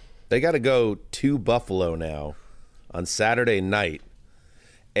 They got to go to Buffalo now on Saturday night.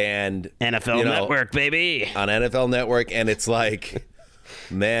 And NFL Network, baby. On NFL Network. And it's like,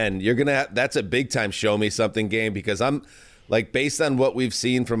 man, you're going to have, that's a big time show me something game, because I'm like, based on what we've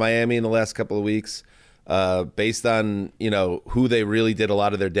seen from Miami in the last couple of weeks, based on, who they really did a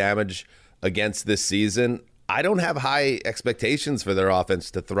lot of their damage against this season, I don't have high expectations for their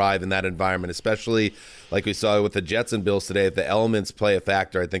offense to thrive in that environment, especially like we saw with the Jets and Bills today. If the elements play a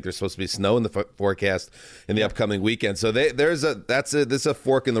factor, I think there's supposed to be snow in the forecast in the upcoming weekend. So this is a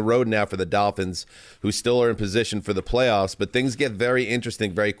fork in the road now for the Dolphins, who still are in position for the playoffs. But things get very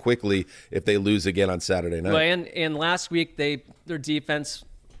interesting very quickly if they lose again on Saturday night. Well, and last week their defense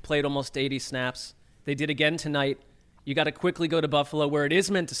played almost 80 snaps. They did again tonight. You got to quickly go to Buffalo, where it is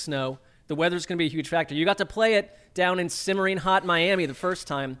meant to snow. The weather's going to be a huge factor. You got to play it down in simmering hot Miami the first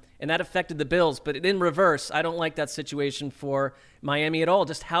time, and that affected the Bills. But in reverse, I don't like that situation for Miami at all.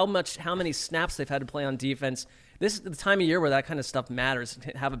 Just how many snaps they've had to play on defense. This is the time of year where that kind of stuff matters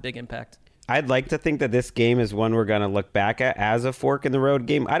and have a big impact. I'd like to think that this game is one we're going to look back at as a fork in the road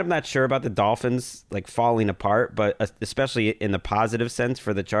game. I'm not sure about the Dolphins falling apart, but especially in the positive sense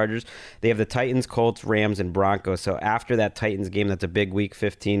for the Chargers. They have the Titans, Colts, Rams, and Broncos. So after that Titans game, that's a big Week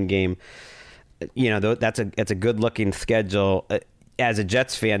 15 game. That's a good-looking schedule. As a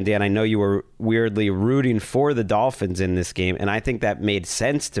Jets fan, Dan, I know you were weirdly rooting for the Dolphins in this game, and I think that made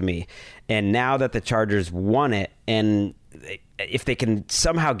sense to me. And now that the Chargers won it, and if they can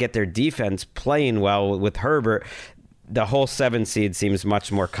somehow get their defense playing well with Herbert, the whole 7 seed seems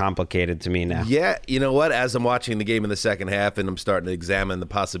much more complicated to me now. Yeah, you know what? As I'm watching the game in the second half and I'm starting to examine the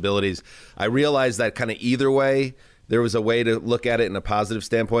possibilities, I realized that kind of either way, there was a way to look at it in a positive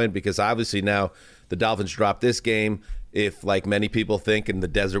standpoint, because obviously now the Dolphins dropped this game. If, like many people think, and the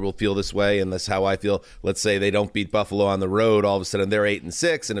desert will feel this way, and that's how I feel, let's say they don't beat Buffalo on the road, all of a sudden they're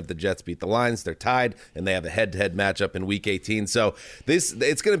 8-6, and if the Jets beat the Lions, they're tied, and they have a head-to-head matchup in Week 18. So it's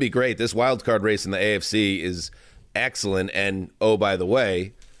going to be great. This wild card race in the AFC is excellent, and oh, by the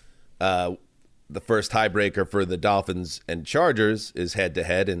way, the first tiebreaker for the Dolphins and Chargers is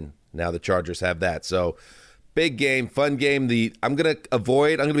head-to-head, and now the Chargers have that. So big game, fun game. I'm going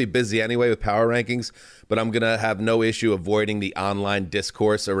to be busy anyway with power rankings, but I'm going to have no issue avoiding the online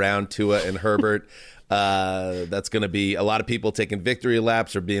discourse around Tua and Herbert. That's going to be a lot of people taking victory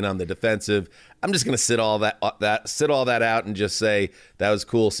laps or being on the defensive. I'm just going to sit all that out and just say that was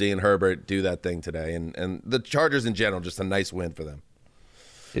cool seeing Herbert do that thing today. And the Chargers in general, just a nice win for them.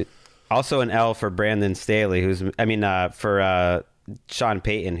 Also an L for Brandon Staley, for Sean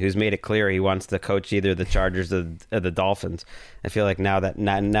Payton, who's made it clear he wants to coach either the Chargers or the Dolphins. I feel like now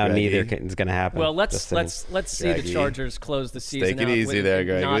neither is going to happen. Well, let's see the Chargers close the season. Take it easy there,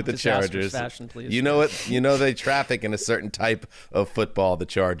 Greg, with the Chargers. Fashion, please. You know what? They traffic in a certain type of football, the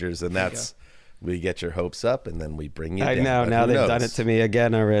Chargers, and that's we get your hopes up and then we bring you down. I know. Now they've done it to me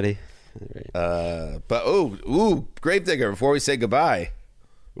again already. But Gravedigger, before we say goodbye,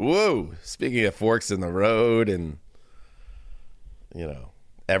 speaking of forks in the road and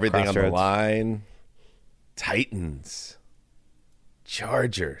everything Crossroads on the line. Titans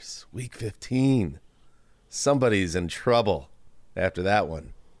Chargers, week 15. Somebody's in trouble after that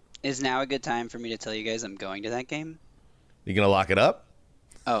one. Is now a good time for me to tell you guys I'm going to that game? You going to lock it up?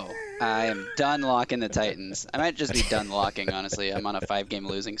 Oh, I am done locking the Titans. I might just be done locking, honestly. I'm on a 5-game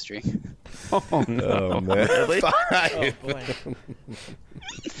losing streak. Oh, no. Oh, man. Really? 5. Oh, boy.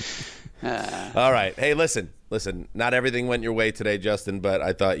 All right. Hey, listen. Not everything went your way today, Justin, but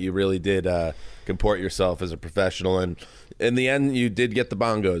I thought you really did comport yourself as a professional. And in the end, you did get the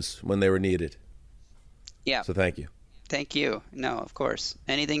bongos when they were needed. Yeah. So thank you. Thank you. No, of course.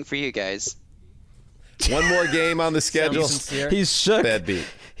 Anything for you guys. One more game on the schedule. He's shook. Bad beat.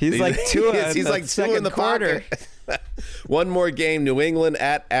 He's like two. He's like two in the quarter. pocket. One more game. New England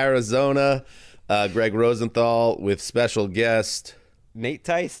at Arizona. Greg Rosenthal with special guest Nate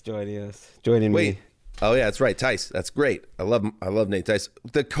Tice joining me. Oh yeah, that's right, Tice. That's great. I love Nate Tice.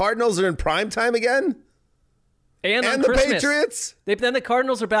 The Cardinals are in prime time again, and on the Christmas. Patriots. Then the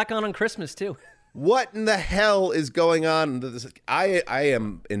Cardinals are back on Christmas too. What in the hell is going on? I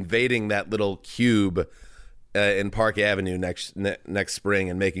am invading that little cube in Park Avenue next spring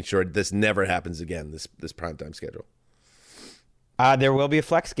and making sure this never happens again. This primetime schedule. There will be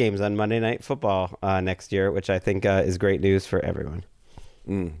flex games on Monday Night Football next year, which I think is great news for everyone.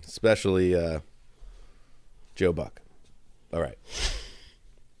 Especially Joe Buck. All right.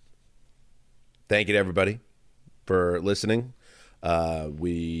 Thank you to everybody for listening.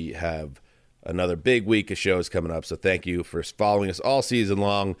 We have another big week of shows coming up, so thank you for following us all season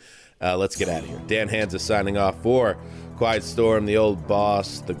long. Let's get out of here. Dan Hansa signing off for Quiet Storm, the old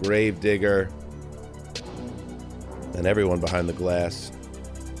boss, the grave digger, and everyone behind the glass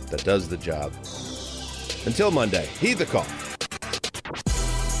that does the job. Until Monday, heed the call.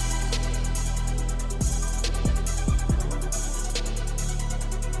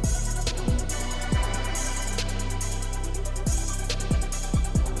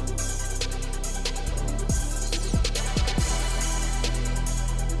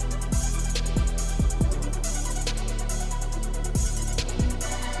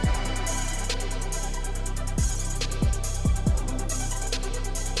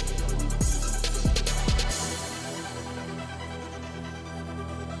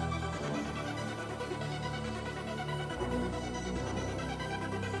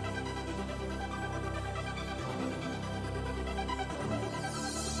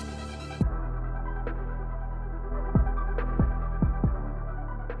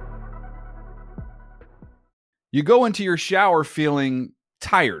 You go into your shower feeling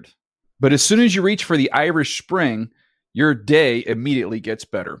tired, but as soon as you reach for the Irish Spring, your day immediately gets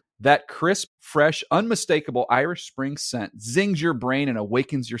better. That crisp, fresh, unmistakable Irish Spring scent zings your brain and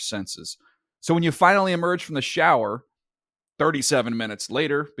awakens your senses. So when you finally emerge from the shower, 37 minutes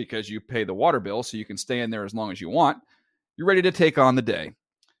later, because you pay the water bill so you can stay in there as long as you want, you're ready to take on the day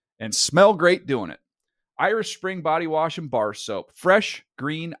and smell great doing it. Irish Spring Body Wash and Bar Soap. Fresh,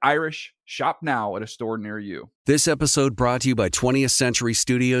 green, Irish. Shop now at a store near you. This episode brought to you by 20th Century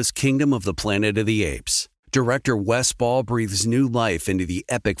Studios' Kingdom of the Planet of the Apes. Director Wes Ball breathes new life into the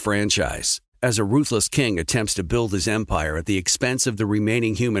epic franchise. As a ruthless king attempts to build his empire at the expense of the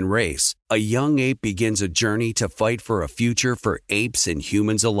remaining human race, a young ape begins a journey to fight for a future for apes and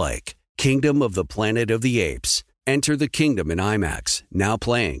humans alike. Kingdom of the Planet of the Apes. Enter the kingdom in IMAX, now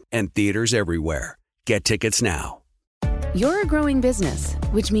playing, and theaters everywhere. Get tickets now. You're a growing business,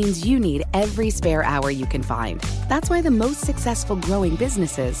 which means you need every spare hour you can find. That's why the most successful growing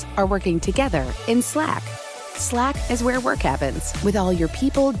businesses are working together in Slack. Slack is where work happens, with all your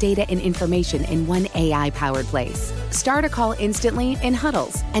people, data, and information in one AI-powered place. Start a call instantly in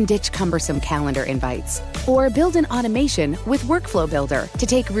huddles and ditch cumbersome calendar invites. Or build an automation with Workflow Builder to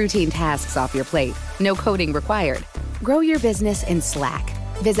take routine tasks off your plate. No coding required. Grow your business in Slack.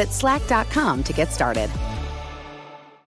 Visit slack.com to get started.